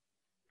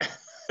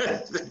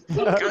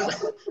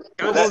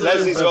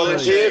 Leslie's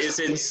volunteered.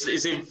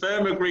 Is in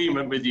firm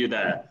agreement with you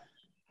there.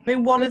 I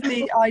mean, one of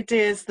the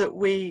ideas that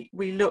we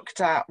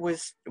looked at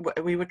was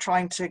we were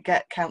trying to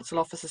get council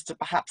officers to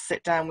perhaps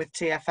sit down with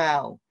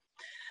TfL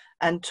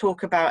and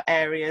talk about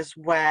areas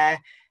where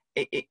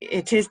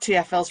it is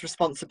TfL's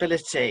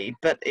responsibility,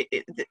 but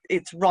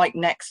it's right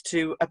next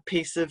to a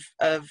piece of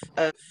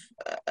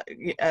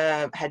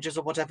hedges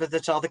or whatever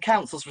that are the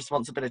council's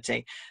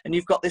responsibility. And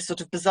you've got this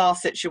sort of bizarre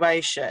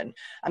situation.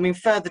 I mean,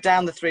 further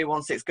down the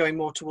 316 going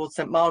more towards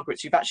St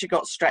Margaret's, you've actually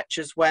got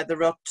stretches where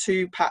there are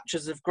two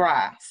patches of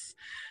grass,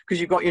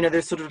 because you've got,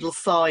 those sort of little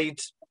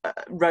side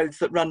roads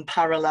that run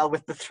parallel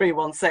with the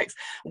 316,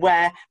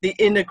 where the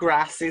inner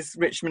grass is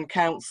Richmond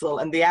Council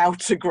and the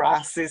outer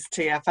grass is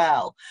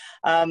TfL.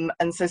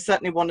 And so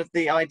certainly one of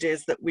the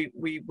ideas that we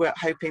were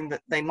hoping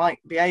that they might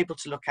be able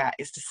to look at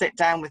is to sit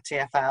down with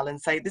TfL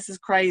and say, this is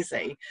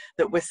crazy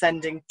that we're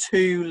sending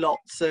two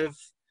lots of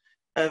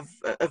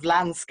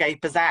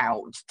landscapers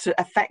out to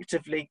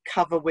effectively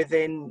cover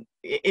within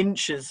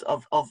inches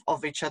of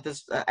each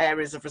other's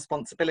areas of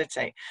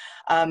responsibility.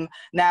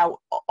 Now,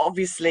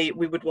 obviously,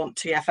 we would want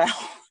TfL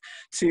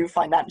to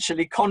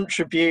financially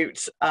contribute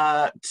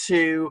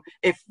to,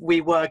 if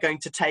we were going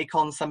to take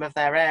on some of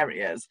their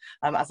areas.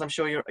 As I'm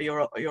sure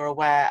you're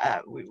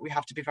aware, we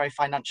have to be very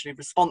financially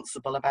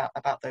responsible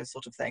about those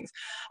sort of things.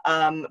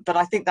 But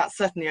I think that's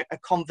certainly a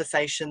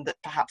conversation that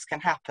perhaps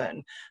can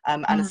happen,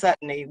 and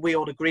certainly we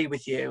all agree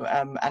with you.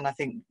 And I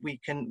think we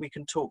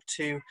can talk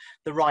to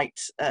the right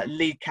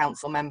lead council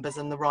members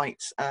and the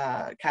right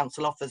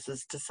council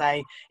officers to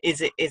say,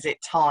 is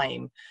it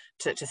time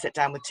to sit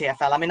down with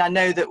TfL? I mean, I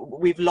know that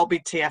we've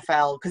lobbied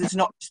TfL, because it's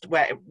not just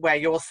where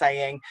you're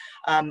saying,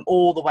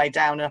 all the way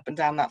down, up and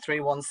down that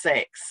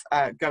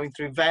 316, going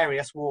through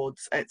various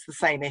wards, it's the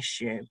same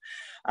issue.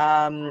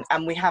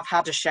 And we have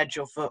had a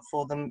schedule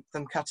for them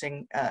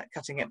cutting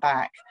it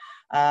back.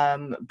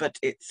 But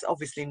it's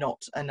obviously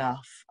not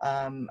enough,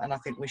 and I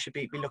think we should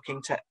be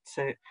looking to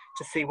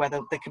see whether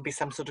there can be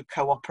some sort of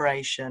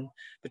cooperation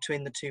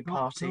between the two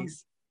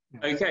parties.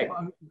 Okay.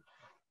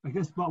 I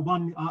guess, but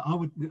I'm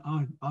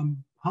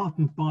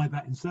heartened by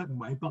that in a certain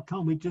way, but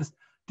can't we just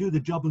do the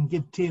job and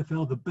give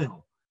TfL the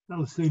bill?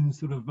 That'll soon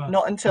sort of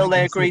not until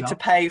they agree to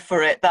pay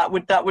for it. That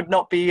would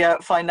not be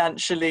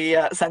financially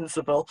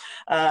sensible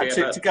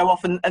to go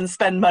off and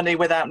spend money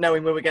without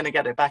knowing where we're going to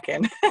get it back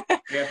in.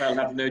 TfL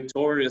have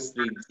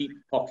notoriously deep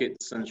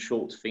pockets and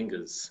short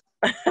fingers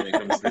when it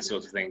comes to this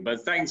sort of thing.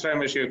 But thanks very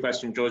much for your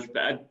question, George.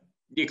 But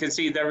you can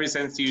see there is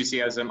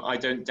enthusiasm. I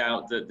don't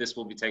doubt that this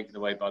will be taken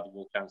away by the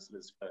ward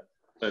councillors for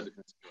further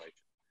consideration.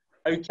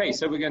 Okay,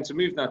 so we're going to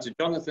move now to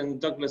Jonathan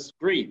Douglas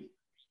Green,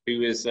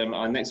 who is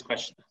our next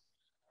questioner.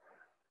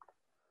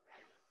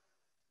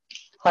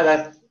 Hi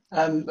there.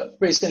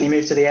 Recently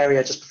moved to the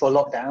area just before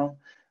lockdown,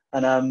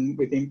 and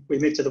we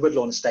moved to the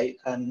Woodlawn estate.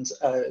 And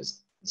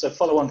so,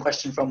 follow-on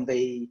question from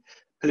the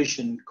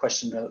pollution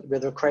question, the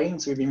River Crane.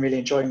 So we've been really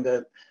enjoying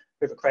the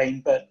River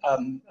Crane, but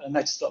I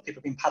noticed a lot of people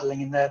have been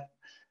paddling in there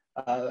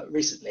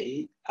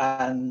recently,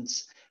 and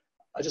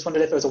I just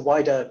wondered if there was a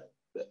wider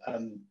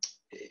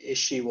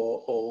issue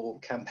or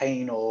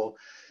campaign or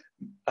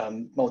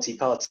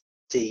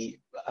multi-party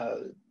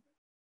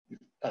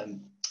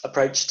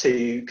approach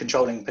to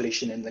controlling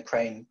pollution in the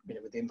Crane,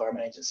 with the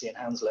Environment Agency in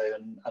Hounslow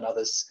and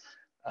others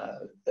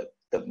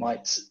that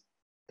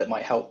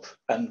might help,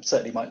 and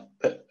certainly might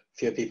put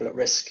fewer people at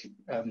risk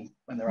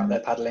when they're out there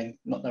paddling,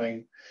 not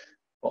knowing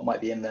what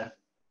might be in there.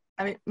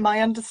 I mean,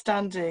 my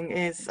understanding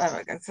is, so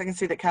I can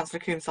see that Councillor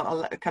Coombs, I'll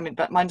let her come in,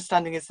 but my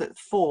understanding is that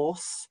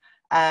Force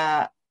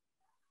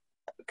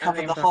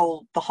cover the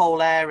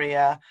whole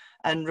area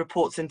and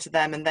reports into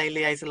them, and they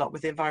liaise a lot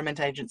with the Environment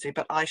Agency.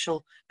 But I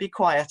shall be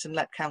quiet and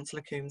let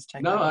Councillor Coombs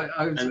take over.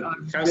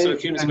 Councillor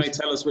Coombs may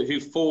tell us who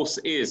Force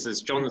is,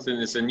 as Jonathan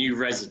is a new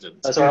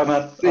resident. So I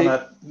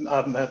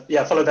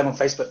follow them on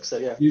Facebook. So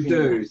yeah, you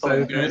do.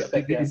 So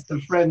it's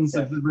the Friends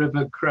of the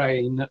River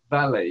Crane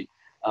Valley.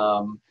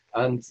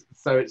 And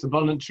so it's a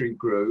voluntary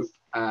group,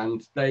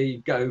 and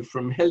they go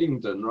from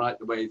Hillingdon right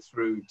the way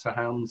through to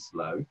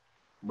Hounslow,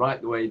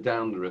 right the way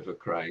down the River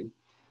Crane.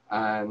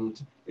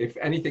 And if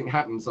anything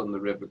happens on the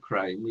River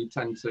Crane, we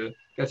tend to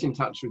get in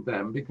touch with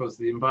them, because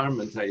the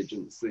Environment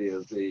Agency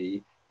are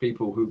the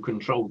people who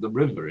control the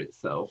river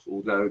itself,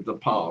 although the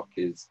park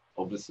is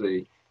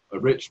obviously a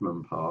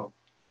Richmond park.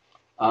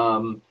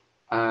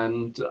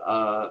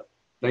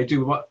 They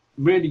do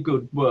really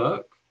good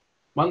work.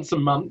 Once a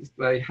month,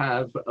 they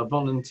have a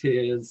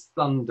Volunteers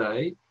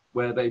Sunday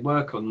where they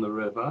work on the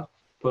river,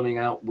 pulling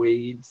out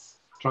weeds,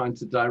 trying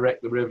to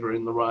direct the river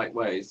in the right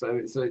way. So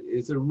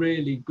it's a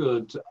really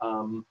good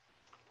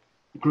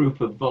group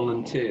of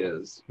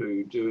volunteers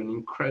who do an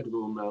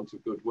incredible amount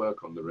of good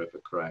work on the River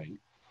Crane.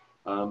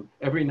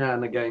 Every now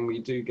and again, we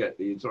do get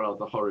these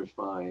rather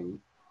horrifying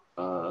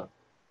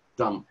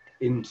dump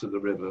into the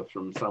river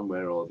from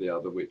somewhere or the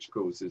other, which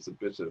causes a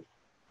bit of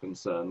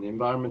concern. The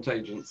Environment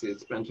Agency has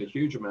spent a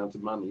huge amount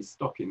of money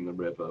stocking the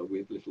river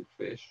with little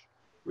fish,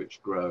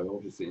 which grow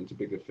obviously into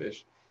bigger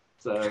fish.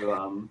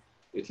 So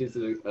it is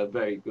a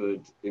very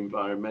good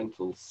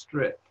environmental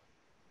strip.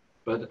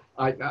 But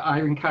I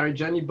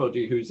encourage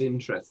anybody who's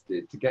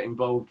interested to get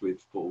involved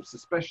with Force,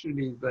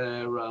 especially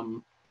their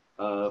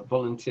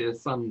Volunteer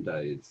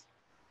Sundays,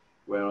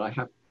 where I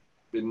have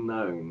been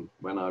known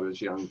when I was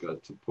younger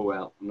to pull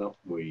out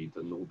knotweed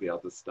and all the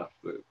other stuff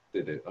that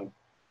did it. I'm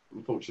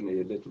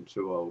unfortunately a little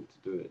too old to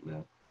do it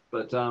now.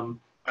 But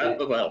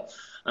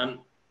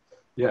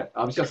yeah,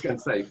 I was just going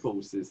to say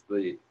Force is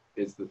the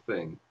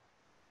thing.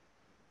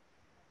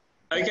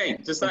 Okay,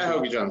 does that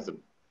help you, Jonathan?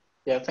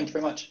 Yeah, thank you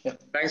very much. Yeah.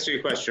 Thanks for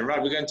your question.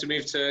 Right, we're going to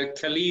move to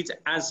Khalid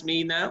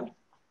Azmi now.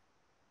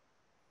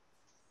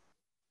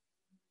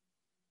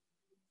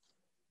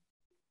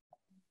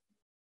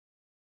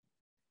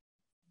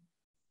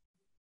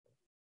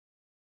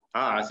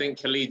 I think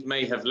Khalid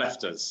may have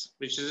left us,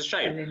 which is a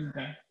shame.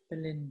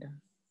 Belinda.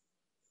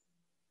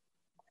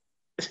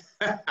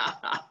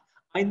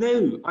 I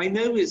know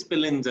it's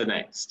Belinda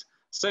next.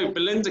 So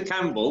Belinda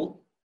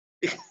Campbell,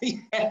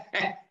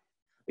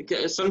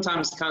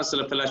 sometimes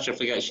Councillor Palestra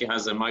forgets she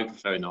has a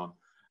microphone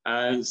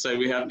on. So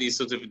we have these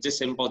sort of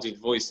disembodied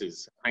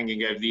voices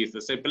hanging over the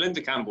ether. So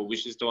Belinda Campbell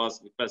wishes to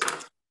ask the question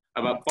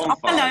about bonfires.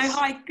 Hello,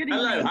 hi, good evening.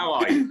 Hello, how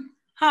are you?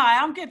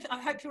 Hi, I'm good.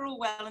 I hope you're all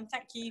well, and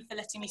thank you for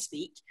letting me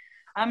speak.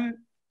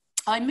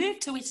 I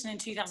moved to Whitton in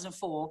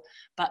 2004,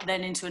 but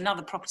then into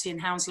another property in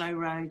Hounslow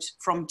Road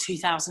from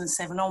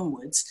 2007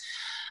 onwards.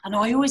 And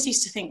I always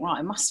used to think, right,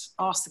 I must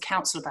ask the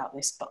council about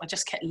this, but I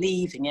just kept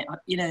leaving it,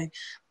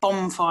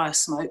 bonfire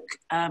smoke.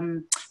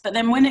 But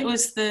then when it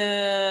was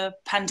the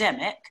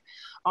pandemic,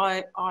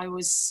 I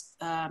was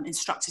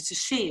instructed to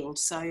shield.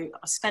 So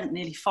I spent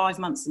nearly 5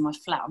 months in my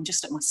flat. I'm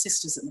just at my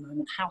sister's at the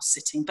moment, house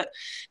sitting. But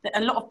a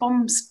lot of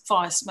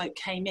bonfire smoke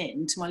came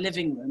into my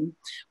living room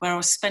where I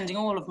was spending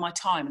all of my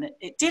time. And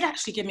it did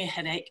actually give me a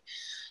headache.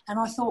 And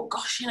I thought,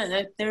 gosh,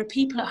 there are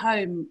people at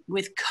home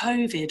with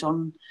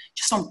COVID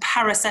just on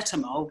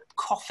paracetamol,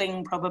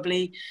 coughing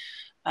probably,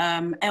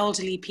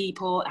 elderly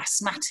people,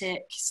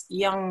 asthmatics,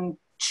 young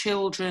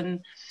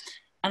children.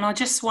 And I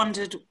just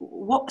wondered,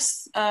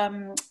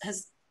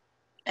 has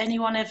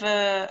anyone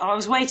ever, I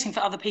was waiting for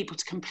other people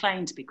to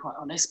complain, to be quite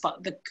honest,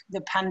 but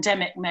the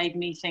pandemic made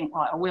me think,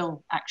 right, I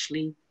will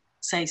actually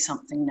say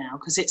something now,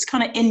 because it's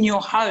kind of in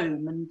your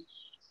home. And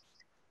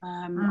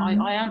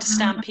I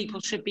understand people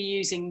should be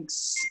using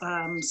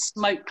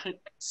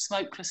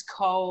smokeless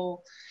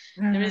coal.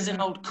 There is an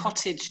old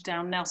cottage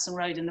down Nelson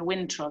Road in the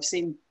winter. I've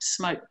seen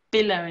smoke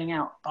billowing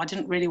out. I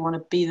didn't really want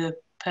to be the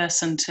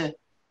person to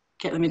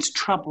get them into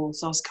trouble,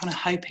 so I was kind of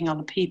hoping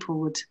other people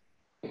would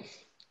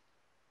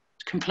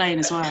complain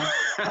as well.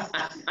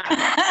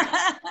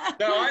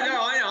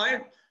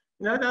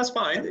 No, that's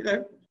fine.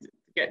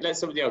 Let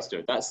somebody else do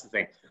it. That's the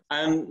thing.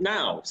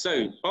 Now,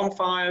 so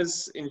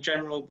bonfires in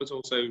general, but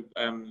also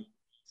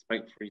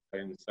smoke-free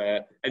zones.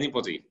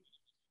 Anybody?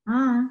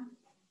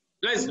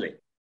 Leslie.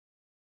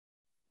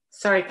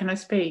 Sorry, can I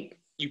speak?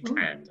 You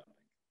can.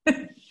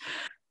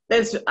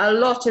 There's a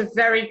lot of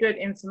very good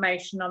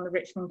information on the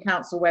Richmond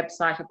Council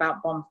website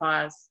about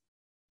bonfires,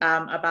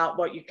 about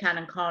what you can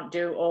and can't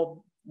do,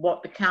 or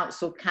what the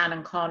council can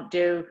and can't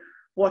do,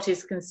 what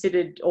is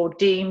considered or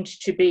deemed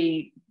to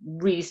be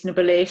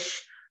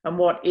reasonable-ish and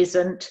what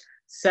isn't.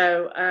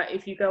 So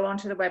if you go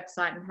onto the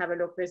website and have a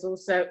look, there's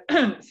also,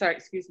 sorry,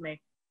 excuse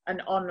me, an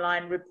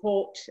online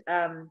report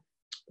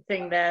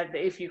thing there.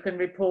 That if you can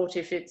report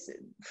if it's,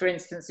 for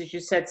instance, as you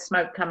said,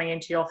 smoke coming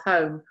into your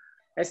home,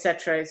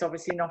 etc., is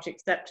obviously not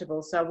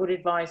acceptable. So I would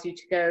advise you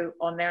to go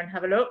on there and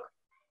have a look.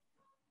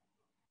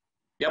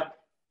 Yep,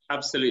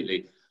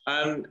 absolutely.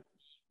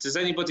 Does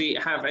anybody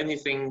have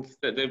anything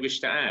that they wish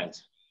to add?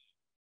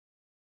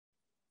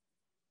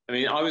 I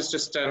mean, I was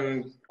just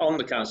on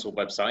the council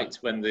website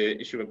when the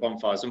issue of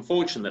bonfires.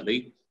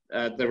 Unfortunately,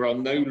 there are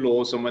no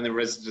laws on when a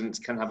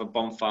resident can have a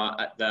bonfire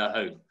at their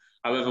home.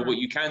 However, what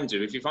you can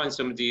do, if you find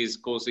somebody is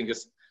causing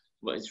us,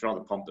 well, it's a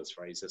rather pompous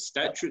phrase, a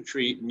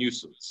statutory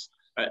nuisance,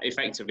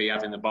 effectively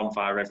having a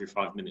bonfire every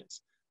 5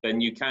 minutes, then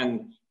you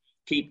can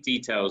keep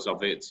details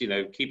of it, you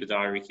know, keep a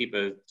diary, keep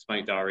a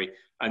smoke diary,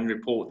 and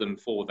report them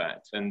for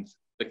that. And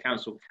the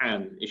council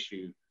can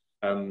issue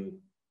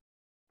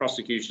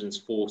prosecutions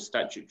for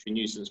statutory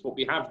nuisance. What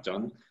we have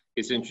done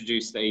is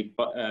introduced a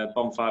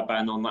bonfire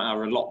ban on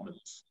our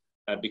allotments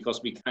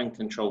because we can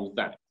control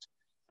that.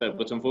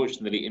 But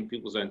unfortunately, in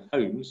people's own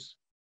homes,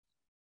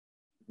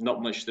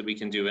 not much that we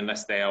can do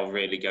unless they are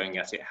really going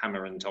at it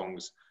hammer and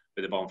tongs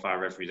with a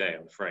bonfire every day,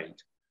 I'm afraid.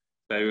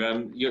 So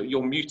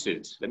you're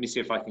muted. Let me see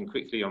if I can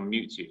quickly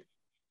unmute you.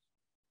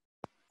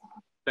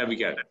 There we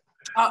go.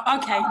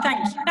 Okay,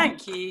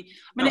 thank you.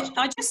 I mean,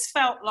 I just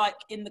felt like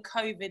in the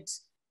COVID,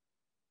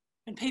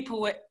 when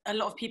a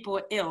lot of people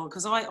were ill,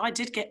 because I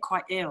did get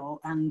quite ill,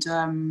 and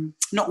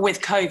not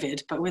with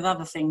COVID, but with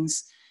other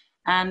things.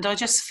 And I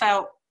just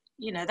felt,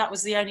 you know, that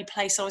was the only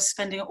place I was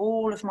spending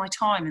all of my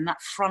time, in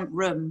that front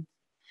room,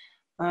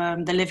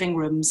 the living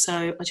room.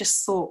 So I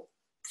just thought,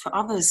 for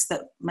others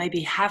that maybe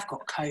have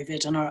got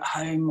COVID and are at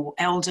home, or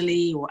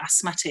elderly or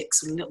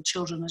asthmatics or little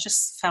children, I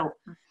just felt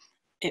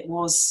it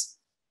was,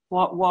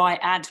 why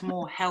add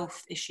more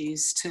health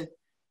issues to,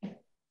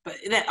 but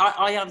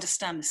I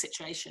understand the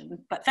situation.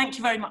 But thank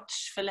you very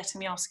much for letting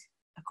me ask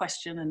a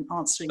question and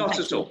answering. Not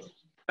at all.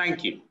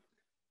 Thank you.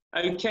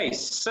 Okay,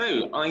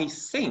 so I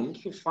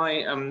think, if I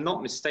am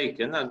not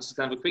mistaken, I'm just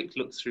going to have a quick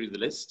look through the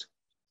list.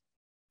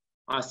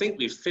 I think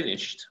we've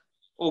finished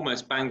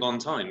almost bang on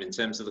time in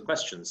terms of the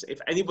questions. If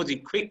anybody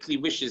quickly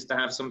wishes to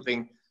have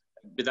something,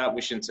 without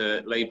wishing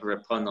to labour a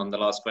pun on the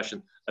last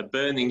question, a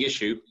burning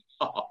issue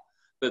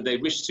that they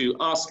wish to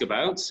ask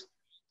about.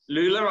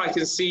 Lula, I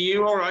can see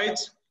you, all right?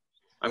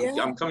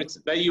 I'm coming to,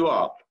 there you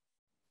are.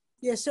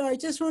 Yeah, so I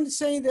just want to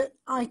say that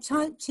I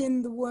typed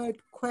in the word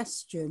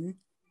question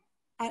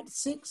at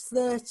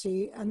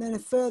 6:30 and then a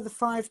further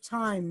 5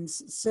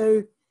 times.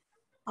 So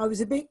I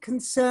was a bit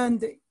concerned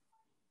that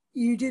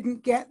you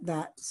didn't get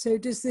that. So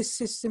does this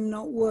system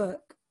not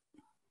work?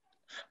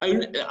 I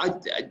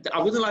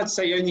wouldn't like to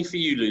say only for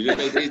you, Lulu.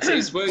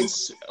 It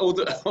works all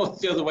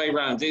the other way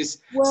around.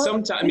 Well,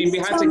 sometimes, I mean, we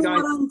had tell a me guy.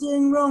 what I'm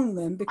doing wrong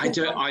then? Because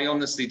I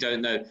honestly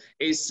don't know.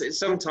 It's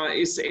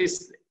sometimes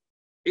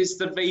it's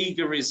the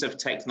vagaries of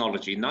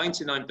technology.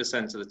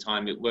 99% of the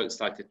time, it works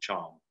like a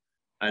charm,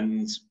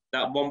 and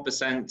that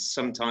 1%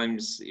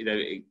 sometimes, you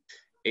know,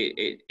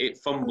 it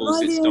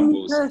fumbles, it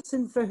stumbles. Am I the only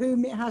person for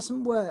whom it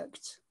hasn't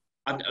worked?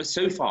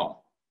 So far,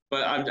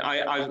 but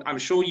I'm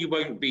sure you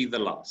won't be the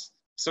last.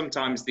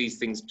 Sometimes these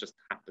things just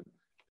happen.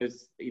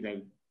 Because, you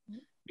know,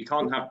 we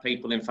can't have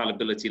people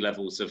infallibility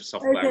levels of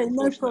software, okay,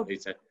 unfortunately.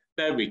 So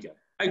there we go.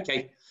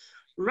 Okay,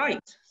 right.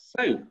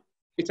 So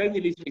it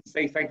only leaves me to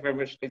say thank you very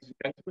much, ladies and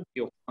gentlemen, for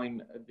your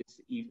time this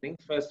evening.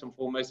 First and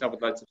foremost, I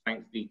would like to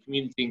thank the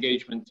community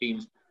engagement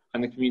teams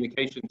and the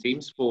communication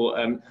teams for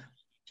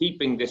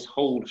keeping this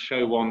whole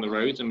show on the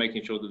road and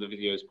making sure that the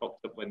videos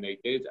popped up when they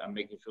did, and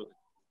making sure that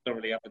it's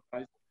thoroughly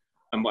advertised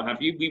and what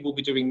have you. We will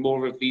be doing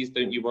more of these,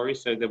 don't you worry,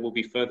 so there will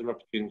be further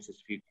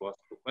opportunities for you to ask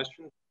your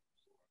questions.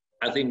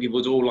 I think we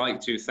would all like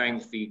to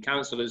thank the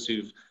councillors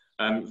who've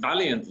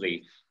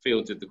valiantly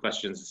fielded the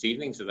questions this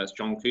evening. So that's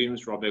John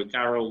Coombs, Rob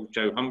O'Carroll,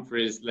 Joe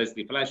Humphreys,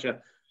 Leslie Palesha,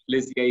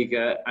 Liz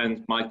Yeager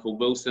and Michael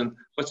Wilson.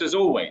 But as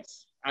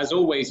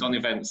always on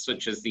events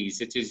such as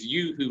these, it is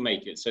you who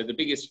make it. So the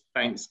biggest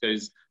thanks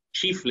goes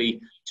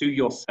chiefly to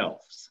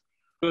yourselves.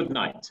 Good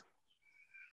night.